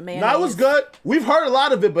a bunch of mayonnaise. No, it was good. We've heard a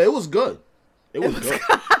lot of it, but it was good. It was good.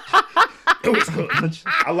 It was good.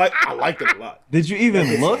 I liked it a lot. Did you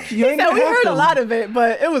even look? You we heard a lot of it,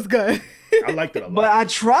 but it was good. I liked it a lot. But I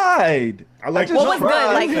tried. What was good?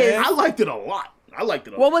 I liked it a lot.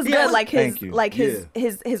 What was good?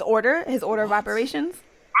 His order of operations?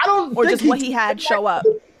 I don't or just what he had show up.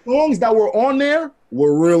 Songs that were on there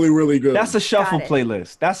were really, really good. That's a shuffle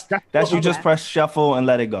playlist. That's you just press shuffle and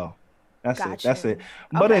let it go. That's it.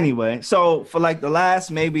 But anyway, so for the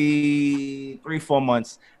last maybe 3-4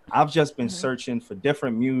 months, I've just been searching for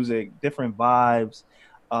different music, different vibes.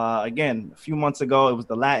 Again, a few months ago, it was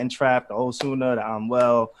the Latin trap, the Osuna, the I'm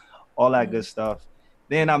Well, all that good stuff.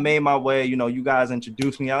 Then I made my way, you guys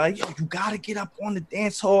introduced me. I'm like, yo, you got to get up on the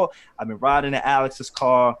dance hall. I've been riding in Alex's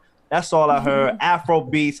car. That's all I heard. Afro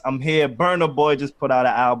beats. I'm here. Burna Boy just put out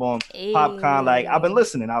an album. Hey. Popcorn. I've been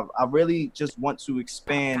listening. I really just want to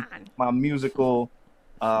expand my musical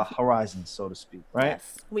horizons, so to speak. Right?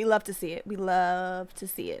 Yes. We love to see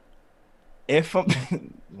it. If I'm,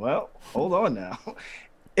 well, hold on now.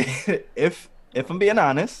 If I'm being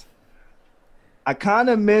honest, I kind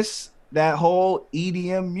of miss that whole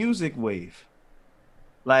EDM music wave.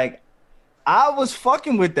 I was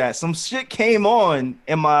fucking with that. Some shit came on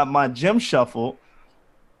in my gym shuffle,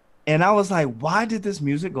 and I was like, why did this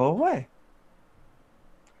music go away?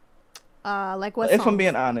 Like what? If I'm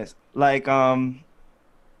being honest, what is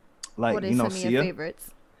some of Sia? Your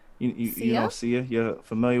favorites? You know Sia? You're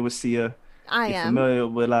familiar with Sia? You're familiar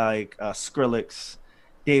with Skrillex,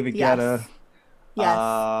 David Guetta. Yes.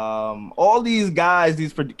 All these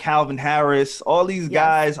guys, Calvin Harris, all these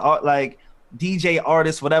guys are DJ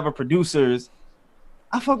artists, whatever, producers.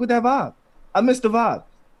 I fuck with that vibe. I miss the vibe.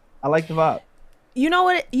 I like the vibe. You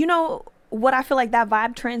know what I feel like that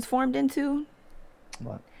vibe transformed into?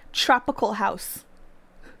 What? Tropical house.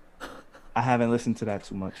 I haven't listened to that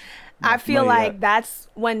too much. I feel like that's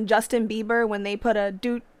when Justin Bieber, when they put a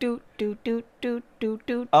doot doot doot doot doot doot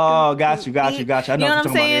doot. Oh, got you. I know what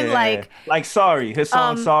I'm saying. About. Like Sorry, his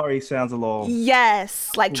song Sorry sounds a little. Yes,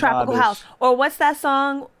 like Tropical House. Or what's that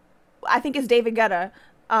song? I think it's David Guetta.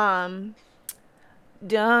 Done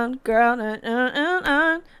girl.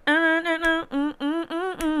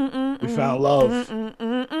 We found love.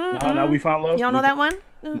 Now we found love. You don't know that one?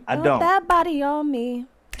 I don't. That body on me.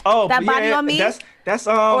 Oh, that body on me. That's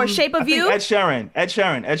or Shape of You. Ed Sheeran.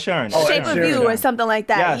 Oh, Shape of You or something like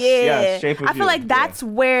that. Yes, Shape of You. I feel like that's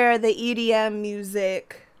where the EDM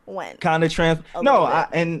music went. Kind of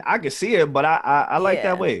I can see it, but I like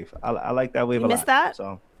that wave. I like that wave a lot. You missed that?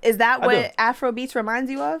 So is that what Afro beats reminds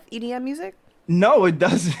you of? EDM music? No, it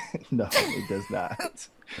doesn't. No, it does not.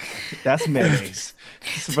 That's mayonnaise.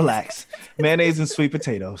 Just relax. Mayonnaise and sweet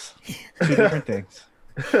potatoes. Two different things.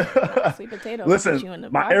 Sweet potatoes. Listen,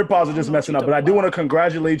 my AirPods are just messing up, but I do want to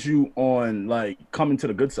congratulate you on coming to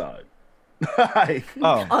the good side.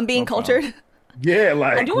 On being cultured. Yeah,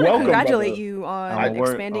 I do want to congratulate you on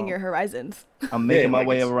expanding your horizons. I'm making my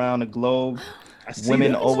way around the globe.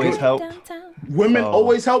 Women always help. Women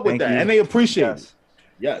always help with that, and they appreciate it.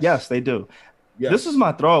 Yes, they do. Yes. This is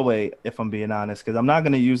my throwaway, if I'm being honest, because I'm not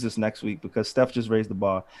going to use this next week because Steph just raised the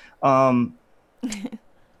bar.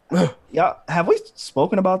 Y'all, have we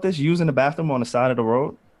spoken about this, using the bathroom on the side of the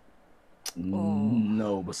road?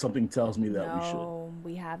 No, but something tells me that we should. No,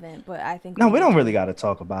 we haven't. But I think we don't really got to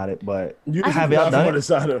talk about it. But have y'all done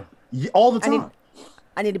it all the time?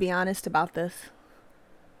 I need to be honest about this.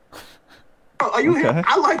 Are you here?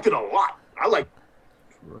 I liked it a lot.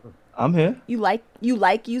 I'm here. You like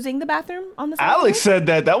using the bathroom on the side? Alex said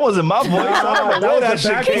that. That wasn't my voice.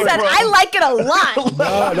 He said, I like it a lot.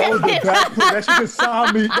 Nah, that was the back play. That shit just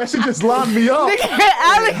signed me. That shit just lined me up.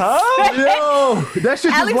 Alex Yo, that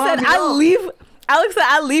shit just lined me up. Alex said,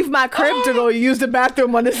 I leave my crib to go use the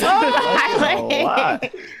bathroom on the side of the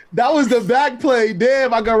highway. That was the back play.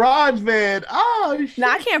 Damn, my garage van. Oh, shit. Nah,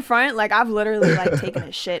 I can't front. Like, I've literally, taken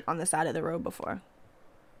a shit on the side of the road before.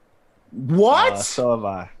 What? So have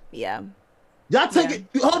I. Yeah. Y'all taking?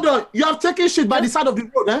 Hold on. You have taken shit by the side of the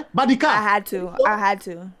road, eh? By the car. I had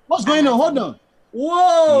to. What's going on? Hold on.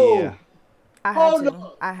 Whoa. Yeah. I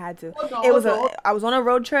had to. I was on a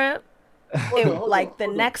road trip. The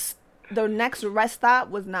next rest stop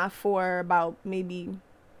was not for about maybe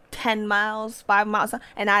 10 miles, 5 miles,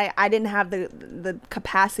 and I didn't have the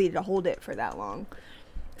capacity to hold it for that long.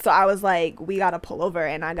 So I was like, we gotta pull over,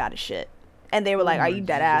 and I got a shit. And they were like, are you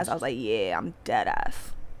dead ass? I was like, yeah, I'm dead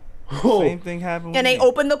ass. Same thing happened. And they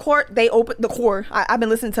opened the core. I've been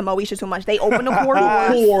listening to Moesha too much. They opened the core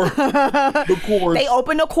doors. The core. They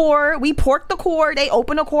opened the core. We porked the core. They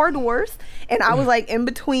opened the core doors, and I was like in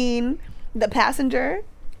between the passenger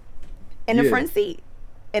and the front seat,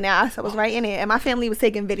 and I was right in it. And my family was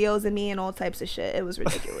taking videos of me and all types of shit. It was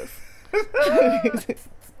ridiculous.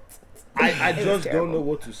 I just don't know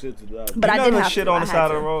what to say to that. But I didn't have shit on the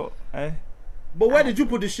side of the road. Eh? But where did you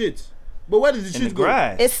put the shit? But where did the shit go?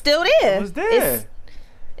 Grass. It's still there. It was there.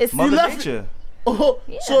 It's Mother Nature. Oh,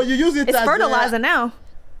 yeah. So you use it as fertilizer now.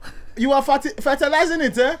 You are fertilizing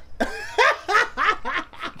it, eh?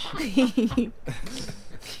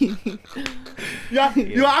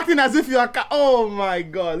 You're acting as if you're a cow. Oh my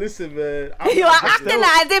God! Listen, man. You are acting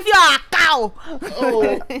as if you're a cow.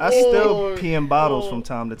 I still pee in bottles from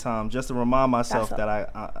time to time just to remind myself that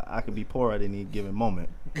I could be poor at any given moment.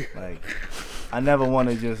 Like, I never want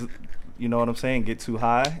to just, you know what I'm saying, get too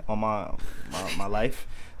high on my life.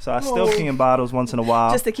 So I still pee in bottles once in a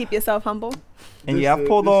while. Just to keep yourself humble. And yeah, I've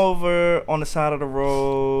pulled over on the side of the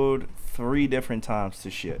road 3 different times to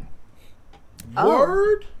shit.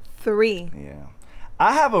 Word? 3. Yeah.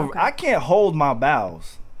 I can't hold my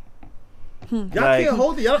bowels. Y'all can't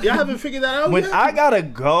hold it. Y'all haven't figured that out when yet? I gotta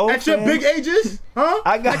go at your big ages, huh?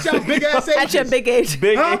 At your big ass age. At your big age.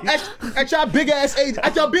 At your big ass age.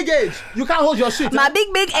 At your big age, you can't hold your shit. My big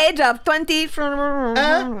age of 20. With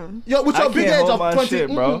your big age of 20, shit,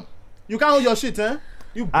 bro. You can't hold your shit, huh?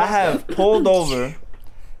 I have pulled over,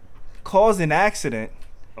 caused an accident,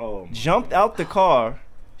 jumped out the car,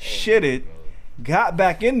 shitted, got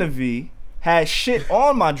back in the V, had shit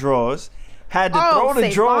on my drawers. Had to throw the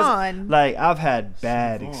drawers. Like, I've had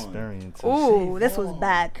bad experiences. Ooh, this was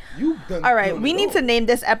bad. All right, we need to name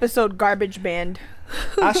this episode Garbage Band.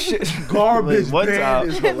 Garbage Band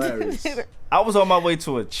is hilarious. I was on my way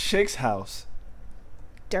to a chick's house.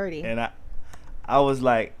 Dirty. And I was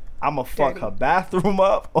like, I'm going to fuck her bathroom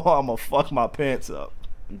up or I'm going to fuck my pants up.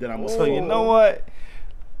 So you know what?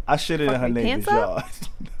 I shitted in her neighbor's yard.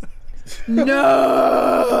 No.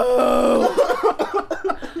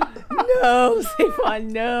 No, Stefan,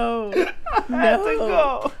 no. I had to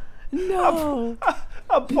go. No.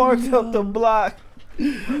 I parked up the block.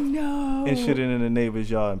 No. And shit in the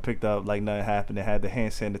neighbor's yard and picked up like nothing happened and had the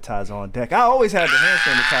hand sanitizer on deck. I always had the hand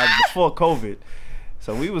sanitizer before COVID.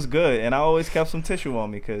 So we was good. And I always kept some tissue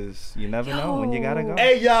on me because you never know when you gotta go.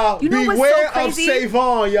 Hey, y'all. Beware of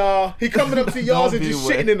Savon, y'all. He coming up to y'all and just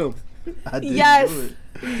shitting in them. I did do it.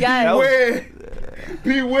 Yes.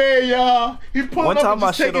 Beware, y'all. He pulled up and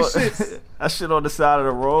just taking shits. I shit on the side of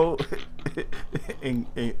the road in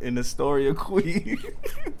the story of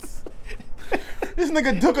Queens. This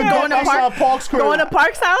nigga took a gun outside Park's crib. Going to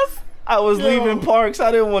Park's house? I was leaving Parks.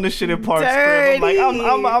 I didn't want to shit in Parks crib.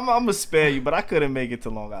 I'm like, I'm gonna spare you, but I couldn't make it to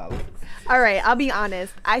Long Island. All right, I'll be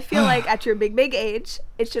honest. I feel like at your big age,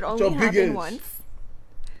 it should only happen once.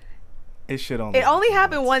 It only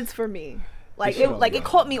happened once for me. Like it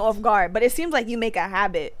caught me off guard, but it seems like you make a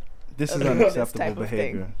habit. This is unacceptable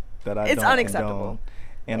behavior that I don't unacceptable,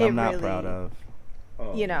 condone, and I'm not proud of.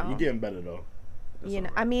 You know, you're getting better though.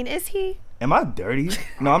 I mean, is he? Am I dirty?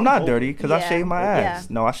 No, I'm not dirty because I shave my ass.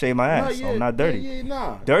 No, I shave my ass. So I'm not dirty.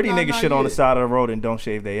 Dirty niggas shit on the side of the road and don't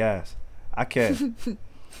shave their ass. I care.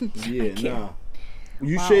 Nah.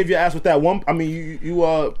 You shave your ass with that one. I mean, you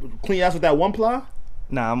clean your ass with that one ply.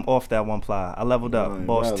 Nah, I'm off that one ply. I leveled up.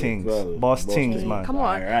 Boss Tings. Boss Tings is mine. Come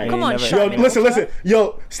on. Right. Come on, Yo, listen.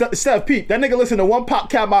 Yo, Steph Pete, that nigga listen to one Pop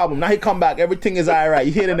Cap album. Now he come back. Everything is all right.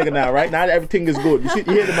 You hear the nigga now, right? Now everything is good. You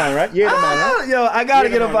hear the man, right? You hear the man, right? Yo, I got to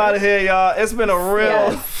get up out of here, y'all. It's been a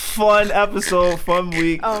real fun episode, fun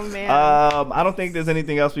week. Oh, man. I don't think there's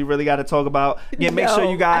anything else we really got to talk about. Yeah, make sure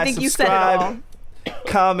you guys subscribe.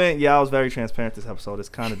 Comment. Yeah, I was very transparent this episode. It's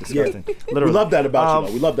kind of disgusting. Literally. We love that about you,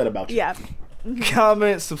 though. We love that about you. Yeah.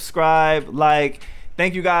 Comment, subscribe, like.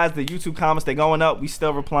 Thank you guys. The YouTube comments, they're going up. We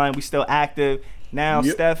still replying. We still active. Now,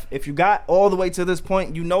 Steph, if you got all the way to this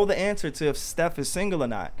point, you know the answer to if Steph is single or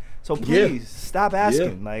not. So please stop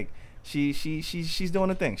asking. Like she's doing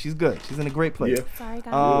a thing. She's good. She's in a great place. Sorry,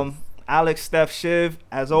 guys. Alex, Steph, Shiv,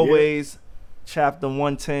 as always, chapter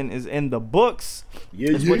 110 is in the books.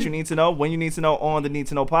 It's what you need to know when you need to know on the Need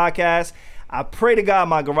to Know podcast. I pray to God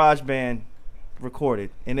my garage band recorded,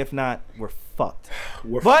 and if not, we're fucked.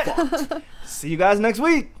 We're fucked. See you guys next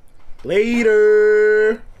week.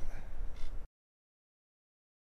 Later.